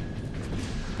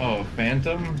 Oh,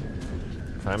 Phantom?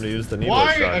 Time to use the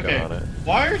needler shotgun on it.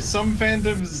 Why are some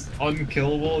Phantoms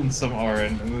unkillable and some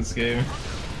aren't in this game?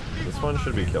 This one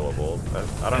should be killable.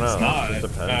 I don't know. It's not. It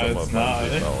just depends on what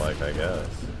ones you felt like, I guess.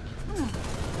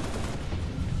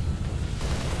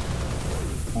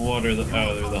 What are the...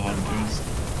 Oh, they're the hunters.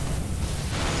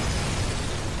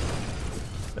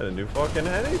 I didn't do fucking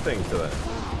anything to them.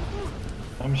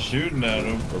 I'm shooting at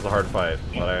them. It was a hard fight,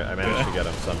 but I managed to get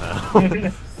him somehow.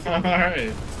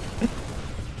 Alright.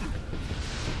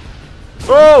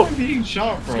 Oh! I'm being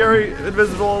shot from. Scary,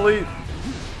 invisible elite.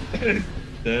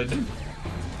 Dead.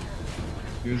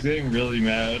 He was getting really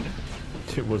mad.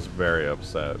 He was very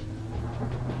upset.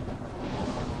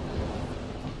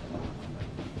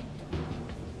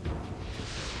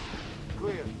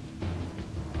 Clear.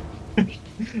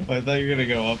 I thought you were gonna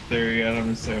go up there again.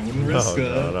 I'm just saying, I wouldn't risk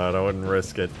that. No, I wouldn't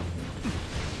risk it.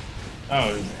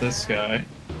 Oh, it's this guy.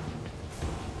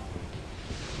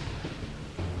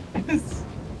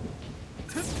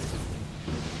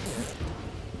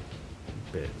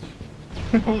 Bitch.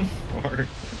 Fart.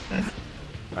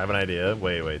 I have an idea.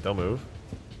 Wait, don't move.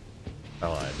 I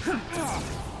lied.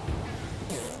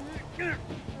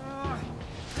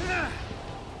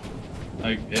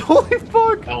 Holy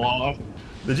fuck! Fell off.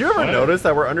 Did you ever notice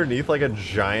that we're underneath like a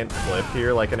giant cliff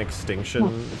here, like an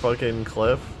extinction fucking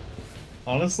cliff?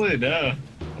 Honestly, no.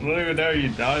 I don't even know you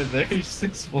died there. You just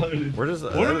exploded. We're just.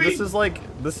 This is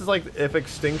like if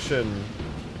Extinction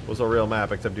was a real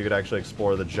map, except you could actually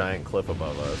explore the giant cliff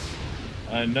above us.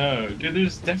 I know, dude.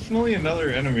 There's definitely another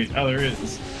enemy. Oh, there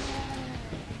is.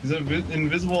 These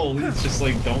invisible elites just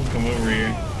like don't come over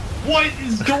here. What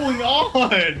is going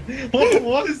on? What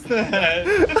was that?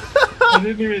 I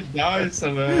didn't even die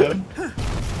somehow.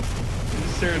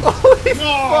 Holy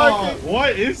fuck!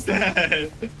 What is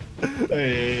that?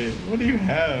 Hey, what do you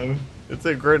have? It's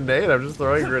a grenade. I'm just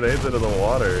throwing grenades into the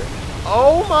water.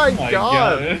 Oh my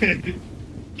god!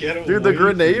 Get away. Dude, the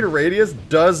grenade radius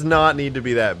does not need to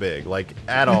be that big, like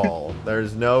at all.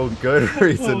 There's no good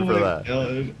reason for that.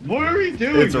 God. What are we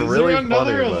doing? It's really there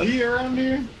another funny, elite around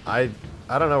here? I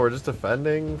I don't know, we're just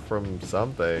defending from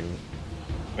something.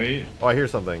 Wait. Oh, I hear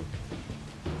something.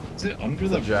 Is it under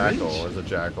It's the a jackal. bridge? There's a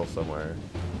jackal somewhere.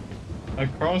 My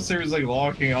crosshair is like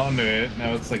locking onto it.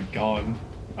 Now it's like gone.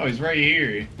 Oh, he's right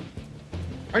here.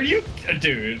 Are you,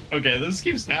 dude? Okay, this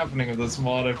keeps happening with this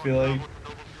mod. I feel like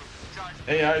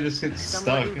AI just gets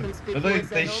stuck, but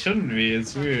they shouldn't be.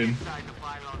 It's weird.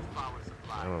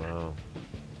 I don't know.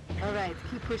 All right,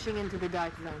 keep pushing into the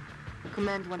dark zone.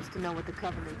 Command wants to know what the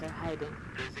Covenant are hiding.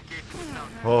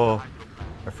 Oh,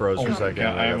 I froze for a my second.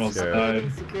 God, I I got almost scared.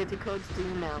 died. Security codes to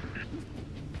you now.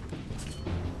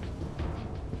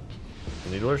 The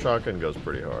needler shotgun goes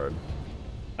pretty hard.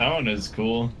 That one is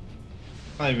cool.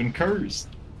 Not even cursed.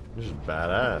 This is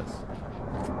badass.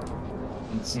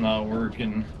 It's not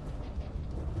working.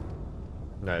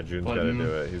 Nah, June's gotta do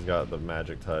it. He's got the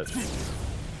magic touch.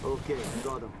 Okay,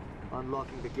 got him.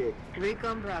 Unlocking the gate.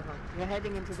 Recon Bravo, you're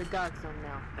heading into the dark zone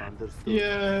now. Understood.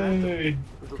 Yay!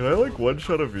 Can I like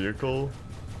one-shot a vehicle?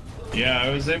 Yeah, I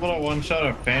was able to one-shot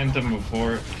a Phantom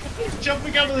before.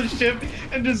 Jumping out of the ship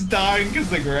and just dying because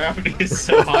the gravity is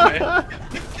so high.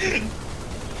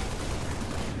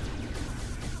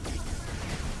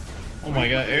 Oh my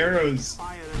god, arrows!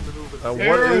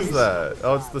 What is that?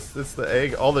 Oh, it's the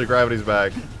egg. All the gravity's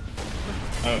back.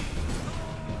 Oh.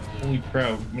 Holy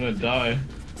crap, I'm gonna die.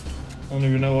 I don't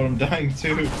even know what I'm dying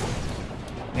to.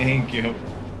 Thank you.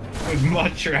 I would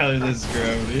much rather this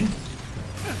gravity.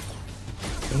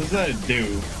 What does that do?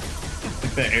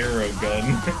 Like the arrow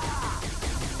gun.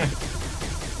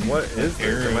 What is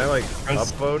this? Am I like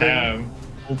upvoting? Tab.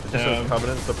 It says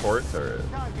Covenant support turret.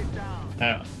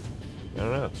 Yeah. I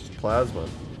don't know, it's just plasma.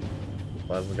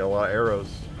 Plasma's got a lot of arrows.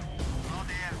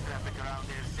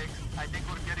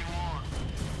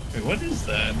 Wait, what is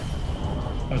that?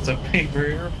 Oh, it's a paper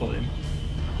airplane.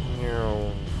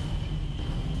 No.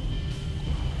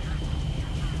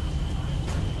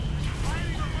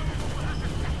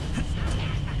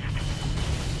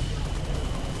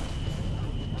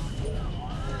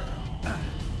 What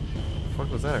the fuck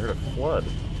was that? I heard a flood.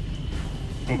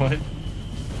 What?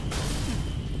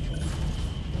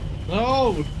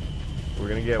 No! We're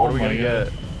gonna get, what are we gonna get?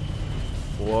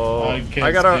 Whoa.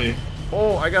 I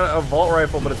got a vault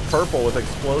rifle, but it's purple with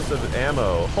explosive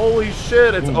ammo. Holy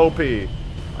shit, it's OP.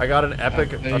 I got an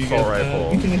epic assault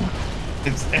rifle.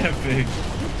 It's epic.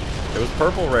 It was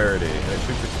purple rarity, and it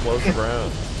shoots explosive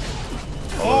rounds.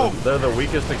 They're the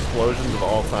weakest explosions of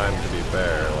all time, to be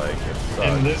fair. Like, it sucks.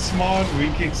 In this mod,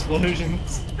 weak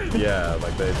explosions. Yeah,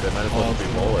 like they might as well be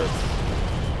bullets.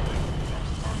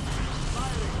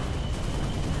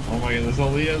 Oh my god, this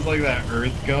only has like that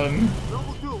earth gun.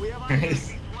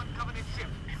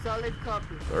 Solid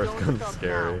copy. The earth gun's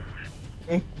scary.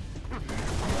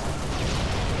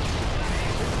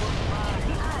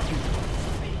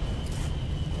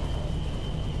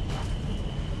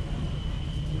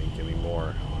 Give me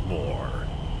more. More.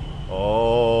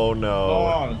 Oh no.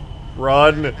 Oh.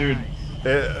 Run! Dude.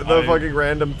 The fucking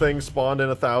random thing spawned in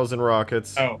 1,000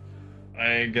 rockets. Oh.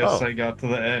 I guess I got to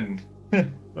the end.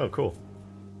 Oh, cool.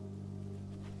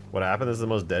 What happened? This is the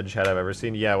most dead chat I've ever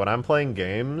seen. Yeah, when I'm playing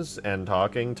games and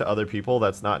talking to other people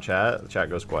that's not chat, the chat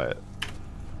goes quiet.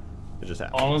 It just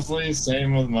happens. Honestly,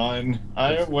 same with mine.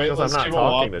 I wait less people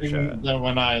watching than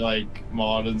when I like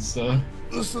mod and stuff.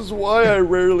 This is why I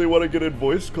rarely want to get in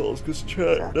voice calls, because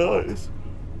chat dies.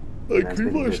 Like,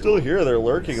 people are still here, they're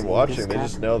lurking and watching, they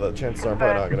just know that chances are I'm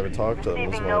probably not going to talk to them as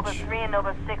Receiving Nova much. 3 and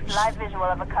Nova 6 live visual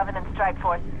of a Covenant strike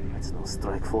force. It's no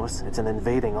strike force, it's an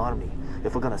invading army.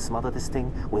 If we're gonna smother this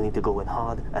thing, we need to go in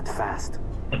hard and fast.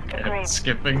 Okay,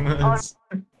 skipping this.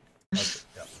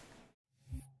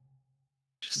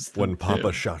 When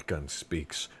Papa Shotgun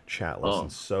speaks, chat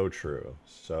listens. So true.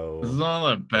 So. This is one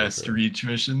of the best Reach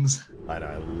missions. I know,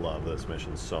 I love this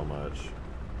mission so much.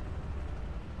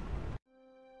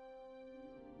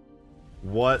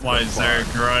 What? Why is there a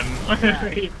grunt?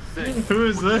 Who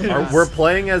is this? We're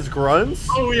playing as grunts?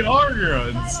 Oh, we are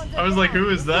grunts. I was like, who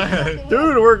is that?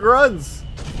 Dude, we're grunts.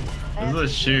 This is a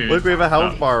shoot. Look, we have a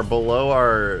health bar below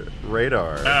our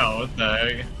radar. Oh, what the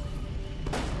heck?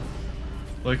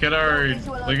 Look at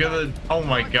the, oh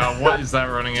my god, what is that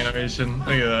running animation? Look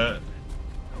at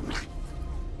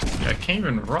that. I can't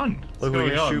even run. Look, we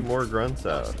can shoot more grunts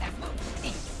out.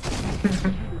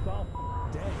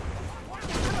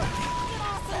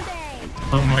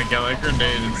 Oh my god, that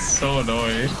grenade is so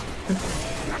annoying.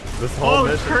 This whole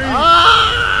mission. Crazy.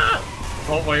 Ah!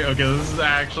 Oh wait, okay, this is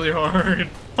actually hard.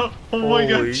 Oh my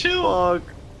god, chill. Fuck.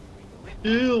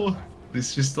 Ew. At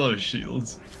least we still have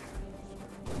shields.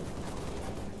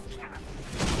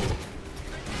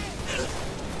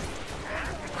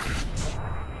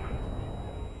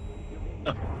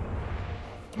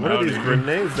 What are these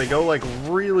grenades? They go like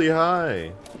really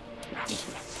high.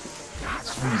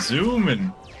 I'm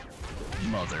zooming.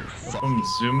 Motherfucker. I'm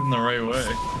zooming the right way.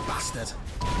 Bastard.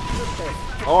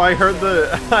 Oh, I heard the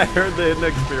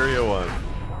Xperia one.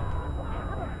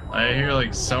 I hear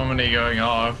like so many going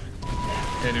off.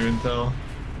 Can't even tell.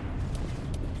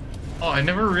 Oh, I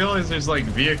never realized there's like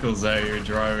vehicles out here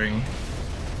driving.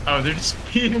 Oh, they're just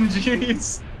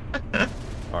PMGs.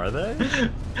 Are they?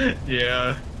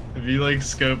 Yeah. If you like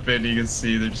scope in, you can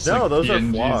see they're just no, like those PNGs.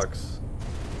 are flocks.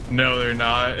 No, they're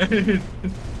not.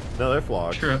 No, they're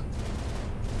flocks. True.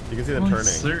 You can see them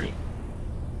turning.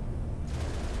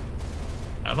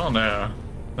 I don't know.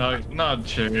 Not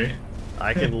sure.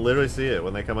 I can literally see it.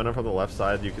 When they come in from the left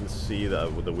side, you can see the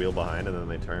wheel behind and then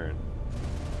they turn.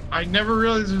 I never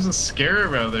realized there's a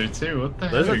scarab out there too. What the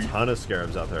heck? There's a ton of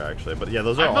scarabs out there actually, but yeah,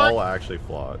 those are all actually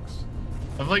flocks.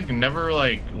 I've like never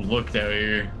like looked out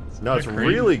here. No, it's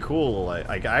really cool.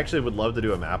 Like I actually would love to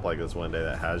do a map like this one day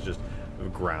that has just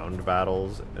ground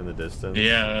battles in the distance.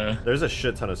 Yeah. There's a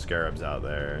shit ton of scarabs out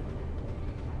there.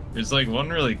 There's like one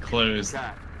really close.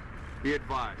 Be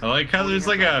advised. I like how there's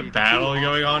like a battle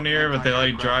going on here, but they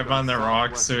like drive on the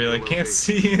rocks so we like can't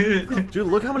see it. Dude,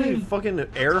 look how many fucking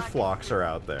air flocks are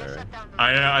out there.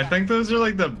 I think those are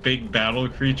like the big battle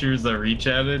creatures that Reach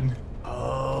added.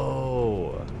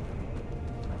 Oh.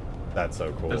 That's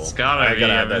so cool. It's gotta be.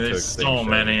 I mean, there's so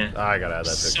many. I gotta add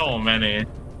that to so many.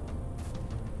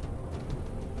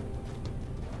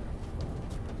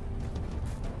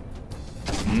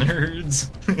 Nerds.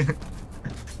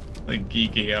 Like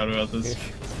geeking out about this.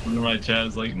 One of my chat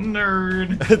is like,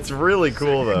 nerd. It's really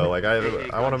cool though. Like I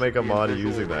want to make a mod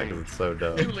using that because it's so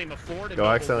dope. Go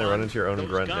accidentally run into your own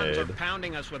grenade.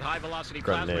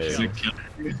 Grenade.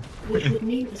 Which would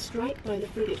mean a strike by the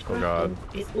frigate Oh god.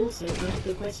 is also out of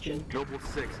the question. Noble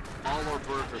 6, all our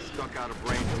birds are stuck out of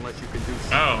range unless you can do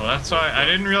something. Oh, that's why I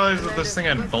didn't realize that this thing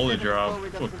had bullet drop.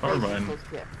 Oh, carbine.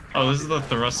 Oh, this is the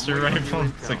thruster rifle.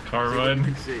 It's a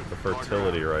carbine. The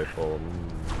fertility rifle.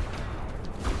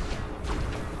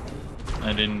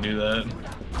 I didn't do that.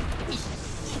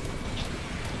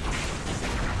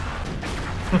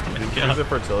 Use a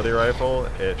fertility rifle,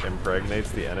 it impregnates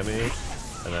the enemy,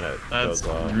 and then it goes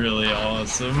off. That's really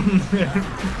awesome.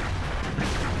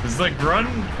 Does the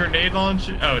grenade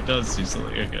launcher? Oh, it does do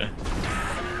something. Okay.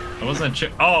 I wasn't sure.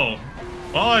 Oh,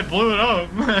 well, I blew it up.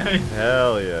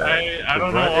 Hell yeah. I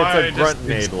don't know why. It's a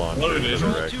grenade launcher.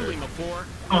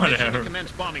 Whatever. I'm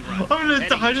gonna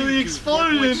die to the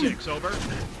explosion.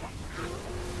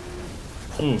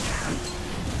 Ooh.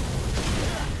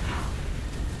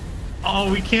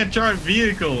 Oh, we can't drive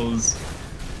vehicles.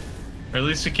 Or at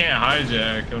least we can't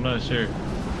hijack. I'm not sure.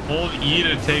 Hold E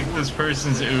to take this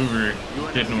person's Uber.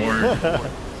 Didn't work.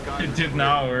 It did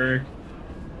not work.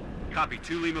 Copy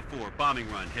 2 Lima 4, bombing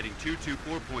run, heading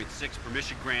 224.6,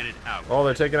 permission granted, out. Oh,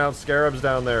 they're taking out scarabs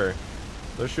down there.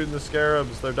 They're shooting the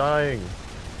scarabs. They're dying.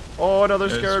 Oh, another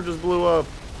scarab just blew up.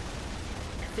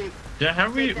 Yeah,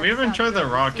 we haven't tried the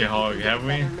rocket hog, have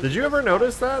we? Did you ever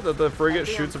notice that the frigate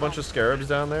shoots a bunch of scarabs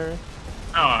down there?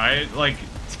 Oh, I like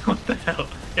what the hell?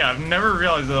 Yeah, I've never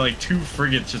realized that like 2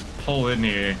 frigates just pull in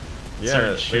here.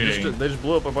 Yeah, they just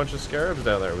blew up a bunch of scarabs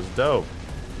down there. It was dope.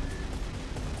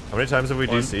 How many times have we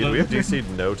DC'd? We have DC'd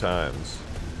no times.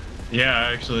 Yeah,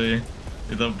 actually.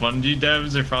 The Bungie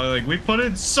devs are probably like, we put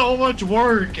in so much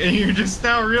work, and you're just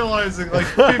now realizing like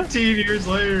 15 years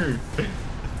later.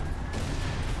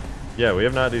 Yeah, we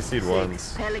have not DC'd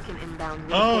once. Pelican inbound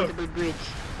with a portable bridge.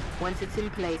 Once it's in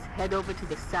place, head over to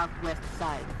the southwest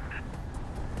side.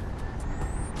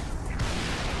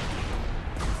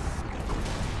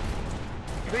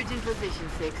 Bridge in position,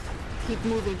 6. Keep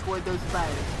moving toward those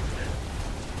fires.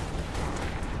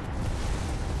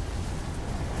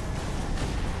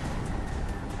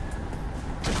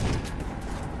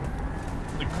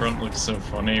 The grunt looks so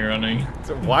funny running.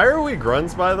 So why are we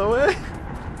grunts, by the way?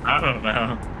 I don't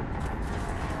know.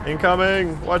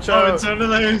 Incoming! Watch out! Oh, it's under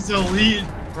those elite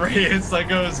race that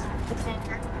goes.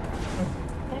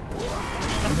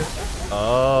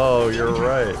 Oh, you're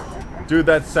right. Dude,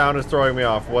 that sound is throwing me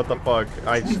off. What the fuck?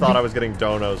 I just thought I was getting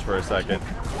donos for a second.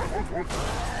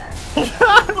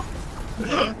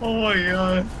 Oh my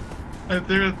god. I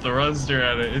threw a thruster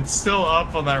at it. It's still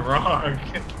up on that rock.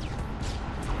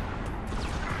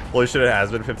 Holy shit, it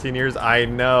has been 15 years? I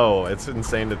know. It's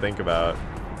insane to think about.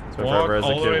 It's been forever as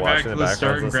a kid watching the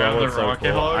backgrounds and stuff. It's so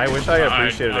cool. I wish I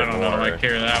appreciated it more. I don't know if I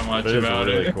care that much about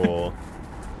it. It is really cool.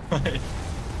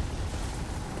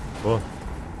 Cool.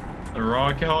 The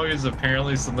rocket hog is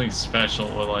apparently something special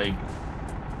with like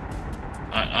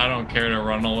I don't care to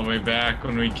run all the way back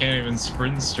when we can't even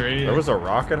sprint straight. There was a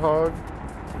rocket hog?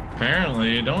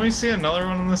 Apparently. Don't we see another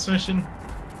one on this mission?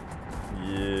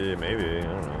 Yeah, maybe. I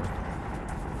don't know.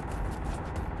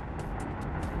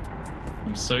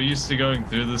 I'm so used to going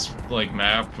through this, like,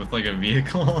 map with, like, a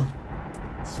vehicle.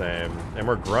 Same. And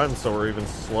we're grunts, so we're even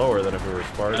slower than if we were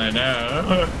Spartans. I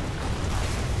know.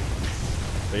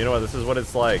 But you know what? This is what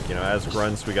it's like. You know, as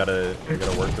grunts, we gotta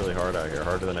work really hard out here,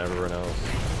 harder than everyone else.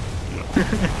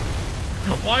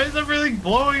 Why is everything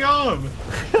blowing up?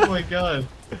 Oh my god.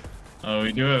 Oh,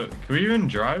 we do it. Can we even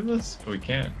drive this? We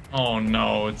can't. Oh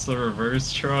no, it's the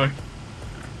reverse truck.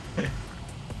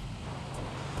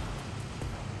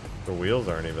 The wheels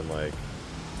aren't even like...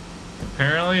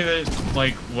 Apparently,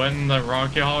 like, when the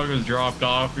rocket hog was dropped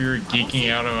off, we were geeking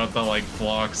out about the, like,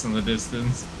 flocks in the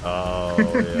distance. Oh,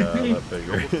 yeah, that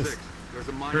figures.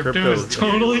 Crypto is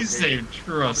totally safe,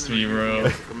 trust me,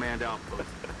 bro. Command outpost.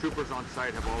 Troopers on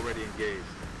site have already engaged.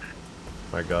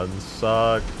 My guns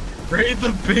suck. Raid the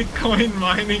Bitcoin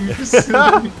mining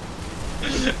facility.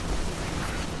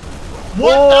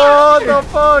 What the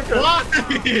fuck?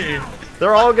 Why?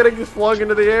 They're all getting flung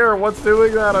into the air. What's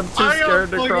doing that? I'm too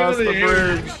scared to cross the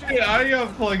bridge. Yeah, I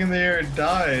got flung in the air and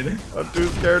died. I'm too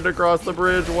scared to cross the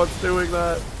bridge. What's doing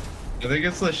that? I think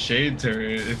it's the shade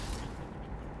turret.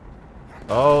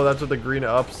 Oh, that's what the green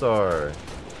ups are.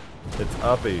 It's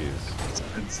uppies.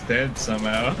 It's dead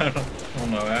somehow. I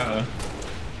don't know how.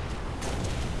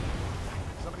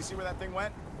 Somebody see where that thing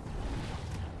went?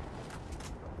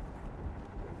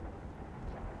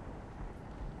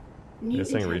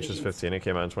 This thing reaches 15. It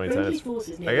came out in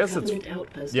 2010. I guess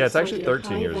it's... Yeah, it's actually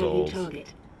 13 years old. An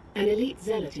elite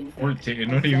zealot in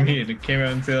 14? What do you mean? It came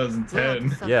out in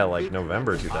 2010. Yeah, like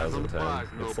November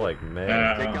 2010. It's like May.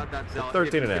 It's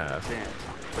 13 and a half.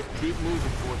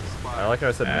 I like how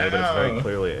I said May, but it's very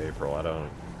clearly April. I don't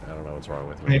know what's wrong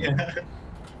with me.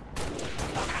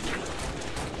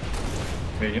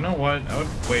 Wait, you know what? I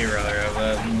would way rather have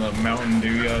that than the Mountain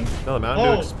Dew gun. No, the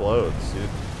Mountain Dew explodes, dude.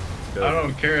 I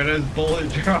don't care, it has bullet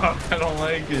drop. I don't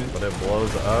like it. But it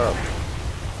blows up.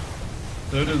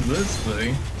 So does this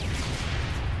thing.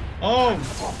 Oh!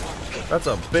 That's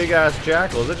a big ass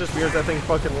jackal. Is it just weird that thing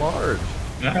fucking large?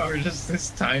 No, we're just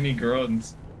this tiny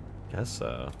grunts. Guess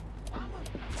so.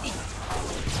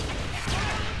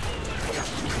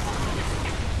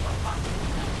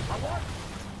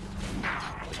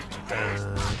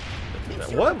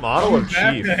 What model of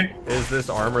Chief is this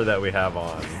armor that we have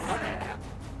on?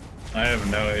 I have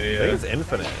no idea. I think it's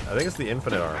infinite. I think it's the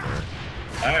infinite armor.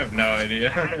 I have no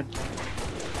idea.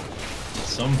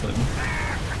 Something.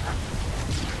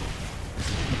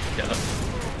 Yeah.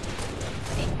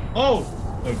 Oh!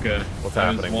 Okay. What's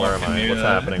happening? Where am I? What's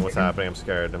happening? What's happening? I'm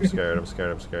scared. I'm scared. I'm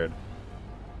scared. I'm scared.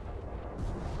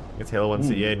 It's Halo 1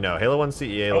 CEA. No, Halo 1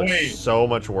 CEA looks so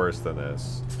much worse than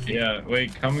this. Yeah,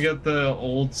 wait, come get the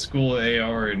old school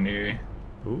AR in here.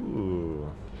 Ooh.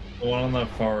 The one on the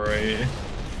far right.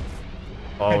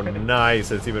 Oh, nice.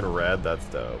 It's even red. That's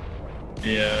dope.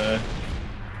 Yeah.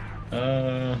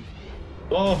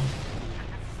 Oh.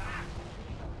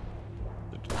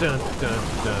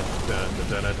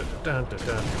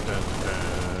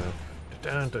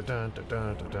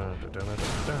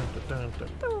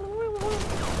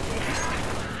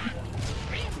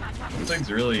 This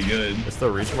thing's really good. It's the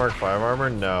Reach Mark 5 armor?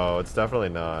 No, it's definitely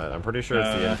not. I'm pretty sure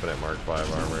it's the Infinite Mark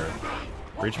 5 armor.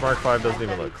 Reach Mark 5 doesn't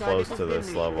even look close to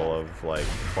this level of, like,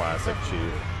 classic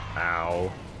Chief.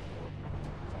 Ow.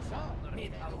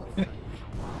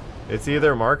 It's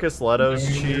either Marcus Leto's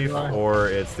Chief or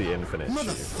it's the Infinite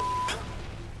Chief.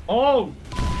 Oh!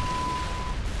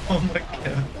 Oh my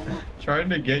god. Trying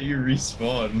to get you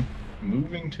respawn.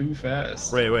 Moving too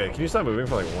fast. Wait, can you stop moving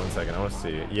for like 1 second? I want to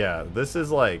see. Yeah, this is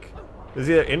like... This is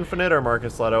either Infinite or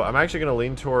Marcus Leto. I'm actually going to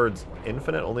lean towards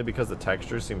Infinite only because the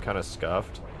textures seem kind of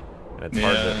scuffed. And it's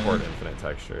hard to import Infinite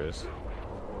textures.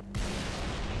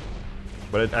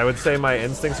 But I would say my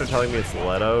instincts are telling me it's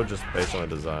Leto just based on the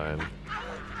design.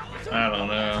 I don't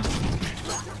know.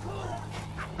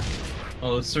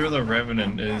 Oh, let's see where the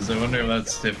Revenant is. I wonder if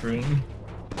that's different.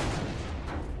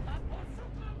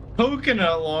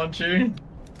 Coconut launcher.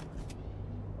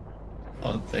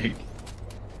 I'll take.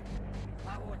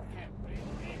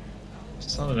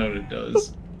 Just don't know what it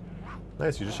does.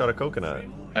 Nice, you just shot a coconut.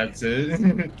 That's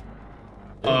it.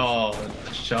 Oh,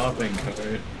 the shopping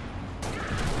cart.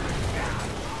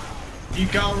 You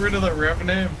got rid of the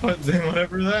Revenant and put in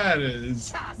whatever that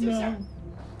is. No.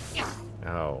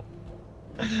 Ow.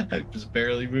 I'm just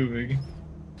barely moving.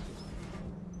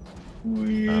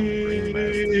 Green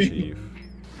Master Chief.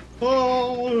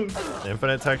 Oh!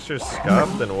 Infinite textures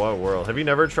scuffed? In what world? Have you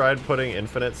never tried putting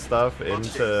infinite stuff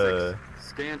into...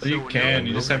 You can,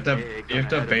 you just have to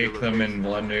bake them in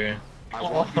Blender.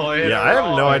 Yeah, I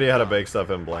have no idea how to bake stuff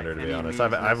in Blender, to be honest.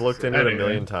 I've looked into it a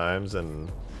million times,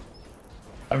 and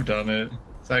I've done it.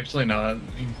 It's actually not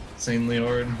insanely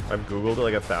hard. I've Googled it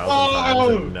like 1,000 times,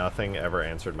 and nothing ever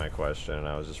answered my question, and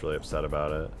I was just really upset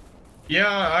about it. Yeah,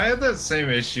 I had that same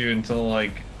issue until,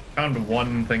 like, found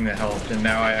one thing that helped, and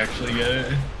now I actually get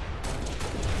it.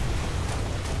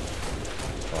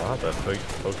 I'll have to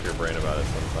poke your brain about it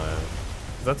sometime.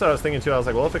 That's what I was thinking too. I was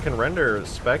like, well, if it can render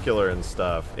specular and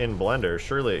stuff in Blender,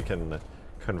 surely it can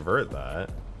convert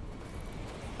that.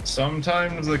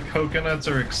 Sometimes the coconuts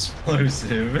are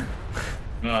explosive.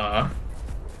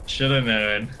 Should have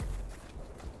known.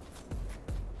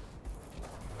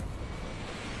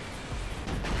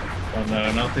 Oh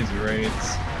no, not these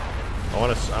raids. I'm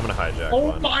gonna hijack one.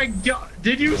 one. Oh my god!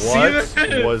 Did you see that?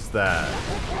 What was that?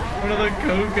 One of the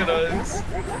coconuts.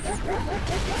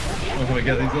 Oh my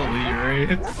god, these elite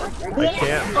raids.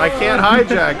 I can't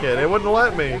hijack it. It wouldn't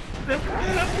let me.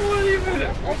 What even?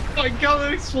 Oh my god,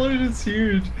 that explosion's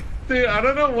huge. Dude, I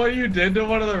don't know what you did to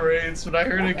one of the raids, but I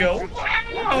heard it go.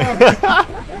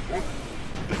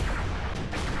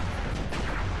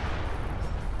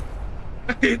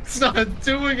 It's not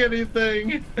doing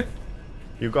anything.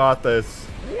 You got this.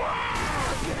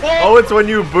 Oh, it's when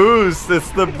you boost.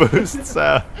 It's the boost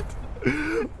sound.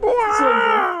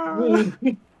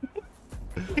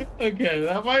 Okay,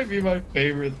 that might be my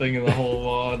favorite thing in the whole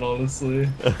mod, honestly.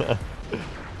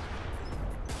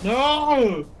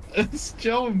 No! Let's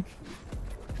jump!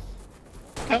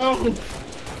 Help!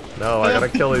 No, I gotta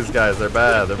kill these guys. They're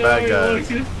bad. They're bad guys.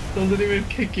 Look, it doesn't even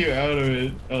kick you out of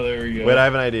it. Oh, there we go. Wait, I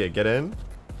have an idea. Get in.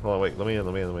 Hold on, wait. Let me in.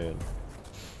 Let me in. Let me in.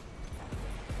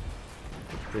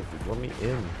 Dude, let me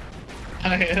in.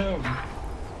 I am.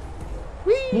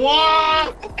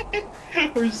 What?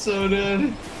 We're so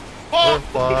dead. Oh! We're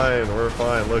fine. We're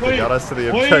fine. Look, it got us to the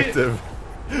objective.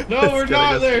 No, we're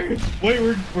not there. Wait,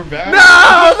 we're back.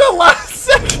 No, the last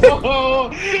second.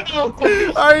 Oh.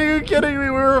 Are you kidding me? We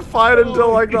were fine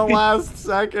until like the last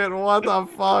second. What the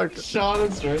fuck? Shot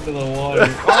us straight to the water.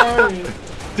 Right.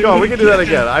 Go on, we can do that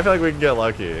again. I feel like we can get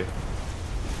lucky.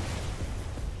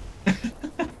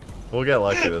 We'll get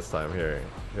lucky this time. Here,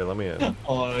 let me in.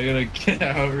 Hold on, I gotta get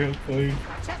out real quick.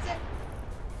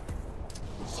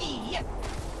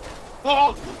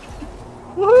 Oh!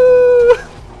 Woohoo!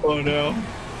 Oh no.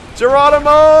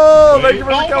 Geronimo! Thank you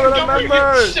for becoming a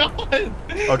member!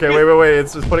 Okay, wait.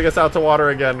 It's putting us out to water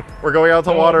again. We're going out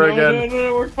to water again.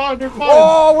 No, we're fine, we're fine.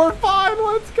 Oh, we're fine.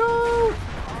 Let's go.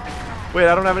 Wait,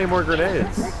 I don't have any more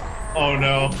grenades. Oh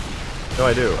no. No,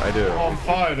 I do. Oh, I'm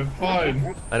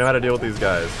fine. I know how to deal with these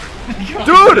guys.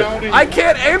 Dude, I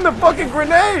can't aim the fucking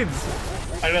grenades!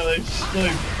 I know, they just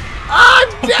like... I'm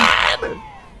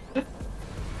dead!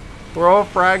 Throw a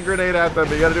frag grenade at them.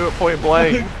 You gotta do it point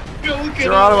blank.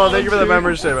 Geronimo, thank you for the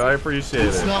membership. I appreciate it.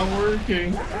 It's not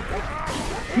working.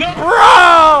 No! Bro!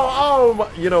 Oh my,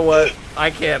 you know what? I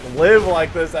can't live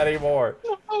like this anymore.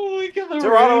 Oh my god.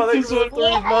 Geronimo, thank you for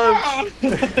 3 months.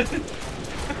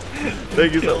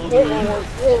 Thank you so much.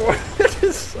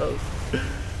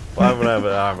 Well, I'm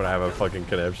gonna have a fucking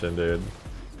conniption, dude.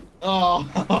 Oh.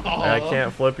 I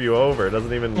can't flip you over. It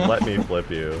doesn't even let me flip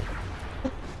you.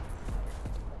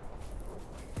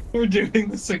 We're doing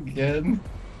this again.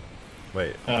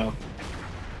 Wait. Oh.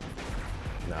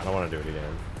 No, I don't want to do it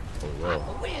again. Oh,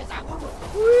 we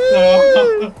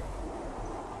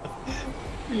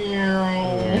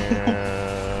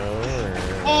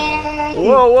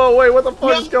will. Whoa, wait, what the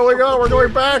fuck is going on? We're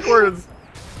going backwards.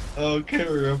 Okay,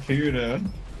 we're up here now.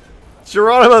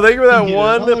 Geronimo, thank you for that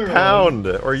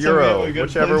 £1 or euro,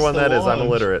 whichever one that is. I'm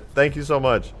illiterate. Thank you so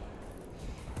much.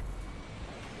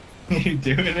 You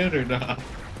doing it or not?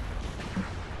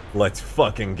 Let's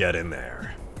fucking get in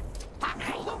there.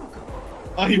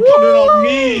 Oh, you put it on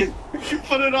me! You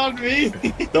put it on me!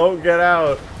 Don't get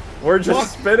out. We're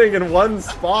just spinning in one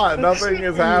spot. Nothing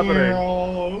is happening.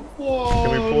 Can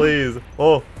we please?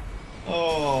 Oh.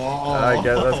 I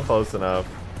guess that's close enough.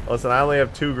 Listen, I only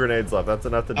have 2 grenades left. That's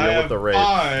enough to deal with the race.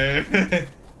 5.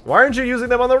 Why aren't you using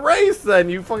them on the race then?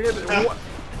 You fucking... What?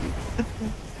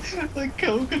 The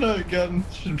coconut gun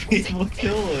should be able to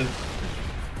kill it.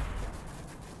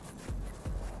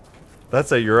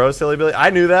 That's a Euro, silly Billy. I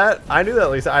knew that.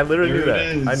 Lisa. I literally knew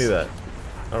that. I knew that.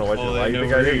 I don't know what you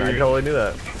think I didn't. I totally knew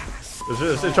that.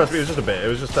 Trust me, it was just a bit. It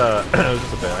was just a bit.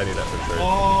 I knew that for sure.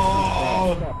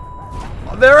 Oh!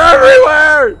 They're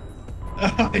everywhere!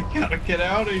 I gotta get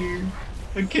out of here.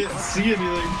 I can't see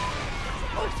anything.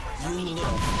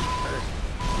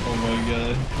 Oh my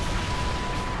god.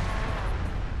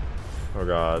 Oh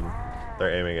god.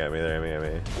 They're aiming at me.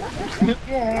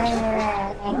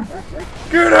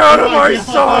 Get out of my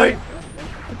sight!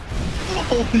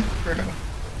 Holy crap.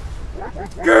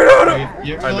 Get out of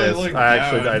You I really missed. look I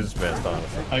actually, down. I just missed,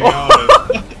 honestly. I got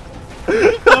it.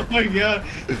 Oh my god.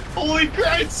 Holy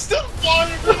crap, it's still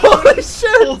flying around. Holy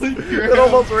shit! Holy crap. It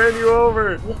almost ran you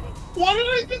over. What did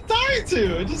I even die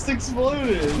to? It just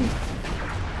exploded.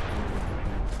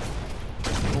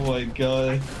 Oh my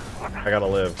god. I gotta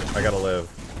live. I gotta live.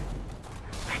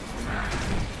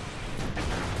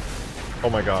 Oh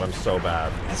my god, I'm so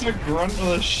bad. That's a grunt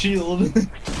with a shield.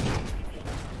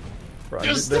 Bro,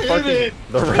 Just the hit fucking, it.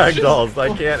 the ragdolls,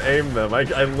 I can't aim them. I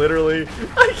literally,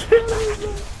 I can't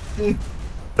aim them.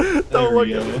 Don't look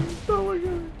at me. Don't look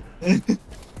at me.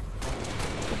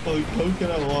 Holy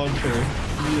coconut launcher.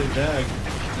 Need it back.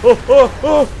 Oh, oh,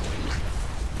 oh.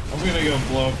 I'm gonna go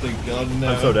blow up the gun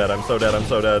now. I'm so dead. I'm so dead. I'm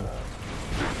so dead.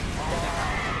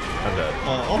 I'm dead.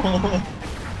 Oh.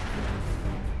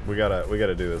 We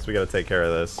gotta do this. We gotta take care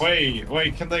of this.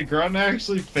 Wait, can the grunt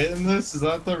actually fit in this? Is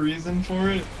that the reason for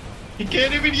it? He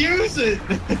can't even use it!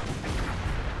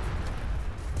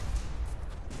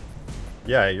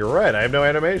 Yeah, you're right. I have no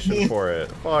animation for it.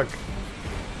 Fuck.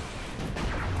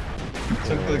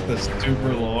 Took like the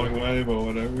super long way, but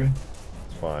whatever.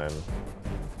 It's fine.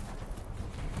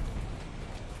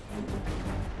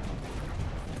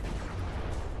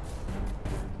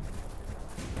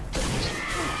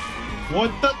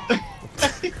 What the?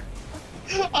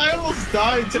 I almost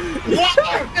died to. What?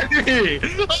 Oh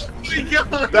my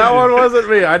god! That one wasn't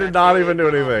me. I did not even do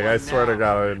anything. I swear to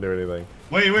God, I didn't do anything.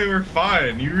 Wait, we're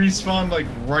fine. You respawned like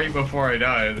right before I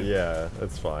died. Yeah,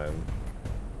 it's fine.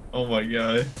 Oh my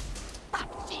god.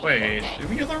 Wait, did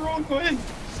we get the wrong way?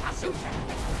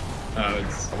 Oh,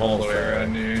 it's all the way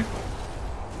around here.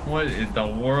 What in the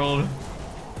world?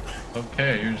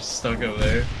 Okay, you're just stuck up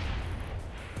there.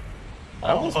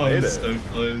 I almost made it. So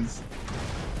close.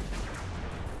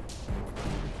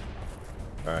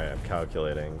 Alright, I'm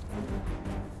calculating.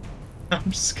 I'm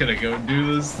just gonna go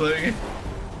do this thing.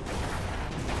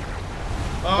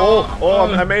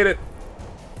 I made it.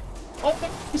 Oh,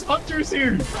 there's hunters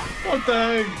here. What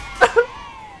the heck?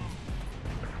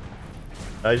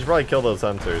 I should probably kill those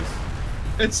hunters.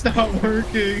 It's not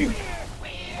working.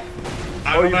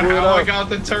 I don't know how I got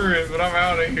the turret, but I'm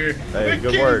out of here. Hey,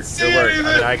 good work. Good work.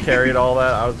 I mean, I carried all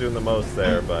that. I was doing the most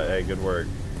there, but hey, good work.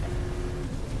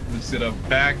 I'm just gonna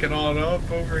back it on up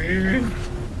over here.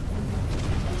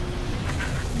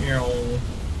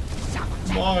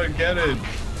 Come on, get it.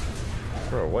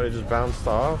 Bro, what? It just bounced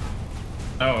off?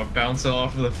 Oh, it bounced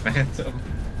off of the Phantom.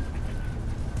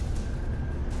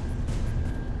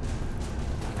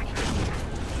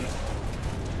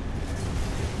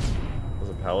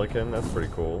 Pelican? That's pretty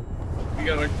cool. We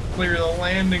gotta clear the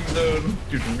landing zone.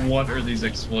 Dude, what are these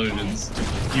explosions?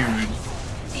 Huge.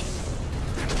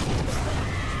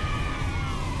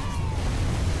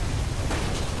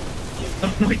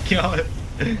 Oh my god.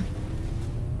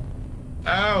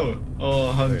 Ow!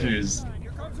 Oh, hunters.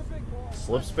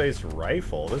 Slip space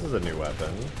rifle. This is a new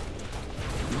weapon.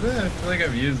 I feel like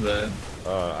I've used that.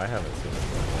 I haven't seen this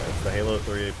one yet. It's the Halo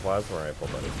 3 plasma rifle,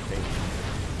 but it's pink.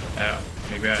 Ow.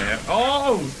 Maybe I have.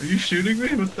 Oh! Are you shooting me?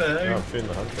 What the heck? No, I'm shooting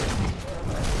the hunter.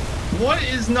 What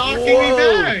is knocking me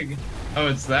back? Oh,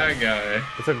 it's that guy.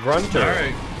 It's a grunter.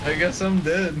 Alright, I guess I'm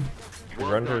dead. The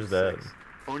grunter's dead.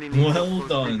 Well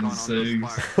done,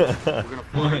 Sigs.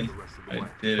 I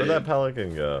did Where'd that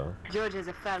pelican go? George has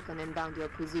a falcon and bound your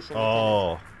position.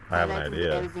 Oh, I have an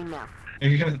idea.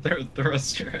 You're gonna throw a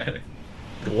thruster at it.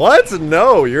 What?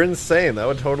 No, you're insane. That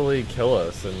would totally kill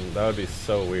us, and that would be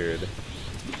so weird.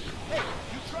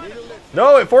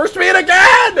 No, it forced me in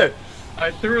again!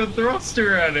 I threw a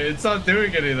thruster at it. It's not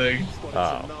doing anything.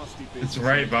 Oh. It's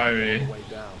right by me.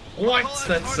 What?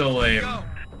 That's so lame.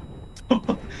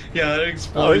 Yeah, that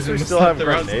explosion. At least we still have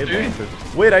thruster. grenade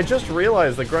launchers. Wait, I just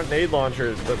realized the grenade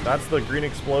launcher, that's the green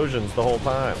explosions the whole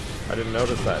time. I didn't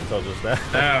notice that until just now.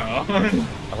 Ow. I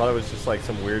thought it was just like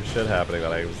some weird shit happening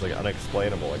that I was like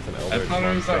unexplainable, like some elder. I thought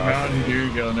it was that Mountain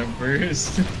Dew gun at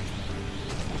first.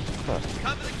 Huh.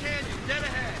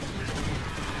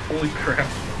 Holy crap.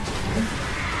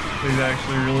 He's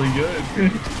actually really good.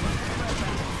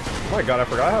 Oh my god, I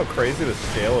forgot how crazy the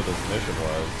scale of this mission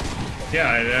was.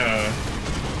 Yeah, I know.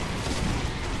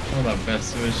 One of the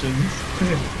best missions.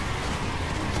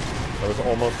 That was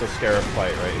almost a scarab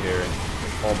fight right here.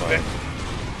 Almost.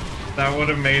 That would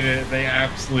have made it the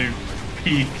absolute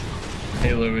peak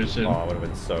Halo mission. Oh, it would have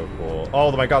been so cool.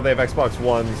 Oh my god, they have Xbox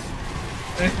Ones.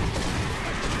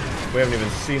 We haven't even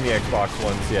seen the Xbox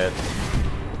Ones yet.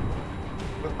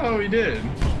 Oh, he did.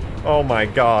 Oh my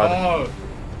god. Oh,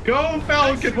 go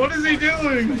Falcon! What is he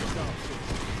doing?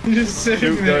 He's just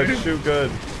sitting shoot there. Good, shoot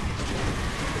good.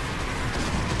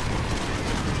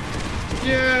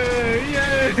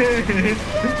 Yeah!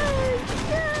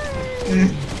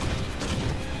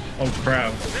 Oh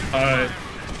crap.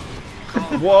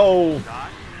 Whoa!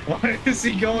 Why is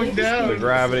he going down? The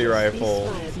gravity rifle.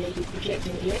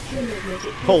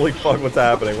 Holy fuck, what's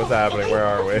happening? What's happening? Where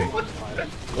are we?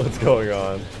 What's going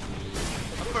on?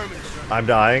 I'm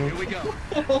dying.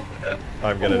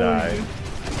 I'm gonna die.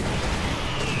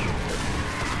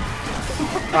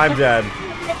 I'm dead.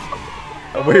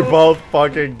 We both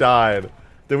fucking died.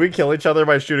 Did we kill each other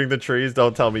by shooting the trees?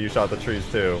 Don't tell me you shot the trees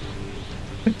too.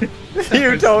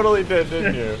 You totally did,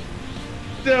 didn't you?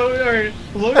 No, alright.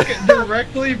 Look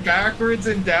directly backwards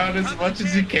and down as much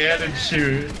as you can and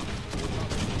shoot.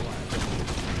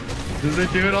 Does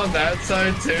it do it on that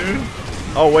side too?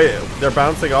 Oh wait, they're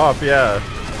bouncing off, yeah.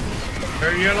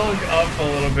 Or you gotta look up a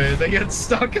little bit. They get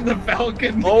stuck in the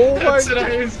falcon. Oh that's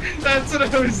my what that's what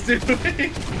I was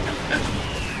doing.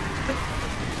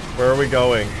 Where are we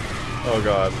going? Oh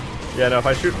god. Yeah, no, if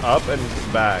I shoot up and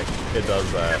back, it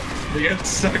does that. They get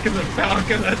stuck in the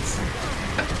falcon.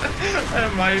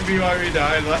 That might be why we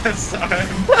died last time.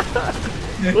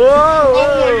 Whoa!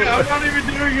 Oh my god, I'm not even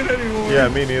doing it anymore. Yeah,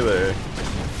 me neither.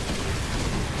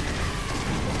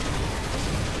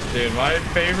 Dude, my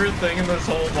favorite thing in this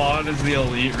whole mod is the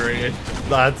elite raid.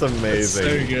 That's amazing.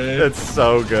 It's so good. It's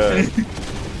so good.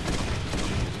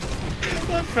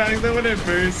 The fact that when it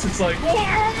boosts, it's like,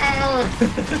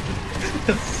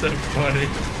 that's so funny.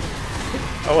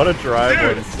 I want to drive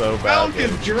Dude, one so bad.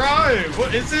 Falcon, drive!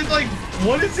 What is it like?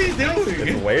 What is he doing?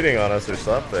 It's waiting on us or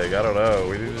something. I don't know.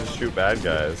 We need to just shoot bad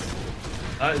guys.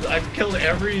 I've killed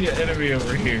every enemy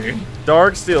over here.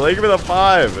 Darksteel, thank you for the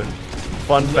 5.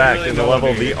 Fun fact, in the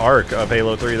level here. The Arc of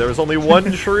Halo 3, there was only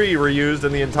one tree reused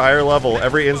in the entire level.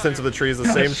 Every instance of the tree is the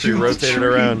same tree rotated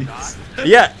around.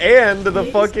 Yeah, and the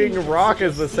fucking rock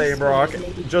is the same rock,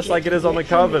 just like it is on the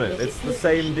Covenant. It's the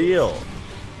same deal.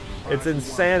 It's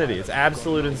insanity. It's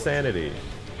absolute insanity.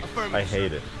 I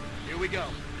hate it. Here we go.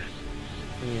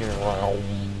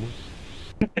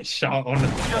 I shot one of the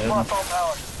Just lost all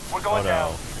power. We're going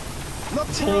down.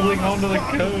 It's holding onto the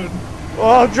code.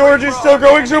 Oh, George is still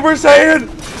going Super Saiyan!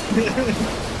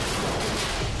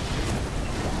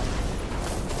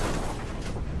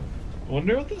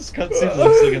 Wonder what this cutscene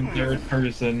looks like in third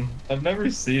person. I've never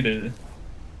seen it.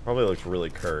 Probably looks really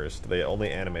cursed. They only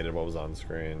animated what was on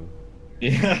screen.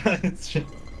 Yeah, it's just...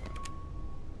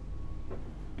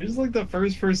 There's like the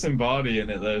first person body in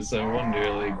it though, so I wonder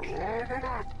like...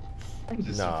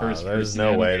 Nah, there's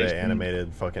no way they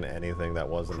animated fucking anything that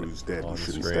wasn't on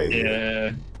screen.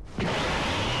 Yeah.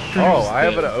 Oh, I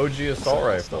have an OG assault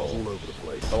rifle.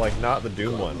 But like not the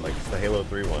Doom one, like it's the Halo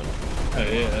 3 one. Oh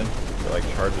yeah. It like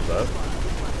charges up.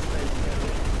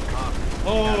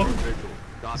 Oh!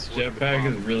 This jetpack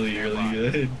is really, really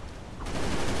good.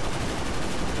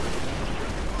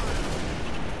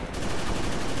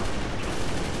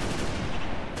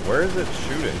 Where is it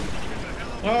shooting?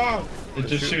 Oh! It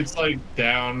just shoots like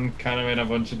down, kind of in a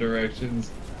bunch of directions.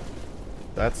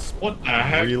 That's what the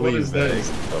heck? really What is vague, this?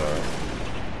 but,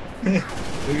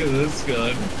 Look at this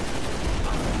gun.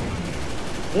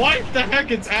 What the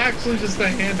heck? It's actually just a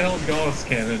handheld Gauss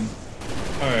cannon.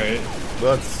 Alright.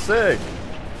 That's sick.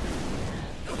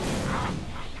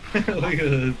 Look at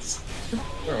this.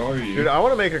 Where are you? Dude, I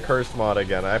want to make a cursed mod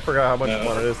again. I forgot how much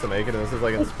fun it is to make it, and this is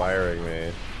like inspiring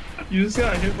me. You just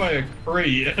got hit by a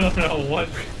crate. I don't know what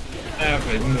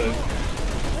happened.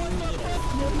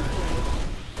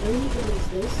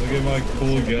 Look at my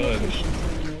cool gun.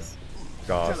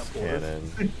 Gauss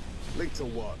cannon. Link to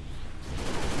what?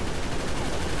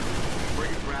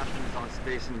 Bring Grafton's on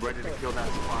station ready to kill that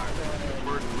spire.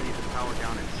 Bird and lead to power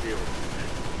down and shield.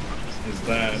 Is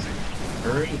that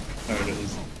current? Oh, it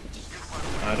is.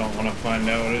 I don't want to find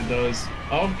out what it does.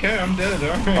 Okay, I'm dead. All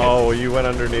right. Oh, you went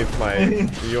underneath my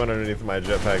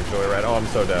jetpack joyride. Oh, I'm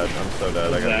so dead. I'm so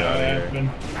dead. I gotta get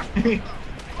out of here.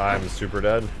 I'm super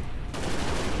dead.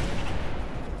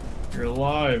 You're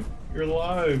alive. You're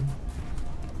alive.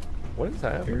 What is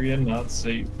happening? Area not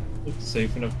safe. Looks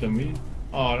safe enough to me.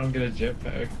 Oh, I don't get a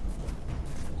jetpack.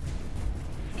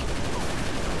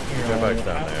 Jetpack's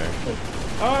down there.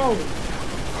 Oh!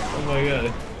 Oh my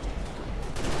god.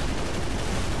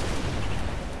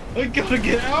 I gotta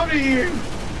get out of here!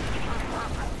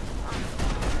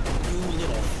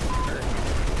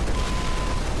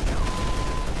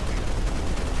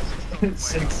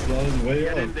 Six, that was way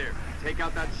Get up. in there. Take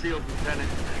out that shield, Lieutenant.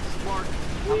 Smart.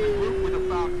 I'm in group with a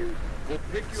Falcon. We'll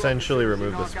pick you Essentially up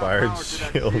remove the as soon as you knock spired out power to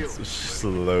that shields shield.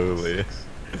 slowly.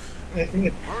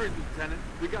 Hurry, Lieutenant.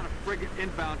 We got a frigate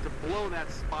inbound to blow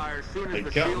that spire as soon as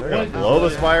the shield They're gonna blow the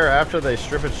spire after they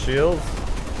strip its shields?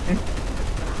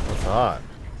 That's hot.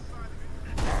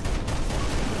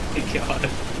 my god.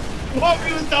 I'm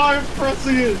gonna die, I'm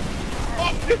pressing it! Oh,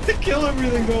 I have to kill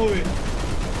everything going!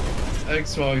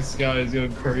 Xbox guy is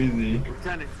going crazy.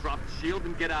 Lieutenant, drop the shield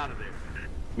and get out of there.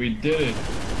 We did it.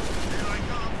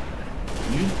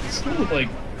 You still like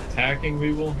attacking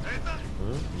people?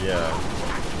 Yeah.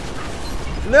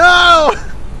 No!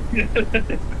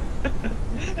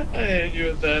 I hit you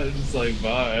with that and just like,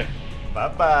 bye.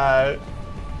 Bye-bye.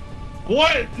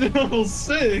 What? Level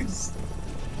 6?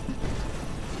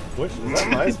 Which, is that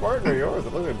my Spartan or yours?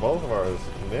 It looks like both of ours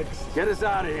mixed. Get us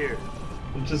out of here.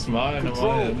 It's just mine.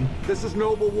 Control. I'm in. This is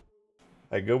Noble One.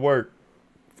 Hey, good work.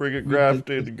 Frigate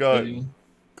grafted got.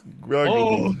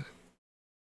 Oh.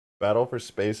 Battle for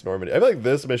Space Normandy. I feel like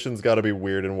this mission's got to be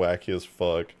weird and wacky as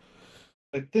fuck.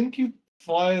 I think you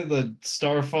fly the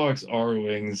Star Fox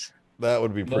R-Wings. That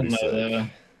would be pretty sick.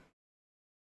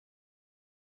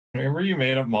 Remember you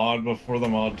made a mod before the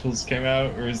mod tools came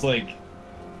out? Or it was like,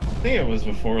 I think it was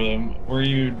before them, where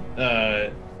you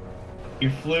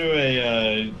flew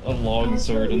a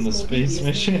longsword in the space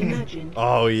mission.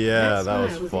 Oh yeah,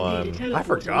 that was fun. I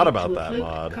forgot about that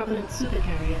mod. Covenant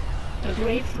supercarrier, a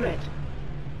grave threat.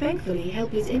 Thankfully,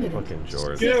 help is imminent. Fucking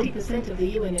George. 60% of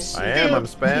the UNS. I am. I'm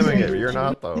spamming it. You're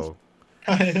not though.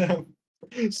 I am.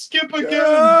 Skip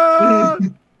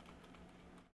again.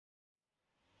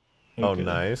 Oh, Okay.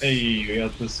 nice. Hey, you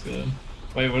got this gun.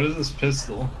 Wait, what is this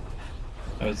pistol?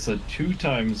 Oh, it's a 2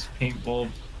 times paintball.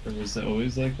 Or was it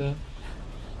always like that?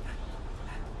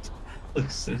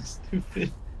 Looks so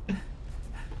stupid.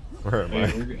 Where am I?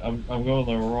 Wait, I'm going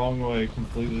the wrong way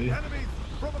completely.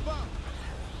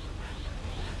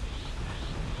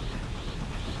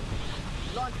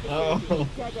 Oh.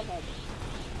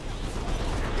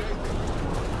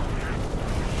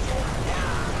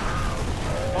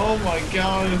 Oh my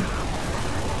god.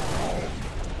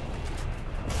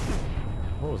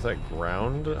 What was that?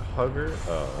 Ground hugger?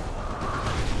 Oh.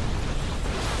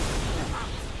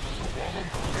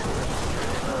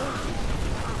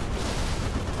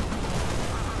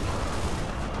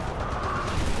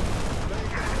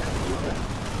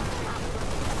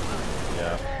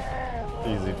 Yeah.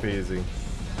 Easy peasy.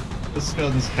 This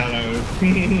gun's kind of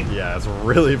Yeah, it's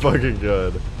really fucking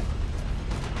good.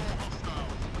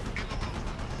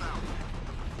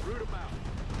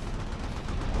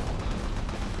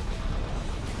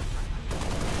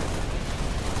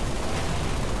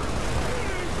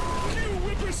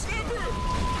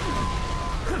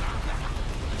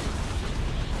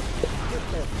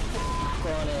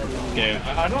 Okay,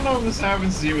 I don't know if this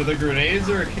happens to you, but the grenades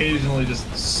are occasionally just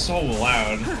so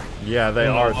loud. Yeah, they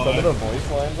are. Some of the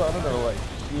voice lines on it are like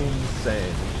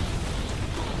insane.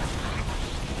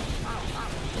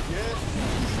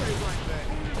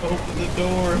 Open the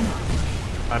door.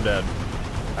 I'm dead.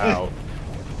 Ow.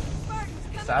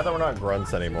 Sad that we're not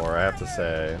grunts anymore, I have to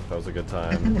say. That was a good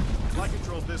time. Flight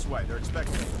control's this way. They're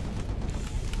expecting.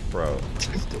 Bro,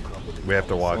 we have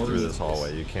to walk through this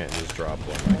hallway. You can't just drop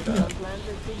one like that.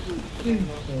 Oh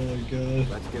my god.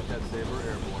 Let's get that saber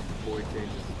airborne before he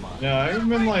changes his mind. Yeah, I've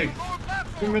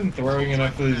been throwing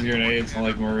enough of these grenades on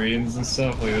like Marines and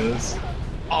stuff like this.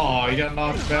 Oh, you got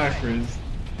knocked backwards.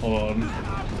 Hold on.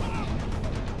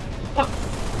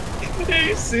 Hey,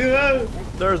 you see that?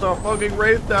 There's a fucking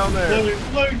wraith down there.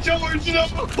 Look, George, no!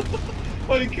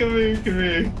 Wait, come here, come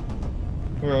here.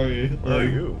 Where are you? Where are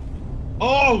you?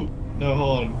 Oh! No,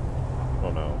 hold on. Oh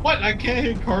no. What? I can't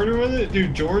hit Carter with it?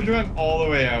 Dude, George went all the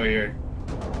way out here.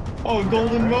 Oh,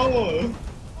 golden boa!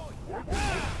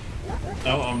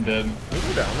 Oh, I'm dead. We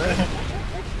go down there.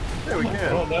 Yeah, we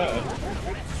can. Oh, no. I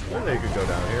didn't know you could go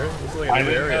down here. This is like a I new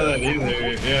didn't know that area.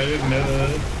 either. Yeah, I didn't know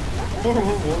that.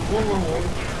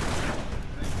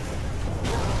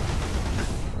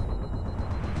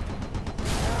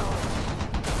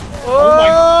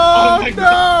 Oh, my no!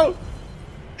 God.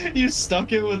 You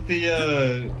stuck it with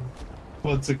the,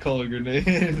 what's it called, grenade?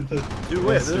 Dude,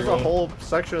 wait, there's a whole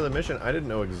section of the mission I didn't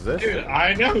know existed. Dude,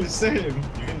 I know, same.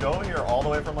 You can go here all the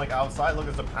way from like outside. Look,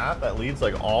 there's a path that leads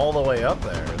like all the way up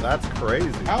there. That's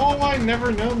crazy. How have I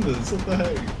never known this? What the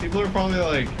heck? People are probably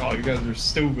like, oh, you guys are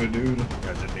stupid, dude. You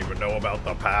guys didn't even know about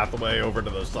the pathway over to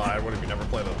the side. What if you never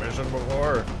played the mission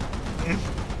before?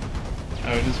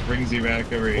 Oh, it just brings you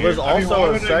back over here. Well, there's also why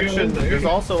a would I go section. there? There's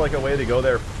also like a way to go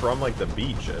there from like the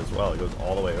beach as well. It goes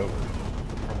all the way over.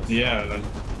 Yeah.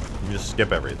 You just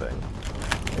skip everything.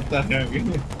 What the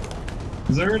heck?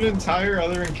 Is there an entire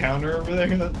other encounter over there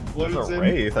that There's loads a in?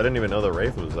 wraith. I didn't even know the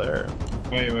wraith was there.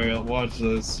 Wait, watch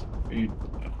this. You're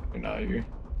not here.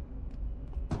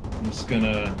 I'm just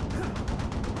gonna...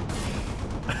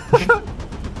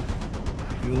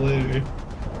 See you later.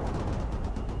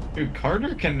 Dude,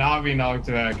 Carter cannot be knocked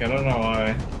back. I don't know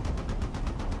why.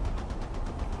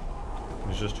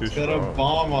 just too He's strong. got a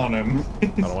bomb on him. I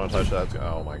don't want to touch that.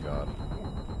 Oh my god.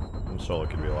 I'm so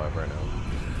lucky to be alive right now.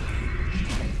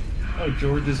 Oh,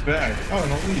 George is back. Oh,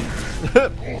 and I'll leave.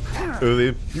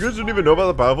 Uzi, you guys didn't even know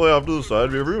about the pathway off to the side.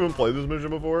 Have you ever even played this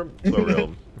mission before? So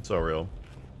real. It's so real.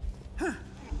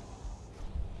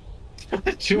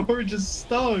 George is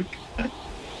stuck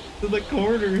to the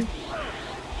corner.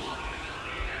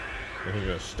 And he's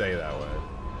gonna stay that way.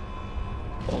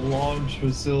 A launch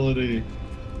facility.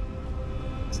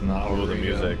 It's not Oh, the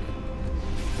music.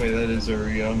 Wait, that is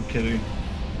Rio. I'm kidding.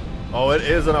 Oh, it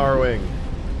is an R-Wing.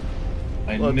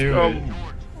 Let's knew go. it.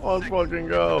 Let's fucking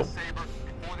go.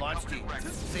 Launch team,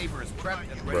 Saber is prepped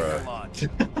and ready Bruh. to launch.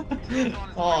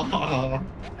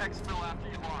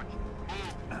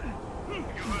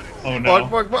 Oh no.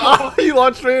 Fuck. Oh, you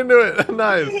launched me into it.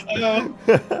 Nice. Oh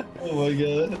my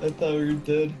god, I thought we were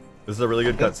dead. This is a really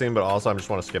good cutscene, but also I just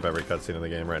want to skip every cutscene in the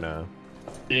game right now.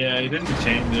 Yeah, he didn't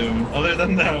change him, other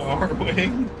than the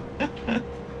R-Wing.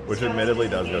 Which admittedly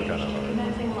does go kind of hard.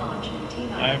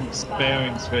 I'm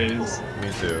spamming space.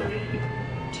 Me too.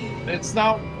 It's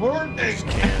not working! We just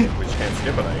can't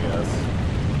skip it, I guess.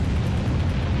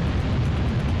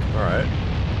 Alright.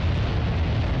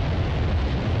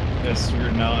 Yes,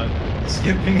 we're not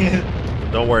skipping it.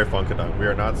 Don't worry, Funkadunk. We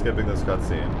are not skipping this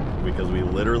cutscene. Because we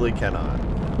literally cannot.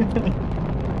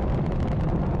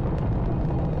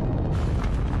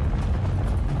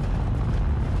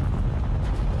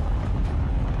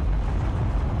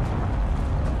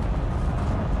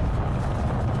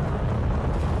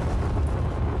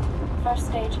 First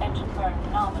stage engine burn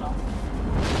nominal.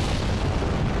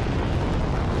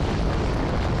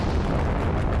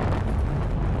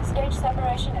 Stage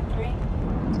separation in 3,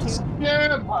 2,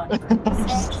 1.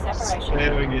 Stage separation.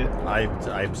 Spamming it.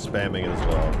 I'm spamming it as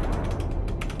well.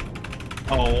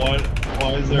 Oh, what?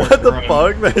 Why is there What a the grunt?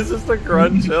 fuck? There's just a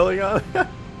grunt chilling on it.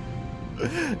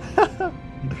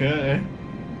 Okay.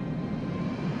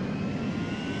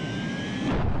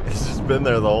 It's just been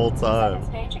there the whole time.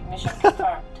 Stage ignition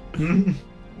confirmed.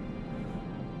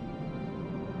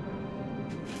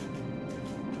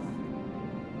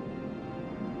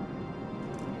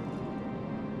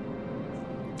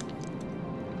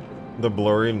 The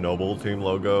blurry Noble Team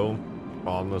logo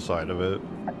on the side of it.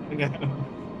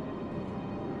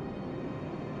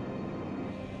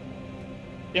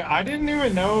 Yeah, I didn't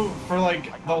even know for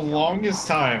like the longest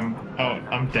time. Oh,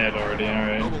 I'm dead already,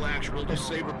 alright. Noble actual to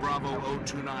Saber Bravo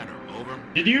 029er, over.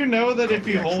 Did you know that if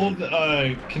you hold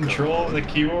control on the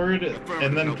keyboard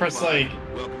and then press like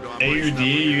A or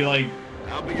D, you like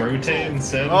rotate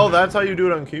instead? Oh, that's how you do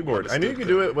it on keyboard. I knew you could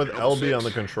do it with LB on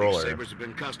the controller.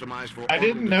 I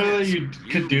didn't know that you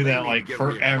could do that like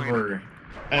forever.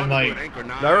 And like,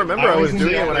 I remember I was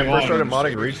doing it when I first started one.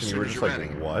 modding Reach, and you were just like,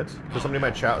 what? Because somebody in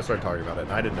my chat started talking about it,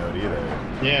 and I didn't know it either.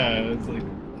 Yeah, it's like,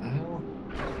 oh.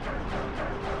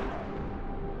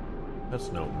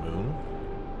 That's no moon.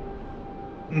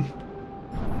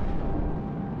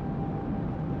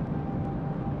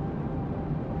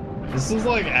 This is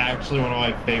like actually one of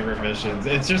my favorite missions.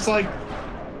 It's just like,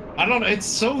 I don't know, it's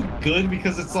so good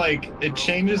because it's like, it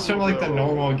changes from like the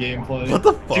normal gameplay. What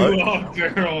the fuck? To a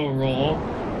barrel roll.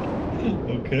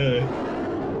 Okay.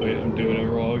 Wait, I'm doing it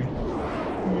wrong.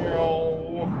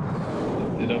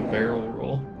 Did a barrel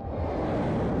roll.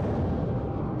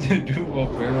 Do a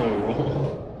barrel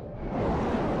roll.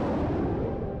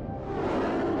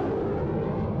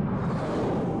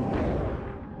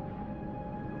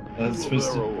 That's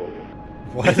supposed to...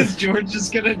 What? Is George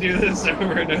just gonna do this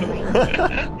over and over?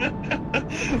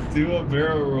 Do a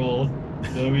barrel roll.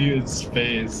 W in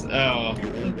space. Oh.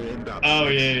 Oh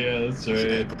yeah, that's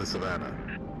right. For the Savannah.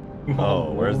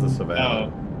 Oh, where's the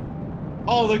Savannah?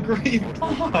 Oh, the great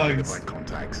bugs.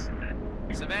 Contacts.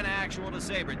 Savannah actual to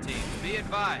Saber team. Be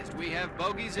advised, we have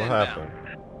bogeys What inbound.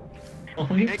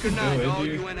 happened? Anchor 9, all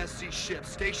dude. UNSC ships.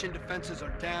 Station defenses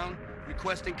are down.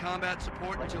 Requesting combat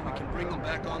support until we can bring them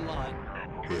back online.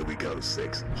 Here we go,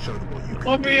 6. Show them what you can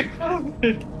Let me do. have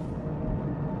it.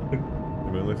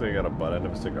 The moon looks like you got a butt end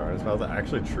of a cigar in his mouth. That's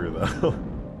actually true, though.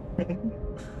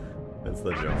 It's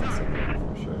the Jones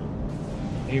symbol, for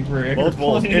sure. Both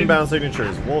Wolves inbound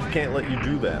signatures. Wolf can't let you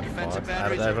do that, Fox.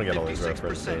 I don't get all these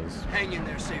references. Hang in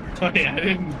there, Saber team. Oh yeah, I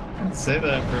didn't say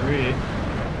that for me.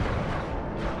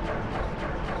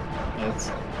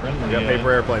 That's friendly. We got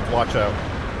paper airplanes. Watch out.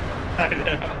 I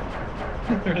know.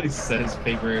 It really says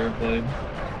paper airplane.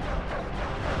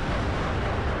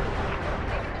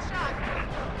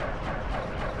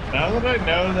 Now that I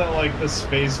know that like the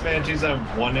space banshees have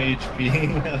 1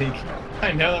 HP, like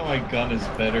I know that my gun is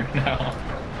better now.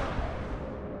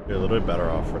 You're a little bit better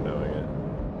off for knowing it.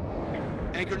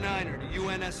 Anchor 9er to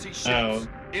UNSC ships. Oh.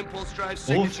 Impulse drive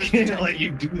Wolf signatures can't detected. let you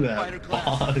do that,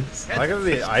 boss. I got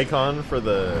the icon for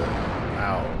the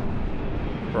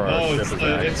for our Oh, ship it's, is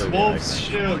actually it's the Wolf's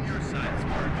icon.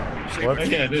 ship. What?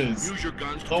 Yeah, it is. Use your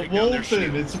guns to Oh, take down their Wolfen,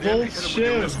 shield. it's Then Wolf's hit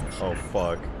 'em with your ship. missiles. Oh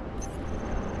fuck.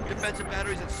 Defensive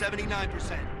batteries at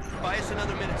 79%. Buy us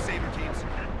another minute, Saber teams.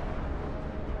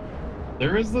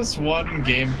 There is this one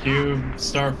GameCube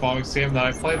Star Fox game that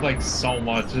I played like so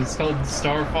much. It's called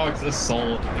Star Fox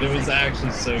Assault. It was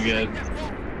actually so good.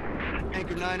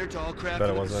 Anchor Niner to all craft Bet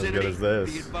it in the wasn't as vicinity. good as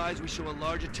this. Be advised we show a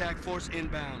large attack force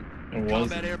inbound. It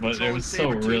Combat Air wasn't, but Patrol it and was so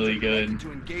Saber teams really are directed good.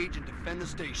 to engage and defend the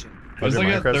station. It was like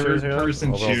a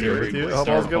third-person shooter. With you? with Hope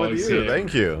Star all's good with Fox, you. yeah.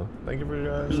 Thank you. Thank you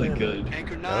for Really good.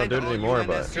 Anchor I 9 don't do it anymore,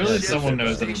 but Surely yeah, someone good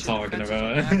knows shit, what I'm talking defenses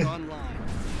about. are back online.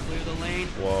 Clear the lane.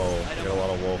 Whoa, I got a lot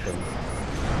of wolfins.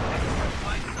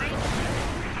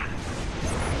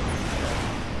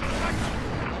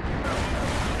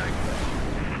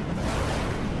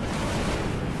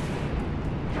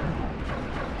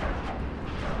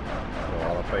 A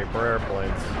lot of paper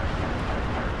airplanes.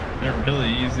 They're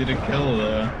really easy to kill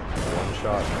though. One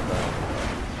shot.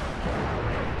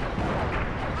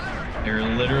 They're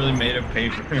literally made of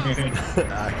paper.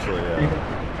 Actually,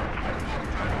 yeah.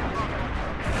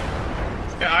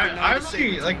 Yeah, I've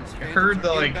actually like heard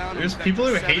that like there's people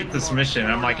who hate this mission.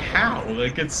 I'm like, how?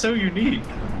 Like it's so unique.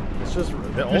 It's just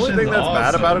the only thing that's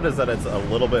bad about it is that it's a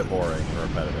little bit boring and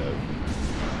repetitive.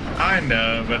 I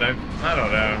know, but I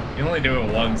don't know. You only do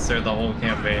it once through the whole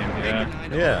campaign, yeah.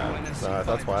 Yeah, no,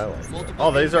 that's why I like it.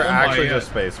 Oh, these are actually just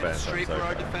space phantoms. Straight for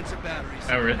our Okay. defensive batteries.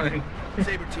 Oh really?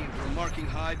 Saber teams, we're marking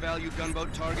high-value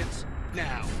gunboat targets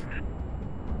now.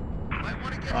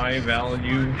 High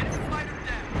value.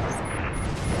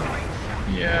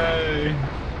 Yay!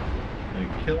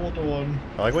 I killed one.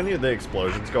 I like when the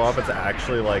explosions go up. It's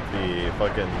actually like the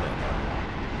fucking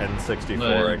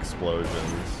N64 Like-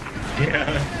 explosions.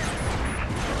 Yeah.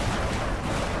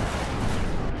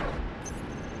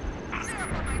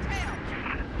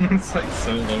 It's like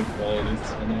so low quality, it's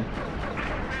funny.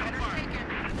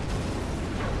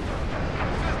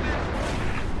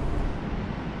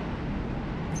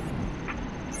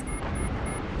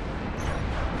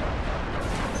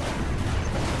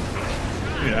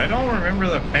 Dude, I don't remember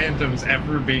the Phantoms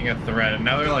ever being a threat, and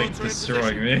now they're like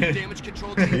destroying me.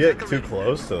 You get too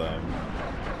close to them.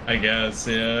 I guess,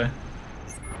 yeah.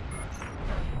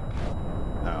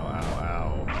 Ow, ow,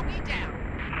 ow.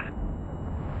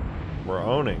 We're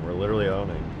owning. We're literally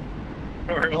owning.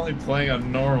 We're only playing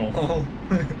on normal.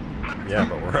 Yeah,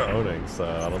 but we're owning, so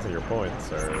I don't think your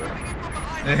points are...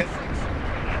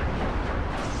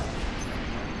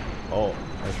 Oh,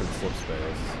 I should slip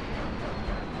space.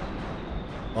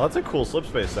 Oh, that's a cool slip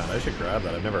space sound. I should grab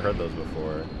that. I've never heard those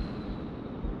before.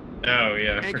 Oh,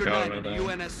 yeah, I Anchor forgot 9 about to that.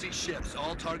 UNSC ships,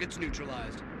 all targets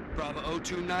neutralized. Bravo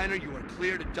 029er, you are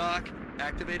clear to dock.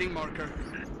 Activating marker.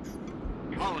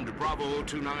 Holland to Bravo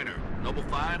 029er. Noble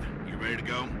 5, you ready to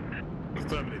go?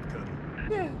 Affirmative, Colonel.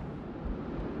 Yeah.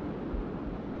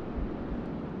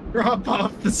 Drop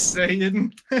off the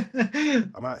Saiyan.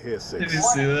 I'm out here, 6. Did you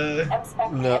see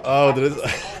that? No, oh, did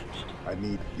it... I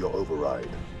need your override.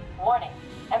 Warning.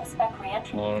 M-Spec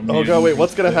re-entry. Oh god, wait,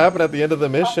 what's gonna happen at the end of the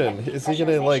mission? Is he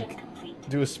gonna, like,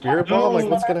 do a spirit bomb? Like,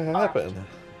 what's gonna happen?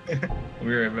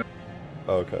 We're right back.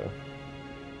 Okay.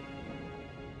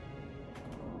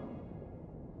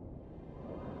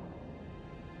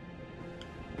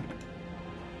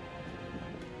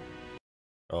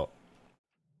 Oh.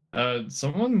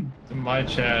 Someone in my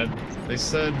chat, they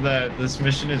said that this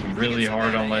mission is really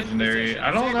hard on Legendary.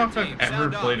 I don't know if I've ever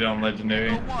played it on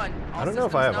Legendary. I don't know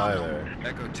if I have either.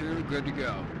 Echo 2, good to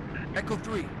go. Echo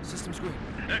 3, systems green.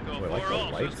 Wait, like the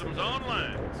lights in there.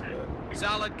 That's good.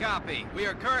 Solid copy. We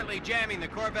are currently jamming the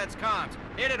Corvette's comms.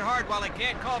 Hit it hard while it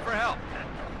can't call for help.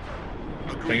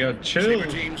 They go chill. Saber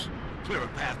teams, clear a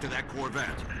path to that Corvette.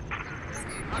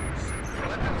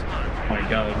 Oh my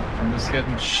god, I'm just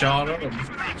getting shot up.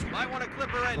 Might want to clip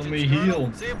her engines, Let me Colonel.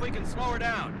 heal. See if we can slow her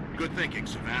down. Good thinking,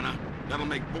 Savannah. That'll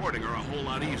make boarding her a whole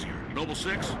lot easier. Noble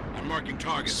 6, I'm marking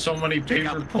targets. So many Take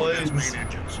out paper the Corvette's planes. main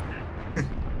engines.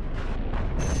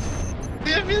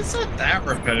 Yeah, I mean, it's not that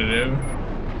repetitive.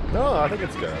 No, I think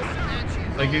it's good.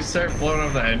 Like, you start blowing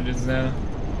up the engines now.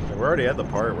 We're already at the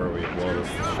part where we blow this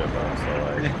ship up, so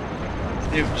like...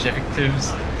 The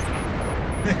objectives.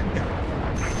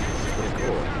 Pretty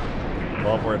cool.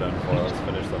 Well, we're done for. Let's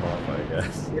finish them off, I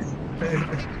guess.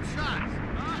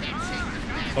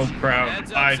 Oh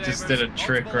crap, I just did a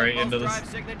trick right into the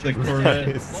Corvette.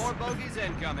 Nice. More bogeys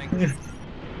incoming.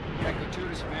 Echo 2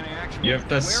 to Savannah action. You have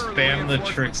to spam the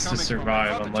tricks to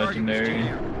survive on Legendary.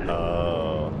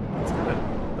 Oh, that's good.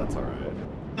 That's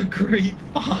alright. A great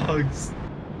fox.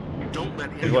 Don't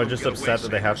let People are just upset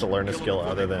that they have to learn a skill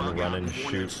other than run and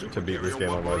shoot to beat this game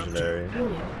on Legendary.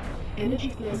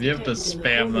 If you have to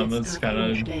spam them, it's kind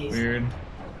of weird.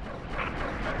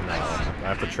 No, I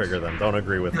have to trigger them. Don't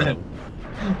agree with them.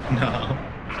 No.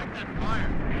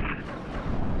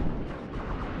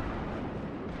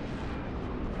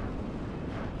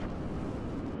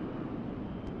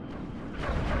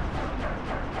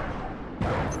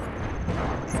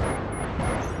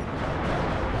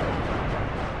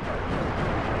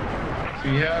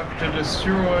 We have to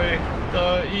destroy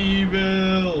the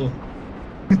evil.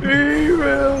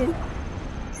 Evil.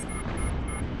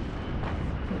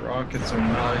 The rockets are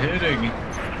not hitting.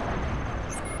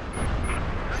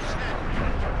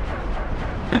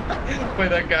 Wait,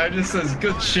 that guy just says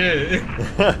good shit.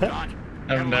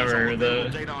 I've never heard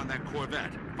that. Data on that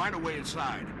Corvette. Find a way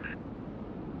inside.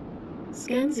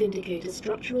 Scans indicate a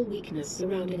structural weakness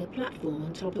surrounding a platform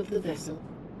on top of the vessel.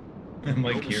 I'm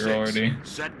like here already.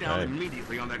 Set down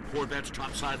immediately on that Corvette's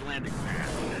topside landing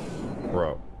pad.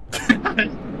 Bro.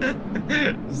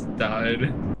 Just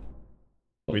died.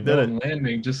 We did it.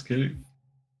 Landing, just kidding.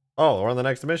 Oh, we're on the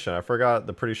next mission. I forgot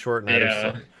the pretty short night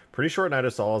Yeah. Pretty short night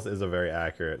of Solace is a very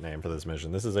accurate name for this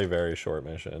mission. This is a very short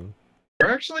mission. We're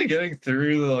actually getting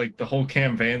through the whole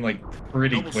campaign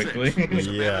pretty quickly.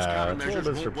 Yeah, it's a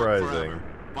little bit surprising.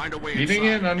 Beating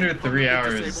it in under 3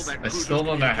 hours. I still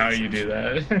don't know how you do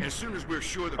that. As soon as we're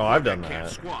sure the Oh, I've done Corvette can't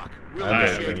that. squawk, I we'll have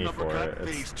a initiate thingy for uppercut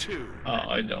it. phase 2. Oh,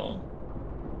 I don't.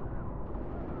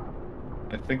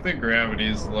 I think the gravity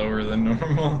is lower than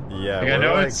normal. Yeah, I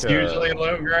know it's usually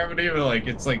low gravity, but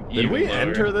it's Did even we lower.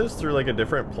 enter this through a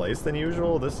different place than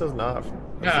usual? This does not.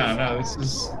 No, this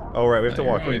is. Oh right, we have to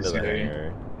You're walk always into the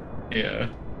here. hangar. Yeah.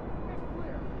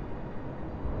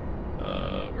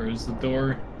 Where's the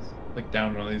door? It's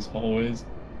down one of these hallways.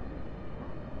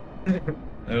 That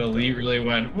elite really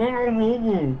went. Whoa, whoa,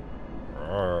 whoa.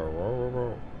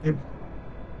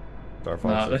 Star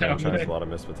Fox franchise has a lot of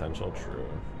missed potential. True.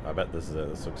 I bet this is it.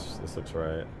 This looks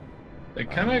right. They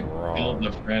kind of killed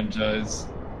the franchise.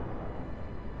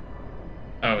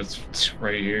 Oh, it's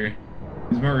right here.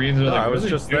 These Marines are No, like. I what was are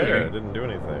they just doing? there. It didn't do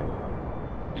anything.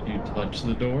 Did you touch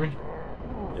the door?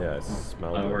 Yeah, I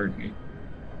smelled Not it. working.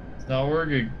 It's not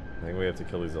working. I think we have to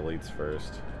kill these elites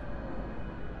first.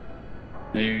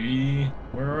 Hey,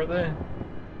 where are they?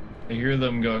 I hear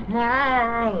them going.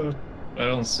 "Ah!" I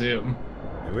don't see them.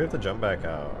 Maybe we have to jump back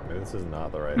out. Maybe this is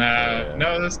not the right Nah, area.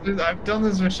 no. I've done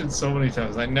this mission so many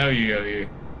times. I know you go here.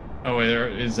 Oh wait, there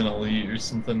is an elite or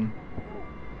something.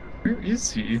 Where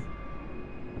is he?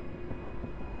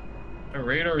 My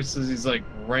radar says he's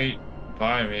right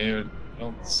by me. I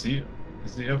don't see him.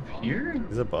 Is he up here?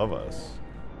 He's above us.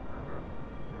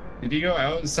 Did he go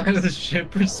outside of the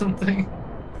ship or something?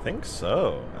 I think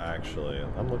so, actually.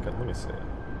 I'm looking. Let me see.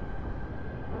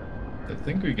 I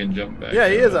think we can jump back. Yeah,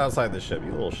 he is up. outside the ship,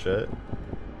 you little shit.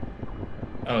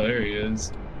 Oh, there he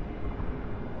is.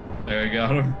 There, I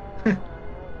got him.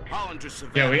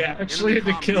 Yeah, we actually had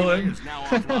to kill him.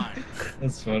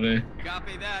 That's funny.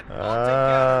 Copy that. I'll take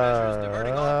countermeasures,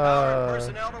 diverting all power and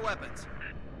personnel to weapons.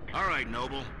 All right,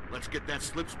 Noble. Let's get that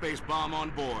slip space bomb on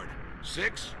board.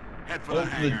 6, head for the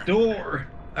Open hangar. the door.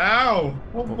 Ow!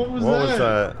 What was What that? was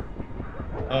that?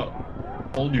 Oh,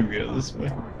 told you we go this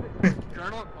way.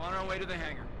 Colonel, on our way to the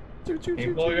hangar.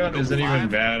 Paintball gun isn't even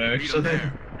bad, actually.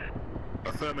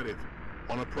 Affirmative.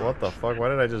 On approach. What the fuck? Why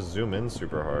did I just zoom in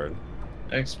super hard?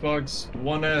 Xbox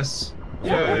One S.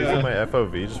 Yeah, my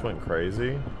FOV just went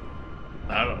crazy.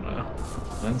 I don't know.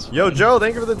 That's Yo, fun. Joe,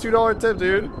 thank you for the $2 tip,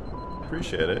 dude.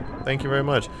 Appreciate it. Thank you very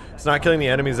much. It's not killing the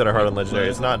enemies that are hard on Legendary.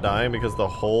 It's not dying because the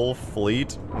whole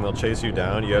fleet, and they'll chase you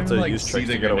down. You have to use tricks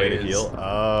to get away to heal.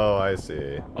 Oh, I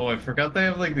see. Oh, I forgot they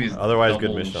have these. Otherwise, good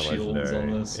double mission on shields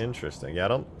Legendary. on this. Interesting.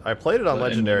 Yeah, I played it on The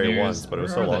Legendary engineers. once, but it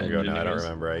was Where so are long the ago now. I don't engineers?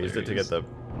 remember. I used it to get the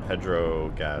Pedro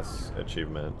gas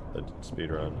achievement, the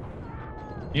speedrun.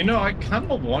 You know, I kind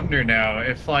of wonder now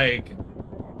if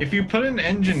if you put an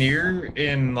engineer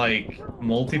in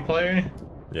multiplayer.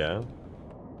 Yeah.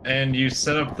 And you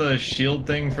set up the shield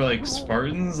thing for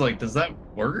Spartans, does that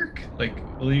work?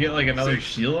 Will you get another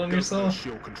shield on yourself?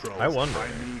 I wonder. I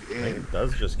think it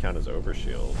does just count as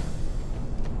overshield.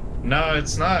 No,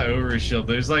 it's not overshield.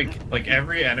 There's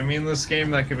every enemy in this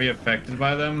game that can be affected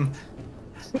by them.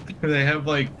 They have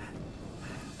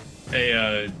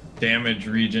a damage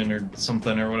region or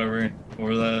something or whatever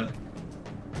for that.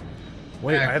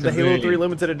 Wait, I had the Halo 3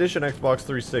 limited edition Xbox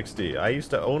 360. I used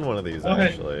to own one of these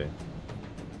actually.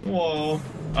 Whoa.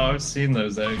 Oh, I've seen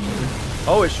those actually.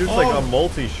 Oh, it shoots like a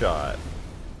multi-shot.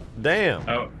 Damn.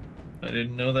 Oh, I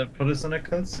didn't know that put us in a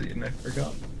cutscene. I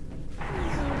forgot.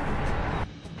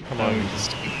 Come on,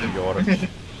 York.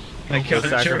 I Go got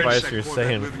sacrifice George. your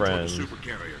Saiyan friend.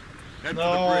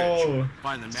 No!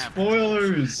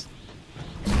 Spoilers!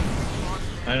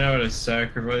 I know how to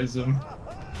sacrifice him.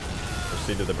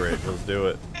 Proceed to the bridge. Let's do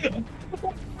it.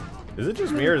 Is it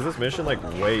just me or is this mission like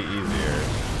way easier?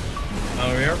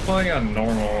 We are playing on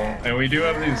normal, and we do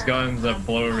have these guns that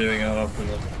blow everything up,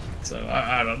 so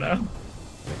I don't know.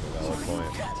 Valid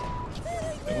point.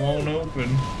 It won't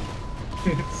open.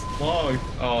 It's locked.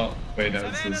 Oh, wait, no,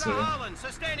 it's this way.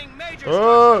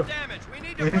 Oh!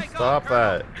 Stop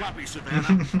that. Copy,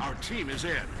 Savannah. Our team is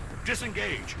in.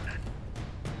 Disengage.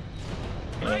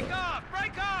 Break off!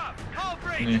 Break off! Hull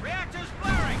breach! Reactors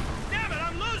flaring! Damn it,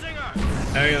 I'm losing her!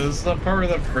 Okay, this is the part where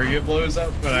the frigate blows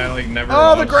up, but I like never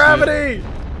Oh, the watched gravity! it.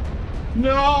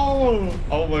 No!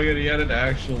 Oh my god, he had an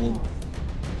actual...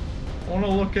 I want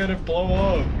to look at it blow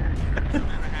up.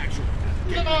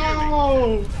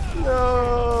 No!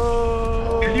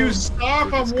 No! Can you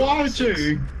stop? I'm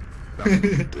watching!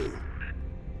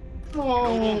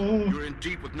 Oh. You're in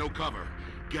deep with no cover.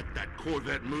 Get that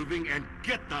Corvette moving and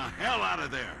get the hell out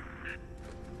of there.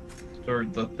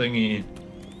 Start the thingy.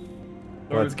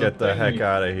 Let's get the heck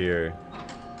out of here.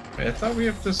 Wait, I thought we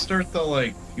have to start the,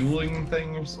 like, fueling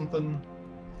thing or something.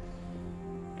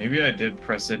 Maybe I did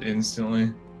press it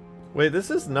instantly. Wait,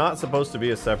 this is not supposed to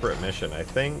be a separate mission. I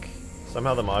think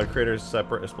somehow the mod creators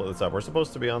split this up. We're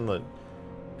supposed to be on the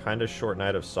kind of short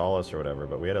night of solace or whatever,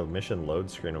 but we had a mission load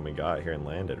screen when we got here and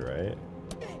landed, right?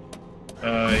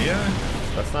 Yeah.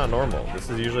 That's not normal. This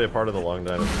is usually a part of the long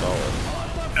night of solace.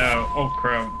 Oh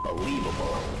crap.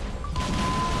 Unbelievable.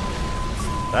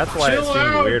 That's why it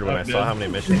seemed weird when I saw how many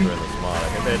missions were in this mod. I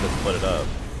think they had to split it up.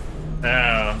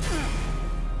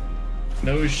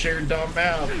 No shared dot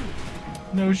map.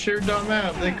 No shared dot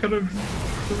map. They could have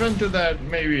prevented that,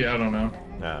 maybe. I don't know.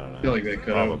 I don't know. I feel like they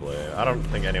could have. Probably. I don't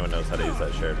think anyone knows how to use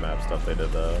that shared map stuff they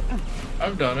did though.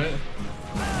 I've done it.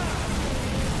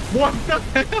 What the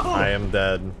hell? I am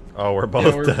dead. Oh, we're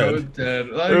both dead. Both dead.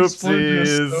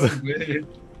 Oopsies. So big.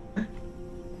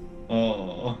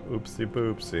 Oh. Oopsie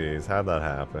poopsies. How'd that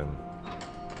happen?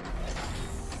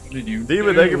 What did you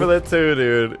Demon, do? thank you for that too,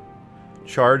 dude.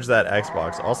 Charge that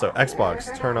Xbox. Also,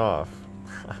 Xbox, turn off.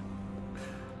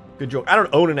 Good joke. I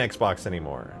don't own an Xbox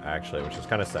anymore, actually, which is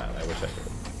kind of sad. I wish I did.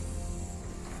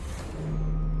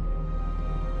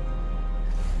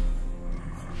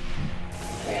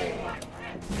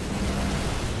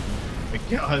 My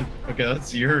god. Okay,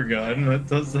 that's your gun that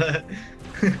does that.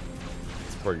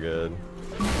 It's pretty good.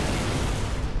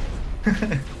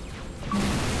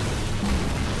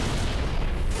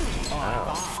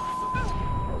 Ow.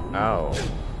 Ow.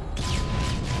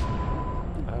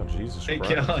 Oh, Jesus My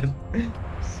Christ. god.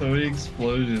 So many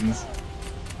explosions.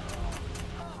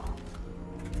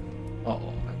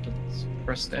 Uh-oh, I have to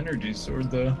press the energy sword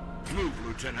though. Move,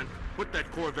 Lieutenant. Put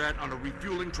that Corvette on a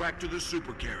refueling track to the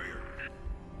supercarrier.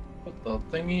 Put the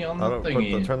thingy on the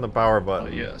thingy. Turn the power button.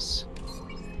 Oh, yes.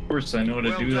 Of course, I know how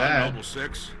to do done, that. Noble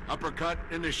 6. Uppercut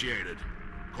initiated.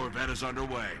 Corvette is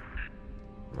underway.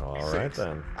 All right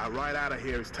then. Our ride out of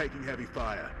here is taking heavy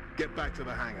fire. Get back to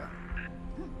the hangar.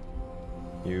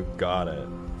 You got it.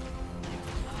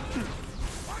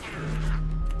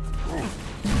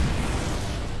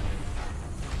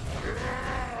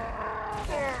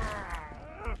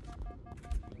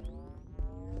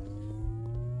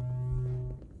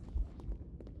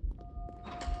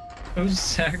 Go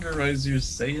sacrifice your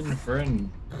Saiyan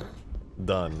friend.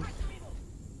 Done.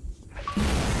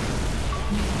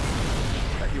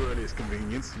 At your earliest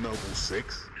convenience, Noble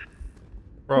 6.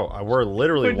 Bro, we're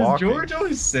literally Wait, walking. Does George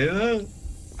always say that?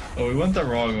 Oh, we went the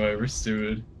wrong way. We're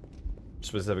stupid.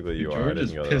 Specifically, you George are. I didn't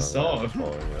is go the pissed wrong way. off.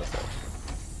 Following you, that's all.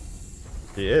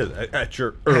 He is at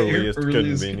your earliest,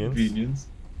 convenience.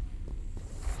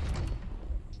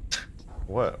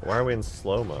 What? Why are we in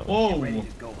slow-mo? Whoa!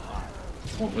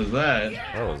 What was that?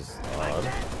 That was odd.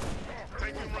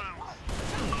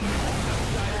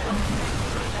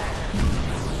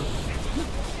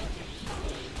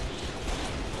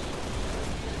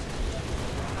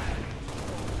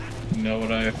 You know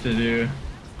what I have to do?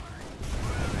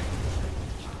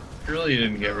 Surely you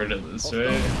didn't get rid of this,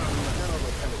 right?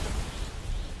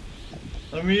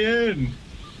 Let me in!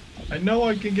 I know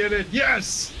I can get it.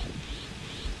 Yes!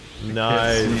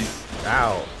 Nice.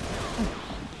 Ow.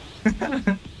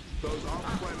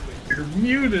 You're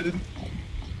muted.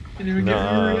 Didn't even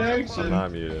get your reaction. I'm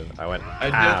not muted. I went. I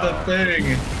did the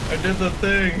thing. I did the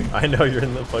thing. I know you're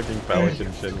in the fucking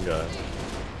Pelican shin gun.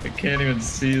 I can't even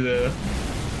see the.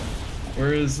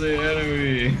 Where is the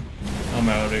enemy? I'm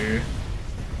out of here.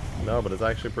 No, but it's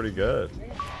actually pretty good.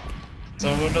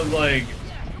 Someone was like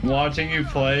Watching you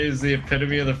play is the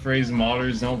epitome of the phrase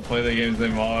modders don't play the games they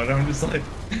mod. I'm just like,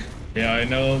 yeah, I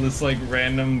know this like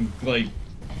random like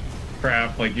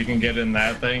crap like you can get in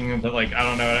that thing, but like I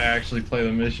don't know how to actually play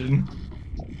the mission.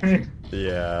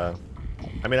 Yeah.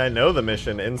 I mean, I know the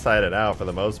mission inside and out for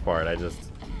the most part.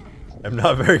 I'm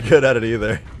not very good at it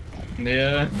either.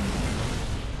 Yeah.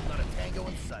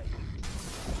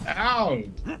 Ow!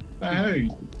 Hey.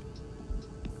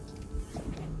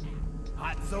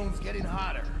 Hot zone's getting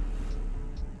hotter.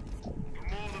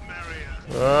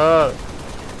 Oh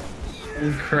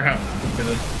crap.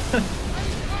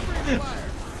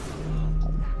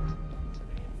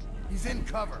 He's in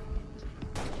cover.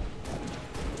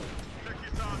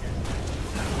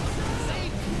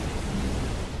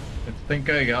 I think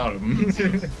I got him.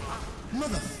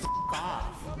 Motherfucker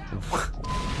off.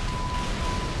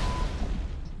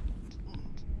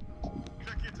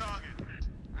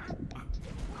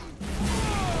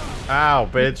 Ow,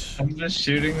 bitch. I'm just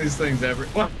shooting these things every—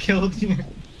 What killed you?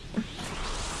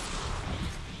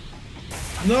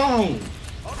 No!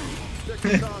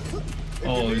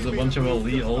 Oh, there's a bunch of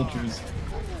elite ultras.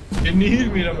 You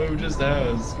need me to move just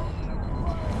as.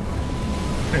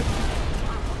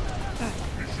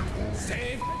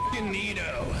 Save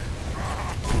Nito.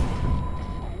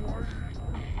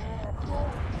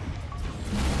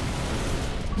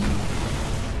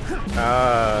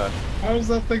 How is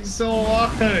that thing still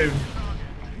alive?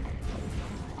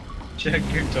 Check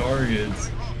your targets.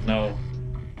 No.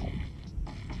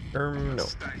 No.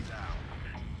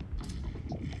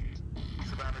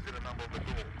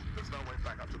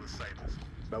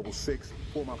 Level 6,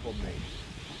 form up on me.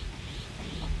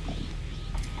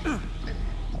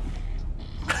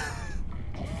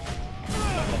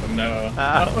 Oh no.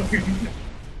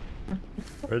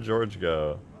 Where'd George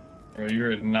go? Bro, you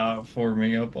were not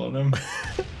forming up on him.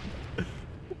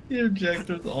 The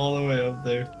objective's all the way up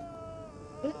there.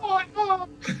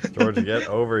 George, get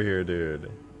over here,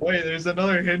 dude. Wait, there's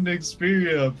another hidden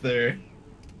Xperia up there.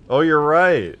 Oh, you're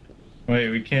right. Wait,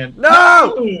 we can't—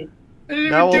 No!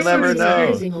 Now we'll never know.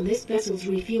 Cruising on this vessel's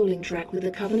refueling track with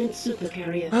the Covenant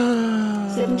supercarrier.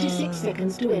 76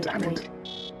 seconds to endpoint.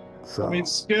 So, I mean,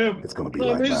 skip. It's gonna be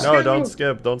like that. No, don't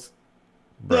skip. Don't.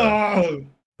 No.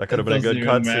 That could have been a good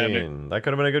cutscene. That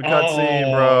could have been a good cutscene,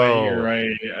 Oh, bro. you're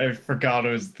right. I forgot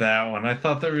it was that one. I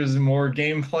thought there was more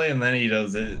gameplay, and then he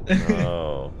does it.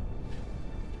 Oh.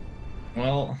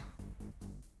 Well.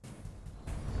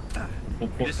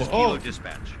 This is Kilo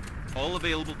Dispatch. All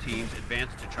available teams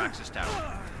advance to Traxxas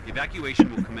Tower. Evacuation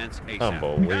will commence ASAP.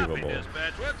 Unbelievable.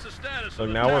 What's the status So of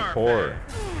the now we're tower poor.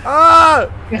 pad? Ah!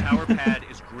 Tower pad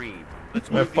is green. Let's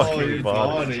My move these fucking units.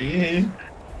 body.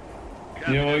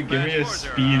 You know what? Give me a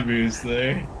speed boost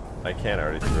there. I can't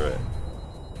already threw it.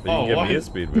 But you Oh, can give what? me a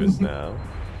speed boost now.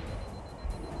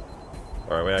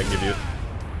 Alright, wait, I can give you.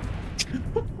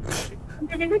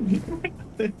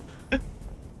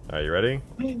 Alright, you ready?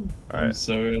 Alright. I'm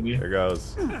so ready. Here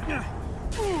goes.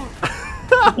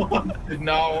 Did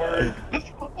not work.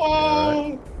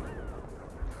 Oh!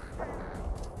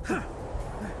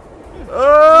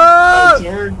 Oh! It's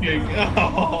working.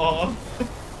 Oh.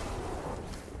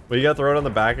 Well, you got to throw it on the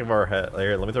back of our head.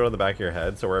 Here, let me throw it on the back of your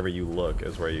head, so wherever you look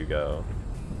is where you go.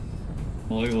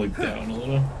 Well, you look down a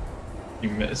little. You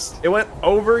missed. It went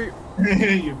over.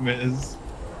 You missed.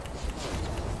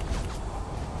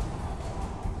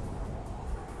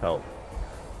 Help.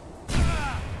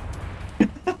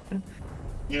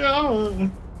 Yeah.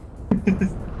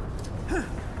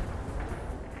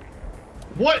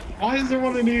 What? Why is there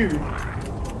one in here?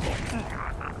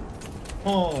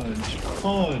 Punch.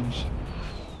 Punch.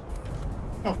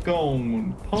 Fuck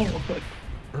on. Punch.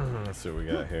 Let's see what we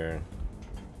got here.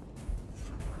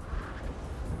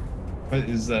 What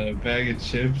is that? A bag of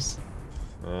chips?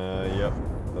 Yep.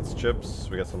 That's chips.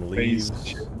 We got some Face leaves.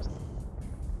 chips.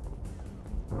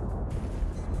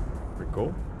 Pretty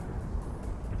cool.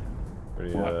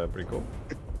 Pretty cool.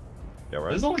 Yeah,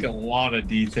 right. There's like a lot of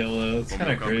detail though. It's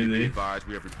kind of crazy. Advised,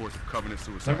 we have reports of Covenant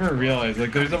suicide. Never realized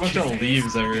like there's a bunch of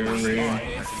leaves everywhere.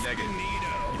 That's a negative.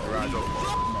 Keep your eyes open.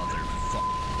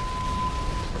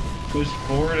 Push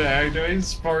forward to activate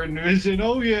Spartan Vision.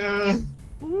 Oh yeah.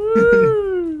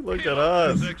 Woo! Look at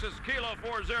us. This is Kilo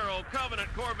 40. Covenant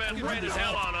Corvette raided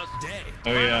hell on us.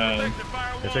 Oh yeah.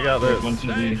 Hey, check out this. Bunch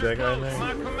of these. Check out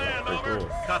there. Pretty cool.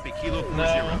 Copy Kilo 40.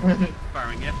 No.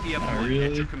 Firing FPF-1 really?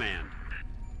 at your command.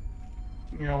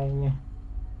 No.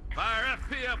 Fire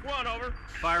FPF-1 over.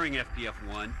 Firing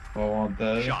FPF-1. I want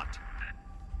that. Shot.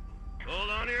 Hold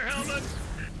on to your helmets.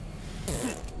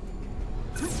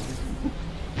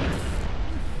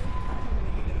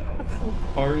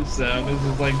 Hard sound is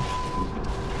just like.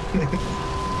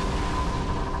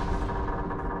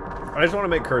 I just want to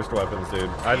make cursed weapons, dude.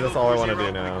 That's all I want to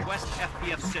do now. Request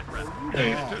FPF sit rep.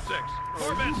 Hey. 2-6.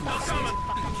 Corvette's still coming.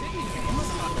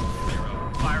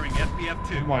 Firing FPF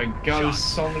 2. Oh my god, there's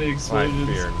so many explosions.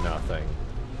 I fear nothing.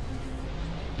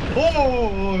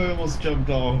 Oh, I almost jumped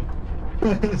off.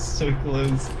 So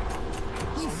close.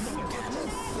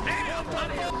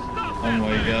 Oh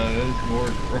my god, there's more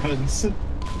grunts.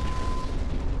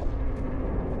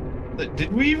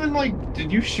 Did we even, like,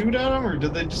 did you shoot at them or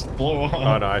did they just blow off?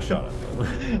 Oh no, I shot at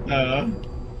them.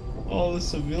 All the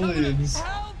civilians.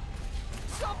 Help!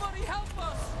 Somebody help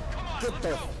us! Get the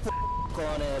f on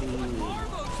out of here.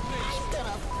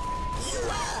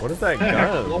 What is that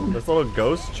gun? This little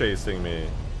ghost chasing me.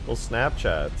 Little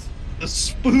Snapchats. The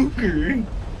spooker.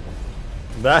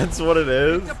 That's what it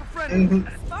is?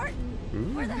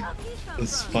 The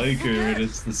spiker, and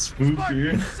it's the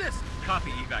spooker.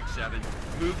 Copy evac 7.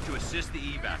 Move to assist the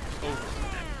evac. Over.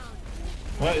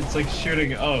 What? It's like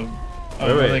shooting up.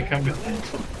 Oh, wait. they come to...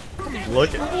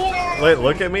 Look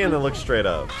at me and then look straight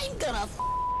up. I'm gonna f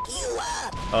you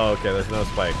up. Oh, okay, there's no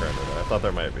spike right there. I thought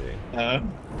there might be.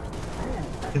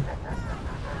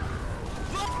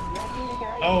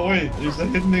 Oh wait, there's a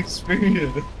hidden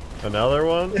experience. Another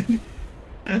one?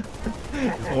 He's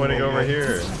pointing over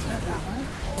here.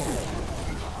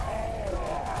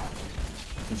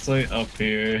 It's like up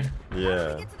here.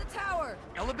 Yeah. Get to the tower.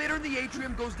 Elevator in the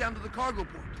atrium goes down to the cargo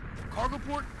port. Cargo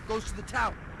port goes to the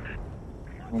tower. I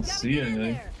don't see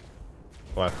anything.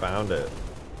 Oh, I found it.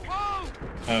 Oh,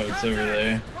 it's over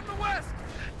there.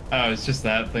 Oh, it's just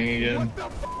that thing again.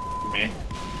 Meh.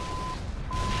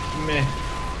 Meh.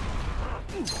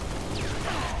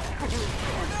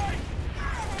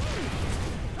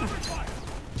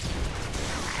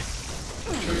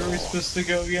 Where are we supposed to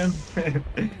go again?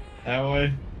 That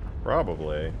way?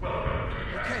 Probably.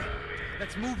 Okay,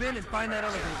 let's move in and find that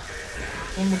elevator.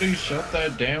 Somebody shut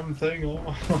that damn thing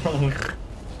off.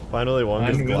 Finally, one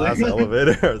gets glass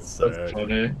elevator. That's Sick.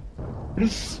 funny.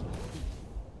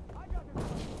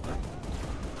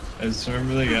 I just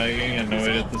remember the guy getting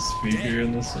annoyed at the speaker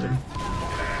in this one.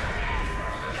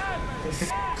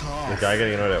 The guy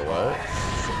getting annoyed at what?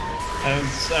 And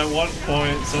at one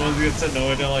point, someone gets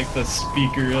annoyed at like the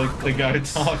speaker, like the guy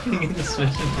talking in this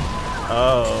mission.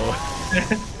 Oh.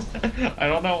 I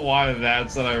don't know why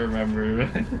that's what I remember.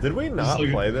 Did we not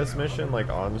play this mission like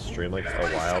on stream like a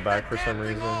while back for some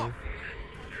reason? I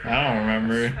don't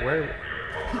remember. Where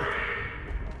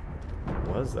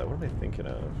was that? What am I thinking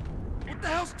of? What the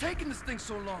hell's taking this thing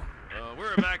so long?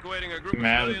 We're evacuating a group of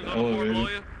civilians on the floor below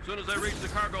you. As soon as I reach the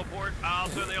cargo port, I'll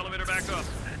turn the elevator back up.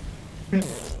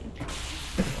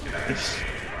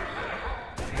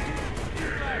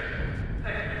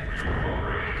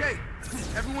 Okay,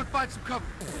 everyone find some cover.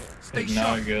 Stay Did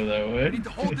sharp. not go that way. We need to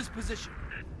hold this position.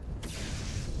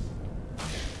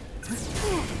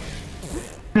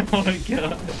 Oh my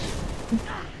god.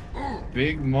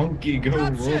 Big monkey go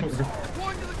roar.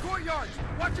 Deploying to the courtyards.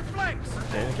 Watch your flanks.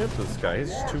 Can't get this guy.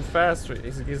 He's too fast.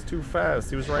 He's too fast.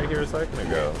 He was right here a second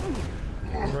ago.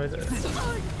 He's right there.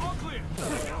 All clear.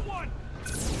 One.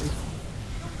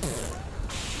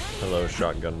 Hello,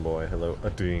 shotgun boy. Hello,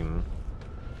 Adine.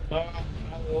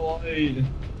 Willy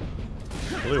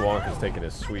Wonka's taking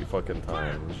his sweet fucking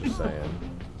time. I'm just saying.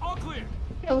 All clear.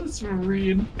 Yeah, let's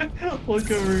read.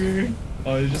 Look over here.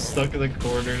 Oh, he's just stuck in the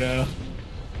corner now.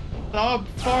 Stop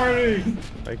farting!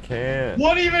 I can't.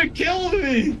 What even killed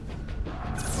me?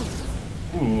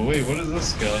 Ooh, wait, what is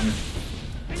this gun?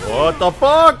 What the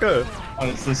fuck? Oh,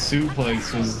 it's the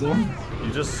suplex pistol.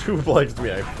 You just suplexed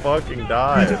me. I fucking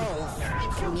died.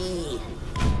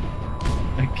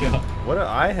 My god. What do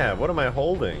I have? What am I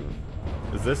holding?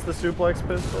 Is this the suplex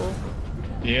pistol?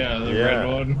 Yeah, the red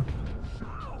one.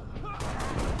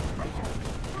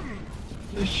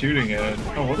 He's shooting at it.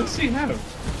 Oh, what does he have?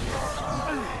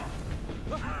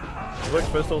 Suplex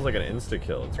pistol is like an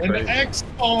insta-kill. It's crazy. An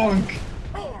X-bonk!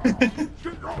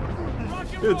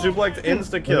 Dude, suplex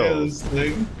insta-kill. Look at this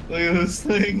thing. Look at this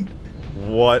thing.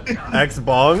 What?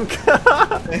 X-bonk?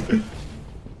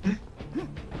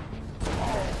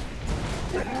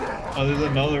 Oh, there's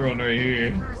another one right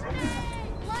here.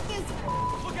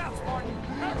 Look out, Spartan.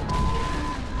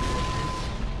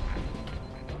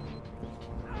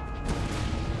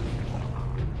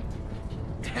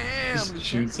 Damn. Just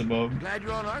shoots him up. Glad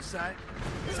you're on our side.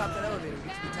 Let's hop that elevator and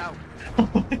get to the tower.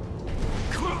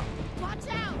 Watch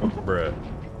out. Bruh.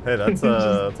 Hey, that's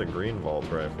a green vault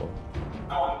rifle.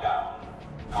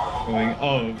 Going,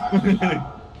 oh.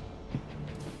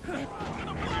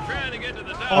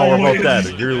 Oh, we're both dead.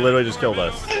 You literally just killed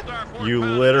us. You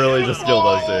literally just killed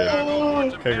us,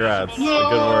 dude. Congrats.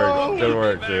 Good work. Good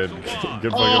work, dude.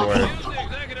 Good fucking work.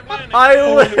 I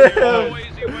live!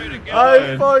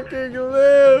 I fucking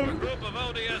live! A group of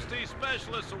ODST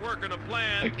specialists are working a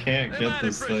plan. I can't get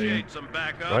this thing.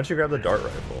 Why don't you grab the dart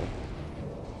rifle?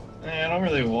 I don't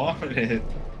really want it.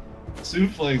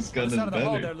 Suplex gun is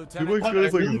better. Suplex gun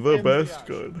is like the best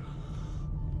gun.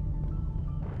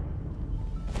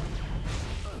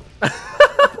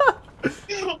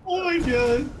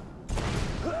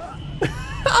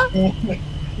 Oh my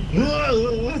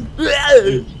god.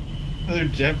 Their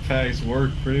jetpacks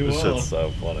work pretty well. This shit's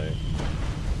so funny.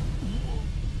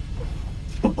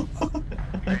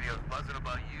 Radio's buzzing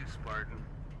about you, Spartan.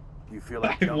 You feel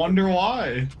like I wonder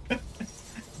why.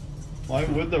 Why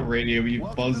would the radio be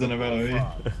buzzing about me?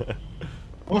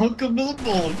 Welcome to the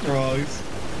Bullfrogs.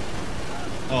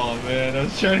 Oh man, I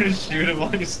was trying to shoot him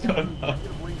while he's going up.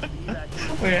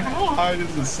 Wait, how high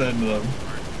does it send them?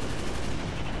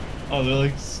 Oh, they're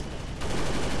like...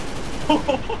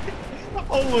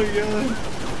 Oh my god.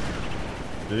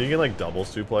 Did you get like double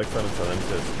suplex them and send them to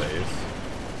his face?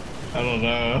 I don't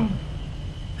know.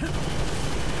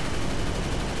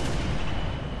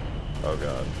 Oh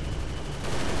god.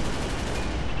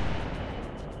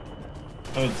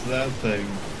 Oh, it's that thing.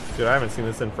 Dude, I haven't seen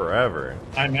this in forever.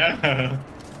 I know.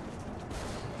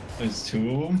 There's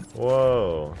two of them?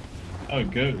 Whoa. Oh,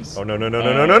 it goes. Oh no no no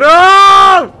no no no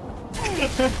no!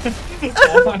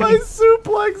 My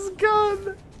suplex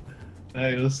gun!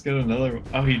 Hey, let's get another one.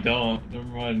 Oh, he don't. Never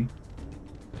mind.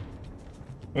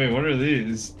 Wait, what are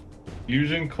these?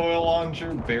 Fusion coil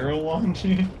launcher? Barrel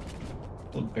launcher?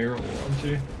 The barrel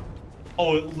launcher?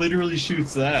 Oh, it literally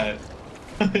shoots that.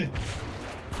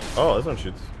 Oh, this one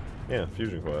shoots. Yeah,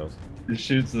 fusion coils. It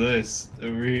shoots this.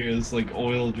 Over here is like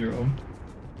oil drum.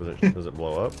 Does it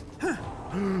blow up?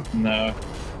 No.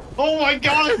 Oh my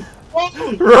god!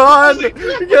 Oh! Run! Get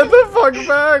the fuck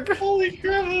back! Holy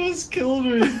crap, that was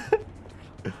killing me!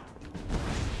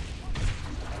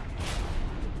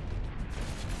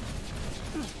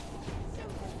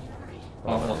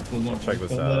 Oh, check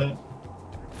this out.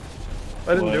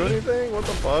 I didn't do anything? What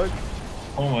the fuck?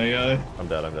 Oh my god. I'm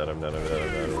dead, I'm dead, I'm dead, I'm dead,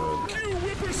 I'm dead, I'm dead. You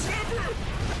whippersnapper!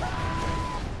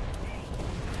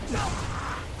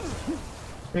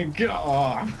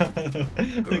 God!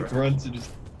 The grunts are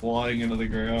just flying into the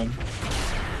ground.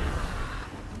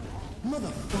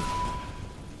 Motherfucker.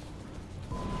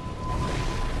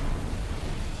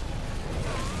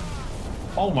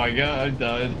 Oh my god, I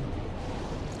died.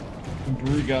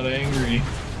 Brute got angry.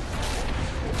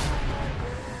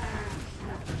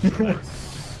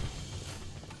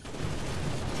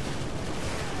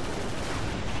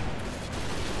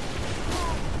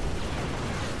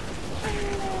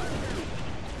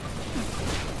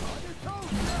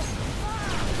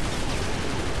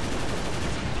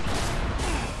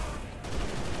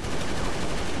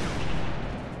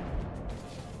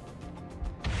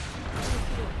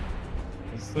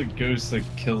 It's the ghost that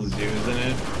kills you, isn't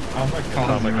it?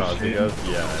 Kamikaze ghost?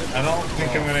 Yeah. I don't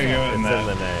think I'm gonna go in that.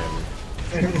 It's in the name.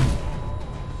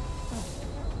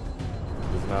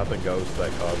 It's not the ghost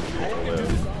that causes you to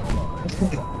live.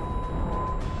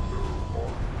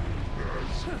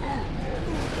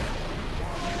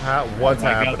 What's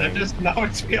happening? God, that just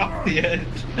knocked me off the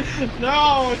edge.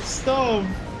 No, it's stuff.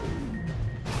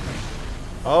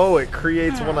 Oh, it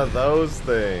creates one of those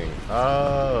things.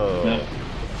 Oh. No.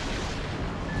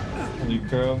 Holy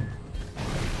crap.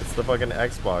 It's the fucking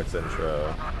Xbox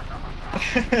intro.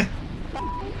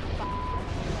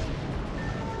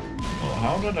 Oh,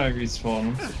 how did I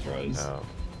respawn? I'm surprised. Oh.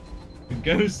 The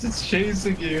ghost is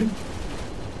chasing you.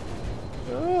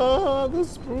 Oh, the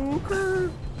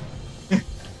spooker.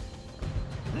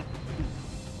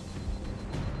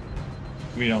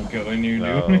 We don't go in here,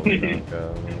 No, do we don't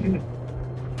go.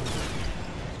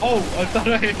 Oh, I thought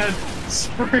I had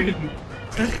sprint.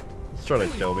 He's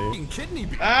trying to kill me.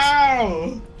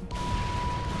 Ow!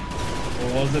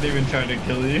 I wasn't even trying to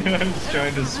kill you. I was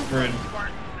trying to sprint.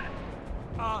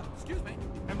 Excuse me.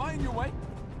 Am I in your way?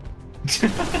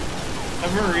 I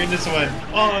remember Ian just went,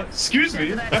 excuse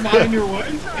me, am I in your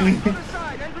way?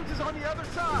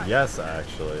 Yes,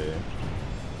 actually.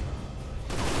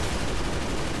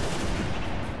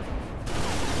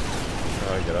 How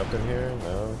do I get up in here?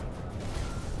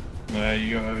 No.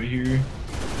 You go over here.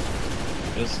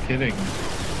 Just kidding.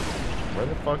 Where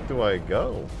the fuck do I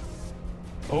go?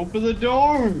 Open the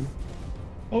door!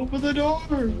 Open the door!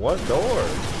 What door?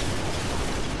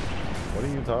 What are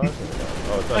you talking about?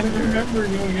 Oh, it's up I here. remember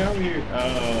going out here.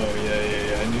 Oh,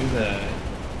 yeah, I knew that.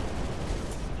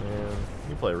 Yeah,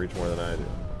 you play Reach more than I do.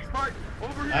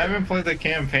 I haven't played the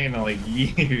campaign in like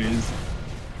years.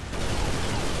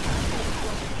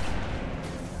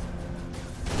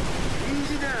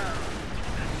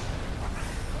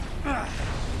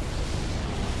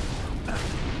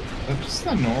 that just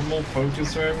a normal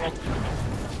focus rifle?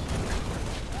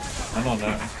 I don't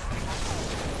know.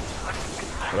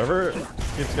 Whatever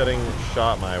keeps getting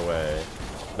shot my way,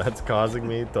 that's causing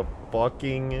me to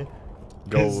fucking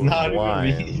go It's not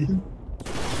blind. even me.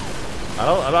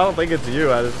 I don't think it's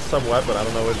you. It's some weapon. I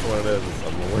don't know which one it is.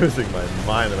 I'm losing my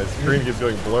mind, and my screen keeps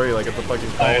going blurry like it's a fucking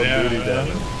Call of Duty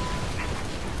damage.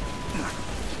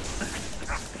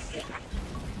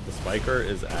 The spiker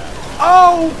is at.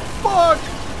 Oh fuck!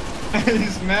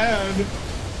 He's mad.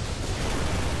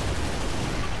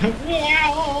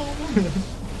 Wow.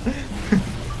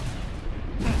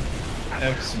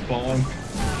 X bonk.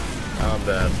 I'm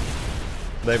dead.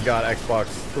 They've got Xbox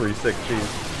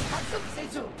 360s.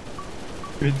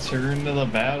 Return to the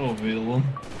battlefield.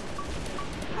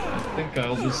 I think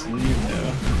I'll just leave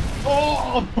now.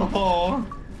 Oh!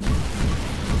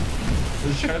 I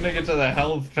was trying to get to the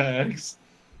health packs.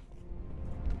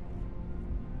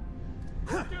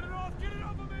 Get it off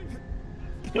of me!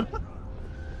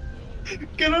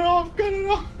 Get it off! Get it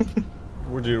off!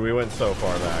 Dude, we went so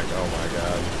far back. Oh my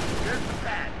god. Here's the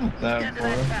pad. That Get to far.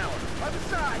 that tower. Other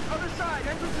side! Other side!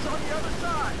 Entrance is on the other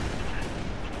side!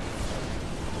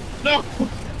 No!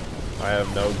 I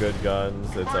have no good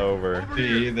guns. It's over.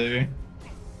 Me either.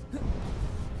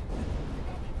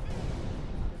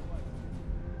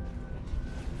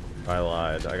 I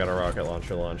lied. I got a rocket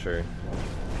launcher.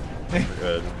 We're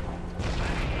good.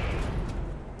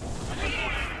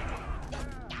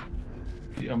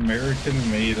 The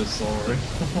American-made assault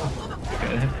rifle.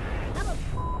 Okay.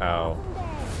 Ow.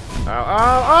 Ow,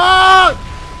 ow,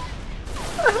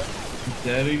 ow!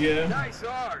 Dead again? Nice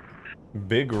arc!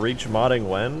 Big reach modding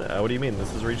when? What do you mean?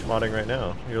 This is reach modding right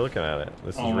now. You're looking at it.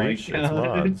 This is Oh my reach, it's God.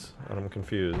 mods. I'm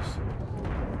confused.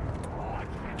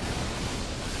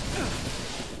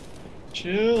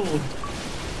 Chill.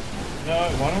 No,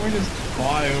 why don't we just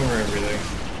fly over everything?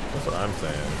 That's what I'm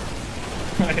saying.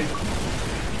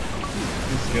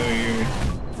 Just go here.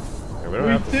 Hey, we don't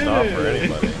have to stop for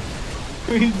anybody.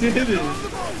 We did it!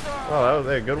 Oh,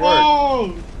 that was good work.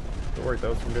 Whoa! Good work. That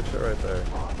was some good shit right there.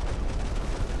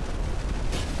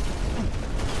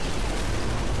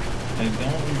 I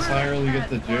don't entirely get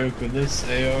the joke with this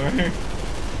AR.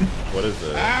 What is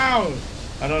it? Ow!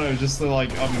 I don't know, just the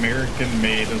like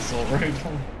American-made assault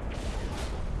rifle.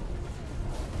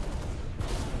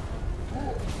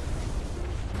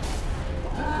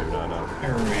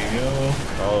 Here we go.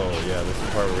 Oh yeah, this is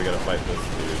the part where we gotta fight this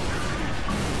dude.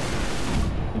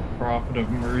 The Prophet of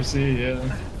Mercy, yeah.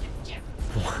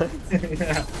 What?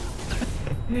 Yeah.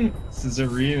 This is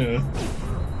arena.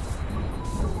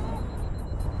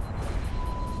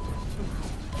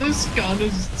 This gun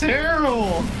is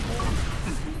terrible!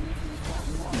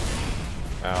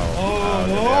 Ow. Oh,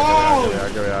 Ow,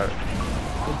 get me out.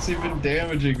 It's even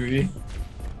damaging me.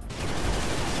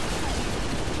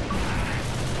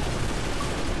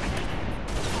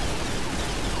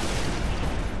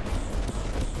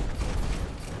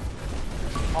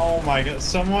 Oh my god,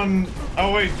 someone...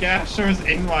 Oh wait, Gashnor's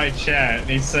in my chat, and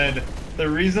he said, the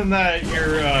reason that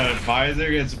your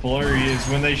visor gets blurry is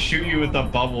when they shoot you with a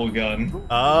bubble gun.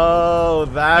 Oh,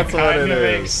 that's what it is. Kind of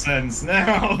makes sense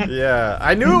now. Yeah,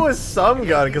 I knew it was some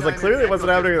gun, because like, clearly it wasn't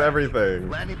happening with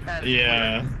everything.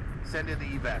 Yeah. Send in the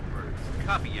evac birds.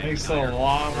 Copy, Makes a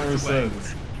lot more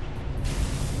sense.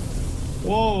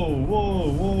 Whoa,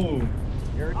 whoa, whoa.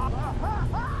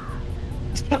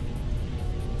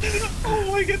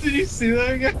 Oh my god, did you see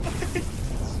that again?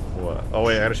 What? Oh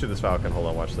wait, I gotta shoot this falcon. Hold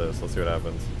on, watch this. Let's see what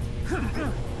happens.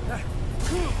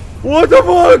 What the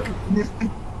fuck?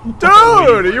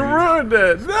 Dude, you ruined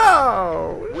it!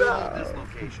 No! No!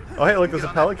 Oh hey, look, there's a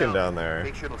pelican down there.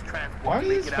 Why are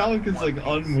these pelicans like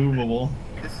unmovable?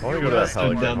 I wanna go to that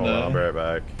pelican. Hold on, I'll be right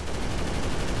back.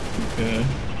 Okay.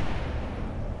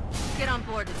 Get on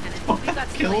board, Lieutenant. We've got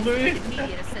Killed me?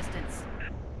 immediate assistance.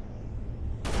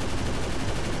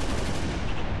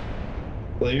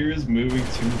 Players moving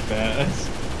too fast.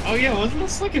 Oh yeah, wasn't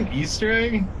this like an Easter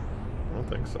egg? I don't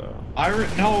think so.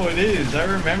 No, it is. I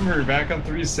remember back on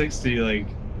 360, like,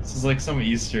 this is like some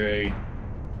Easter egg.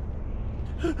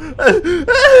 And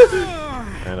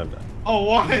I'm done. Oh,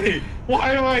 why?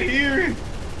 Why am I here?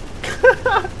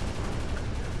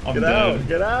 I'm Get dead. out!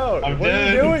 Get out! I'm What dead.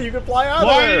 are you doing? You can fly out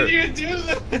Why of there! did you do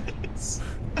this?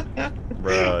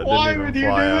 Bro, Why didn't would even you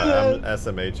fly do out. that?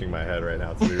 I'm SMHing my head right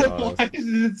now, to be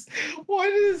honest. Why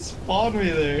did it spawn me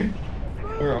there?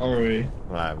 Where are we?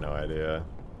 I have no idea.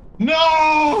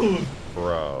 No!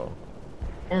 Bro.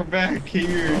 We're back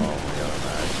here. Oh my god, I'm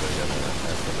actually gonna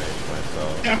SMH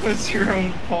myself. That was your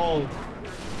own fault.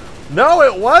 No,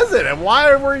 it wasn't! And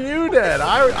why were you dead?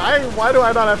 Why do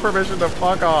I not have permission to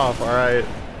fuck off, alright?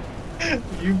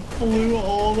 You flew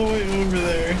all the way over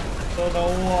there. Don't know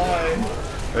why.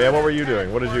 Oh, yeah, what were you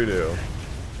doing? What did you do?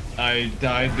 I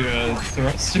died to a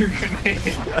thruster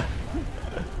grenade.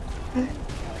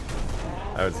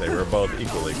 I would say we're both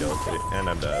equally guilty, and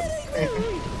I'm dead.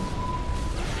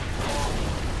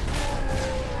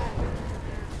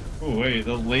 Oh wait,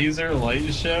 the laser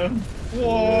light show?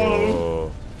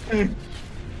 Whoa! I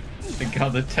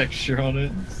got the texture on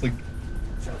it. It's like,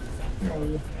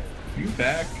 oh, you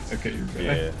back? Okay, you're back.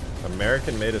 Yeah,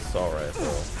 American-made assault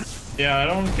rifle. Yeah, I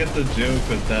don't get the joke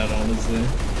with that, honestly.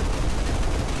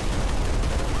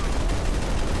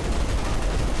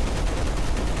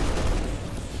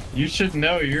 You should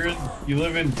know. You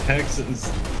live in Texas.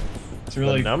 It's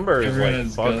really the numbers everyone like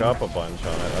has fuck guns. up a bunch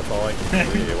on it. That's all I can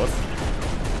see. What's?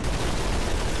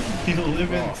 You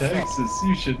live in Texas.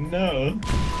 You should know.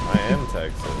 I am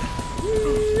Texas.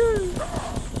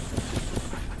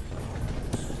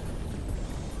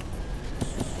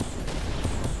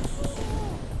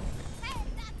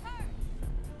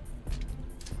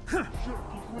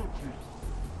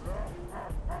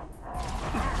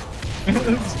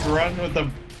 Let's run with the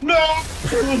no.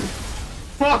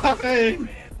 Why?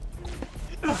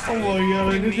 Oh my god!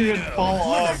 I didn't even fall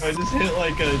off. I just hit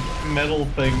like a metal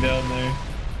thing down there.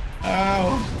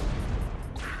 Ow!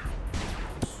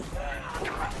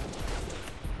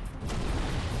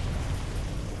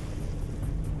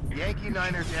 Yankee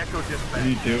Niners Echo Dispatch. What are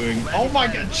you doing? Oh my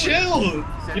god! Chill!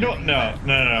 You know what?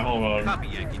 No, hold on.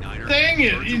 Dang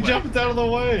it! You jumped out of the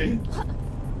way.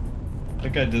 I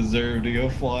think I deserve to go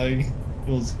flying.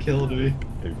 Almost killed me.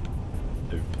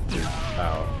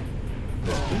 Ow.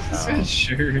 This is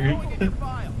shirt.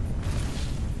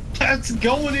 That's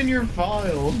going in your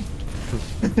file.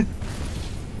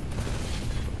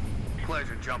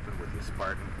 Pleasure jumping with you,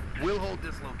 Spartan. We'll hold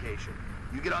this location.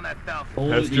 You get on that Falcon.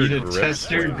 Hold you to test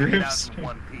your grips.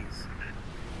 One piece.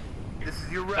 This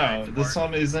is your Oh, ride. this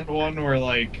one isn't one where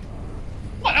like.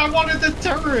 What? I wanted the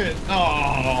turret.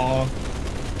 Oh.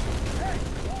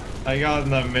 I got in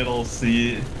the middle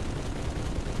seat.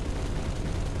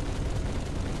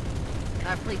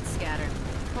 Our fleet's scattered.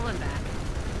 Pulling back.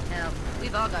 Hell,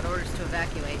 we've all got orders to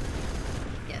evacuate.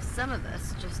 Guess some of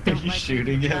us just don't like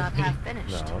shooting the at job me? half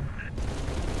finished. No.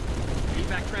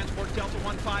 Evac transport Delta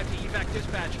 1-5 to evac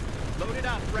dispatch. Loaded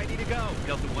up, ready to go.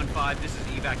 Delta 1-5, this is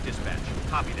evac dispatch.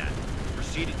 Copy that.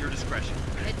 Proceed at your discretion.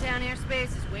 Midtown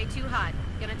airspace is way too hot.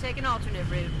 Gonna take an alternate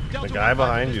route. The guy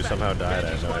behind you somehow died. I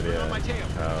have no idea.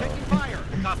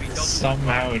 Copy, Delta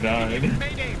Somehow died.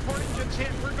 Mayday, port engine's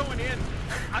hit. We're going in.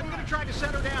 I'm gonna try to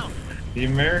set her down. The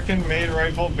American-made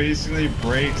rifle basically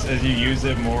breaks as you use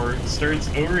it more, starts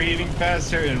overheating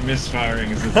faster, and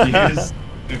misfiring as it's used.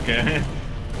 Okay.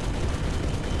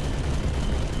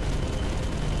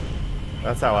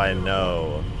 That's how I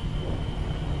know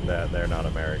that they're not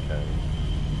American.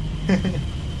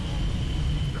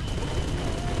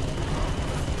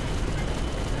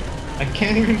 I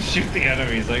can't even shoot the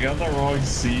enemies. I got the wrong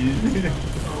seat.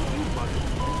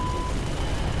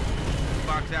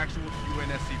 Fox Actual,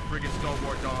 UNSC frigate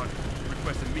Stalwart Dawn.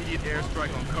 Request immediate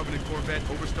airstrike on Covenant Corvette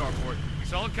over Starport.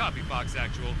 Solid copy, Fox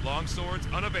Actual. Long swords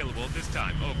unavailable at this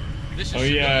time. Over. Oh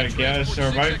yeah,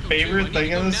 Gashnor. My favorite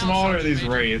thing in this mod are these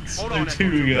raids. They're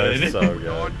too good. They're so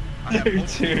good. They're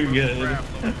too good. I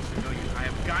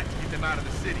have got to get them out of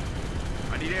the city.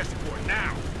 I need air support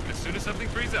now. As soon as something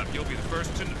frees up, you'll be the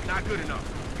first to... Not good enough.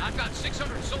 I've got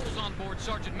 600 souls on board,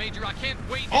 Sergeant Major. I can't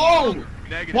wait any Oh! longer.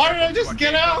 Negative. Why did I just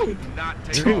get out? Not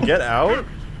take You can off. get out?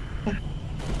 I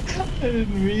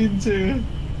didn't mean to.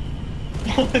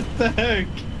 What the heck?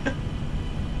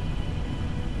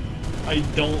 I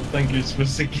don't think you're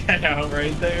supposed to get out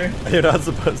right there. You're not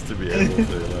supposed to be able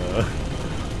to, no.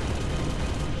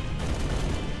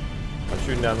 I'm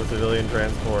shooting down the civilian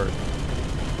transport.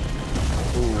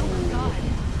 Ooh.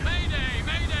 Mayday!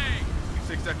 Mayday!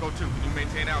 6 Echo 2, can you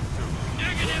maintain altitude?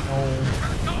 Negative! Oh.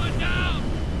 We're going down!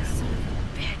 Son of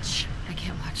a bitch. I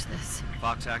can't watch this.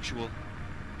 Fox Actual,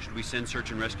 should we send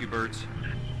search and rescue birds?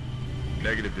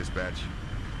 Negative dispatch.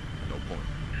 No point.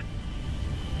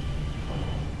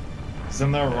 Is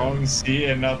in the wrong seat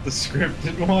and not the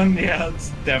scripted one? Yeah,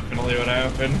 that's definitely what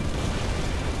happened.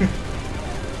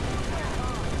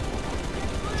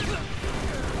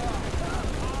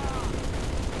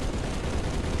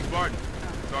 Spartan,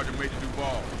 Sergeant Major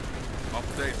Duval. Off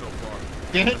the day so far.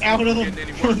 Get out of the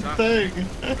thing!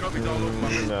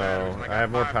 No, I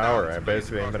have more power. I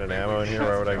basically ain't been an ammo in here.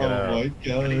 Why would I get out? Oh my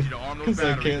god. Because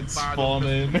I can't spawn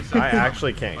in. I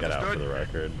actually can't get out for the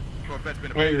record.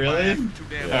 Wait, really?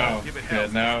 Yeah. Oh, yeah,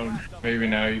 now, maybe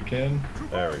now you can.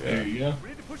 There we go. There you go.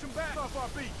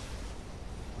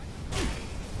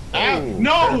 Oh,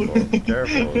 no!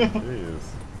 Careful, jeez.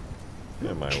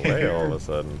 In my way all of a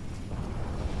sudden.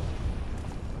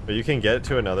 But you can get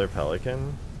to another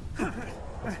pelican?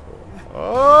 That's cool.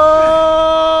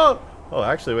 Oh! Oh,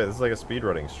 actually, wait, this is like a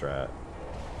speedrunning strat.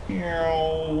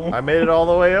 I made it all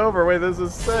the way over. Wait, this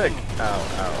is sick.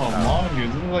 Ow,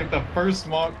 mongoose. This is like the first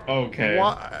Okay.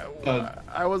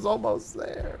 I was almost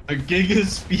there. A giga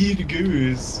speed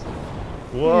goose.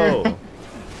 Whoa.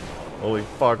 Holy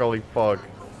fuck, holy fuck.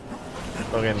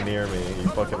 Don't get near me, you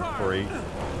fucking freak.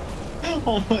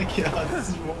 Oh my god, this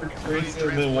is more crazy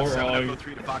than the Warhog. 7 Echo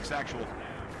 3 to Fox Actual.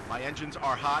 My engines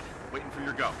are hot, waiting for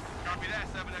your go. Copy that,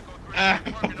 7 Echo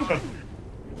 3.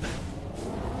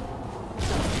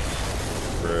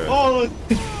 Oh!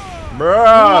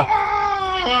 Bruh!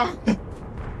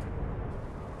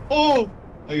 Oh!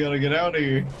 I gotta get out of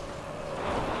here.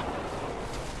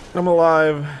 I'm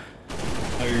alive.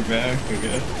 Oh, you're back, I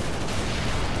guess.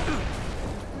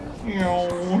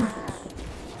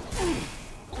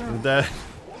 I'm dead.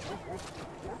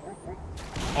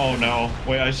 Oh no.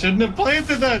 Wait, I shouldn't have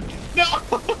planted that! No!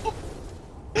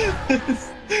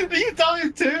 You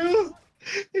died too?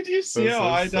 Did you see how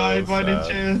I died by any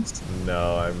chance?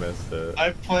 No, I missed it.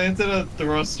 I planted a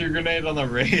thruster grenade on the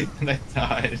raid and I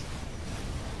died.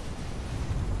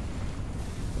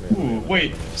 Ooh,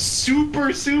 wait, super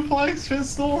suplex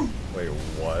pistol? Wait,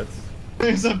 what?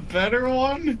 There's a better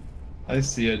one? I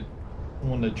see it. I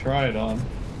want to try it on.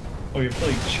 Oh, you have to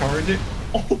like charge it?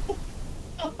 Oh.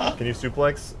 Can you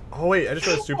suplex? Oh wait, I just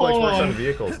realized suplex works on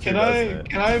vehicles too, doesn't it?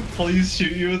 Can I please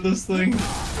shoot you with this thing?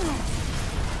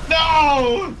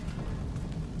 No!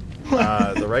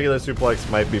 The regular suplex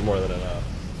might be more than enough.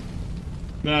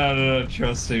 No,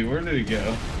 trust me. Where did he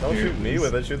go? Don't shoot me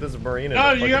with it. Shoot this marine.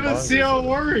 No, you gotta see how it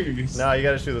works. No, you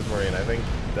gotta shoot this marine. I think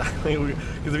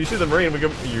because if you shoot the marine, we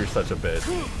go. You're such a bitch.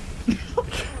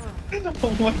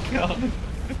 Oh my god.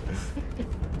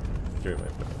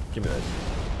 Give me that.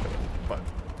 Fuck.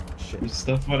 Shit. There's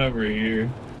stuff whatever here.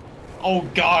 Oh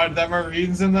god, that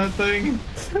marine's in that thing.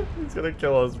 He's gonna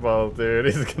kill us both, dude.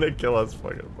 He's gonna kill us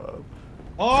fucking both.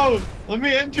 Oh, let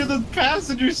me enter the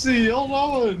passenger seat. Hold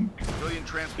on.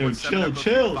 Dude,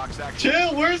 chill.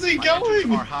 Where's he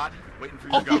going?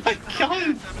 Oh my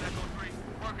god.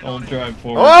 Don't drive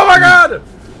forward. Oh my god!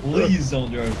 Please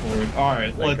don't drive forward.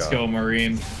 Alright, let's go,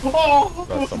 Marine. Oh!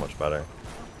 That's so much better.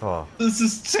 Oh. This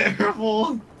is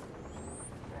terrible.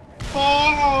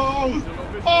 Oh!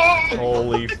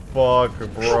 Holy fuck,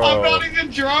 bro. I'm not even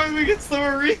driving, it's the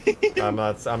Marine. I'm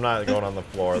not going on the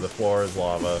floor. The floor is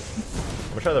lava. I'm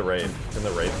gonna try the raid. Can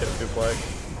the raid get a suplex?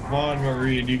 Come on,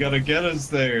 Marine, you gotta get us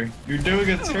there. You're doing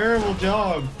a terrible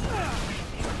job.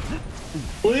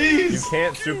 Please! You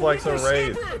can't suplex a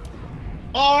raid.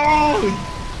 Oh!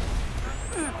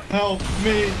 Help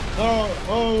me!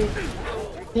 Oh!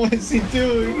 What is he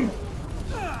doing?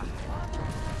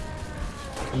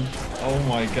 Oh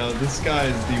my god, this guy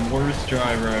is the worst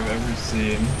driver I've ever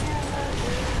seen.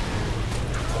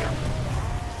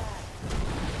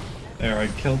 There, I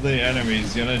killed the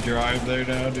enemies. You gonna drive there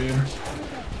now, dude?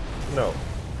 No.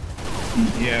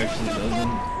 He actually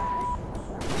doesn't.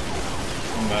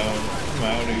 I'm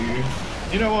out of here.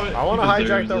 You know what? I want to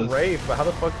hijack the Wraith, but how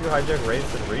the fuck do you hijack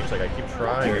Wraiths and Reach? Like, I keep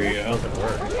trying, there you it go. doesn't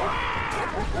work.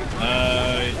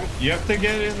 You have to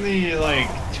get in the, like,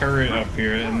 turret up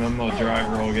here, and then the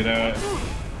driver will get out.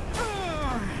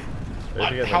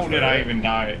 How did I even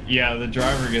die? Yeah, the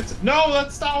driver gets it. No,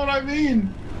 that's not what I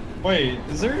mean! Wait,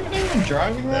 is there even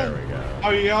driving that? There we go.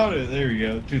 Oh, you got it. There we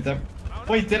go. Dude, that...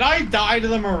 Wait, did I die to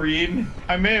the Marine?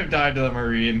 I may have died to the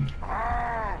Marine.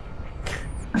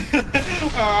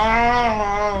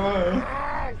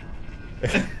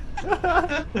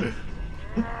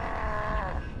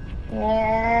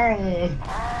 Oh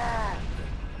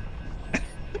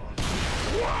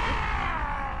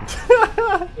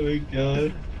my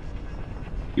god.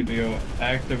 You need to go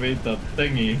activate the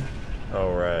thingy.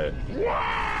 Oh, right.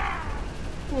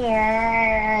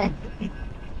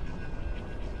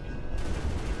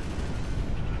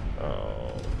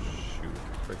 Oh, shoot.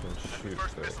 Freaking shoot.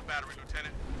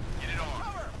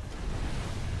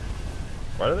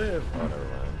 Why do they have... Oh, never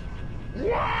mind.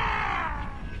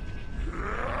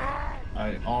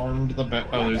 I armed the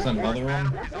Oh, there's another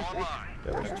one?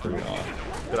 Yeah, there's two.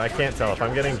 Dude, I can't tell. If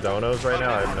I'm getting donos right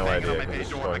now, I have no idea. It's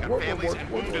just going...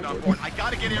 I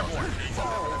gotta get airborne.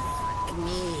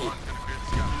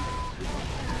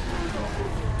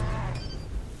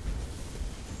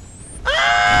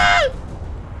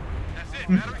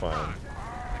 Fine.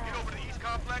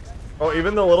 Oh,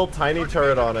 even the little tiny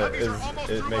turret on it is...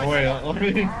 It makes... Oh, wait, let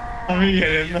me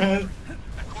get in that.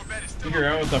 Figure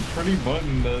out what the pretty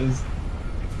button does.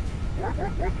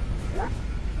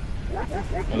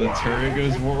 Oh, the turret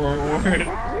goes war.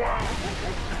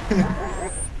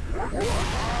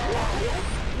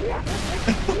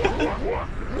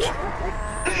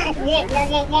 What?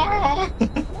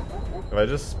 If I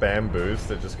just spam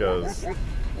boost, it just goes.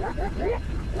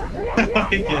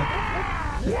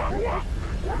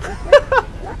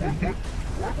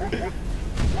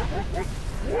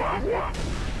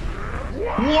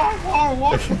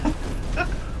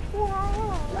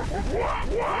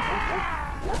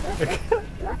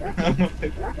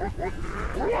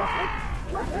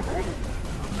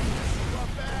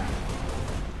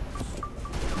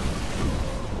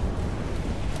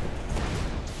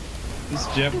 This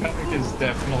jetpack is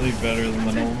definitely better than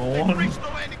the normal one.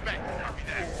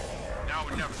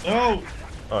 Oh!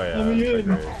 Oh yeah. Let me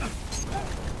in.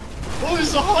 Oh,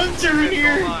 there's a hunter in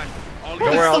here!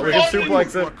 Don't worry, we can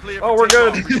suplex it. Oh, we're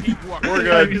good. We're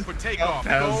good.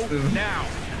 Now.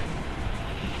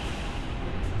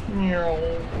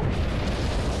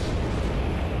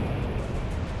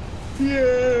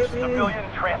 Yeah. Civilian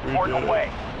transport away.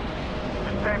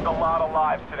 We saved a lot of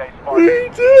lives today, We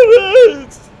Spartan. did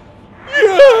it!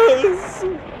 Yes!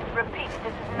 Repeat,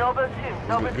 this is Nova 2,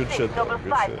 Nova Good 6, shit, Nova good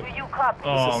 5. shit. Do you copy?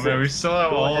 Oh man, we still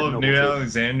have all of New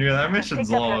Alexandria. That mission's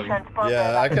long.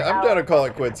 Yeah, I'm down to call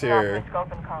it quits here.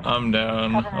 I'm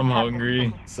down. I'm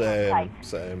hungry. Same.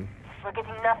 We're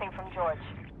getting nothing from George.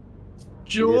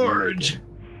 George!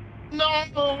 No!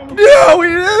 No, we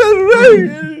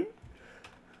didn't!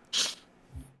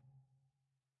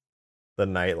 The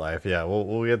nightlife, yeah. We'll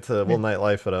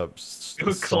nightlife it up.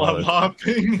 Go club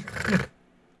hopping.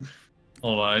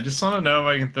 Hold on, I just want to know if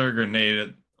I can throw a grenade at.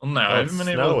 Oh, no, I haven't been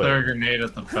able to throw a grenade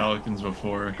at the Falcons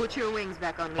before. Put your wings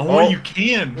back on. Oh, you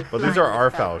can. But these are our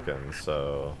Falcons,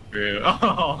 so. True.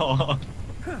 Oh.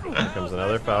 Here comes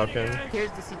another Falcon.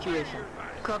 Here's the situation.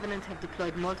 Covenant have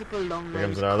deployed multiple long Here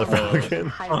comes another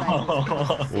Falcon.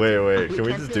 Wait, can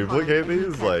we just duplicate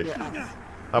these? Like,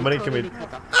 how many can we?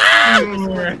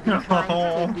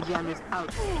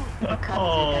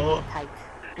 Oh.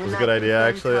 This is a good idea,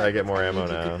 actually. I get more ammo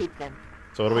now.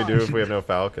 So what do we do if we have no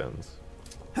Falcons?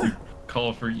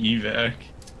 Call for evac.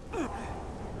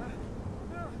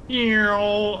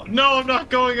 No, I'm not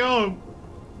going up.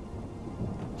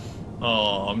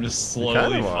 Oh, I'm just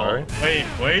slowly falling.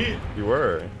 Wait. You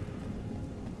were.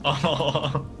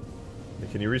 Oh.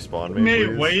 Can you respawn me,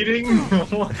 please? Waiting?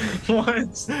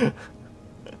 What?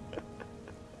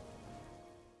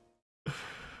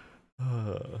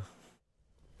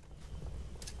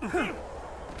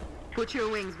 Put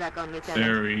your wings back on, Lieutenant.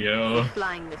 There we go. We're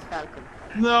flying this Falcon.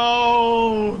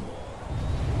 No!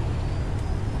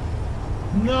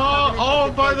 No!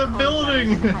 Oh, by the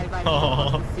building!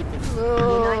 Oh.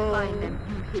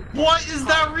 What is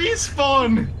that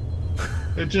respawn?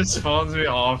 It just spawns me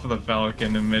off of the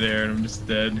Falcon in midair and I'm just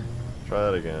dead. Try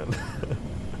that again.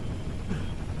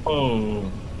 Oh.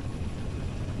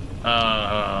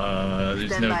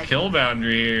 There's no kill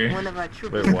boundary here. One of our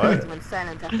Wait, what? went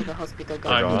silent after the hospital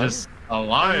got I'm just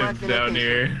alive down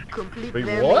here. Wait,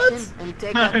 what?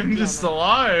 I'm just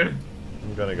alive.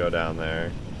 I'm gonna go down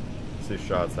there. See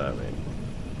shots at me.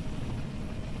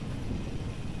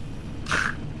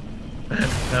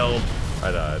 Help.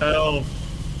 I died. Help.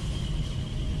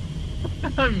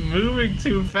 I'm moving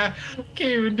too fast. I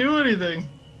can't even do anything.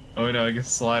 Oh no, I can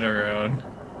slide around.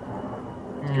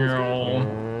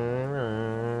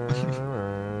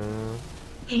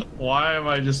 Why am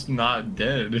I just not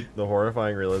dead? The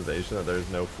horrifying realization that there's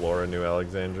no floor in New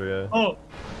Alexandria. Oh.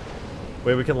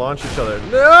 Wait, we can launch each other.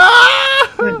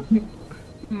 No!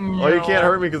 Oh, you can't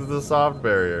hurt me because it's a soft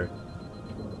barrier.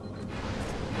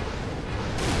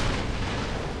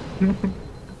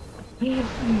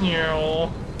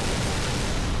 No.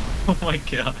 Oh my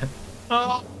god.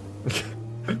 Oh.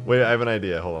 Wait, I have an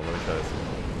idea. Hold on, let me try this.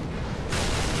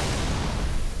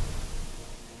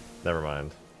 Never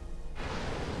mind.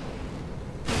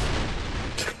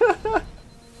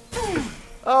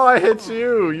 Oh, I hit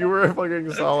you! You were a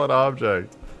fucking solid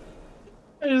object.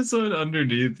 I just went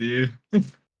underneath you.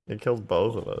 It killed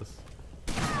both of us.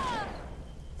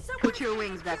 Put your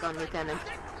wings back on, Lieutenant.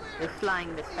 We're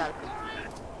flying this Falcon.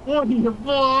 What are you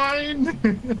flying?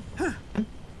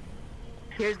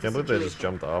 Here's the Can't believe they just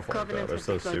jumped off like that. They're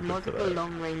so stupid for multiple that.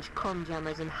 long-range comm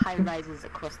jammers and high rises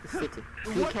across the city.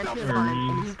 We can't hear them,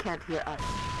 and he can't hear us.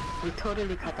 We're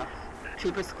totally cut off.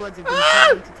 Trooper squads have been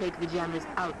trying to take the jammers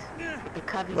out, but the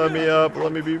Covenant. Let me up.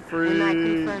 Let me be free. When I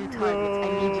confirm targets, I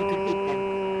need you to hit them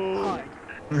hard.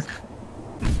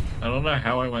 I don't know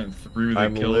how I went through the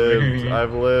I've kill lived. area.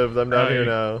 I've lived. I'm down here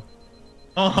now.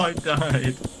 Oh, I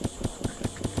died.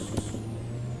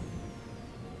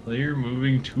 Player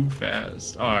moving too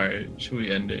fast. Alright, should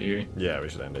we end it here? Yeah, we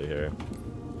should end it here.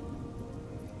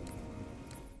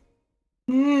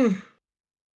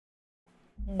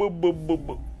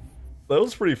 That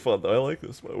was pretty fun, though. I like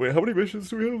this one. Wait, how many missions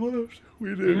do we have left? We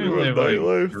did. We only have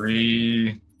like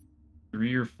three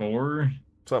or four.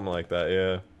 Something like that,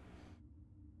 yeah.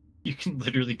 You can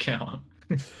literally count.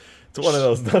 It's one of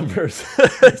those numbers.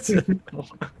 I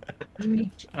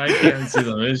can't see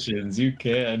the missions. You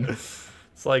can.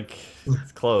 It's like,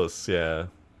 it's close, yeah.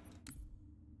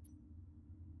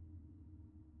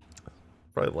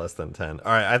 Probably less than 10.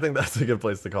 Alright, I think that's a good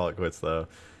place to call it quits, though.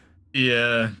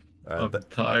 Yeah. Right, I'm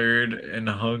tired and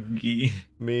hungry.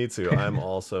 Me too. I'm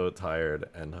also tired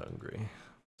and hungry.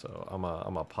 So I'm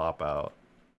a pop out.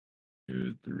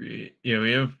 2, 3. Yeah,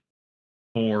 we have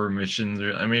 4 missions.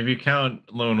 I mean, if you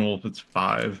count Lone Wolf, it's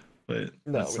 5. But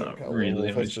No, that's we don't not count really.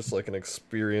 Lone Wolf. It's just like an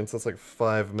experience. That's like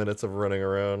 5 minutes of running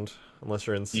around. Unless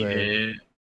you're insane.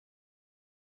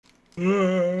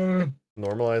 Yeah.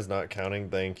 Normalize not counting.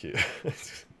 Thank you.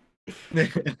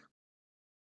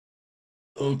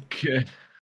 Okay.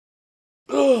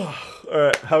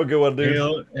 Alright, have a good one,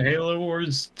 dude. Halo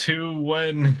Wars 2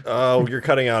 when? Oh, you're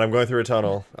cutting out. I'm going through a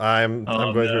tunnel. I'm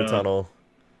going through a tunnel.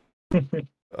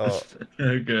 Oh.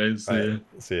 Okay, see ya.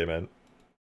 See ya, man.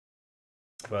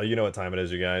 Well, you know what time it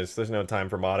is, you guys. There's no time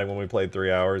for modding when we played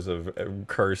 3 hours of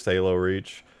cursed Halo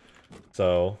Reach.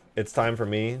 So, it's time for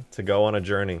me to go on a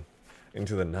journey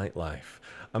into the nightlife.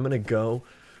 I'm gonna go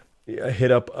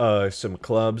hit up some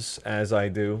clubs, as I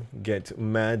do. Get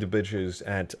mad bitches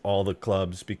at all the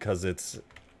clubs because it's...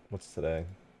 What's today?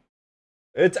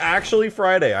 It's actually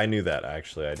Friday. I knew that,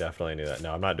 actually. I definitely knew that.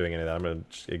 No, I'm not doing any of that. I'm gonna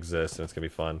just exist, and it's gonna be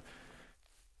fun.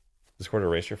 Discord,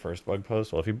 erase your first bug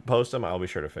post. Well, if you post them, I'll be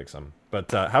sure to fix them.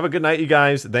 But have a good night, you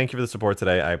guys. Thank you for the support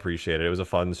today. I appreciate it. It was a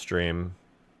fun stream.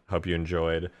 Hope you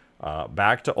enjoyed.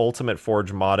 Back to Ultimate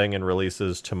Forge modding and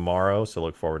releases tomorrow, so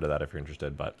look forward to that if you're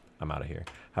interested. But I'm out of here.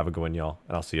 Have a good one, y'all,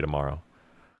 and I'll see you tomorrow.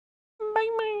 Bye,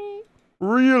 bye.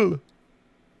 Real.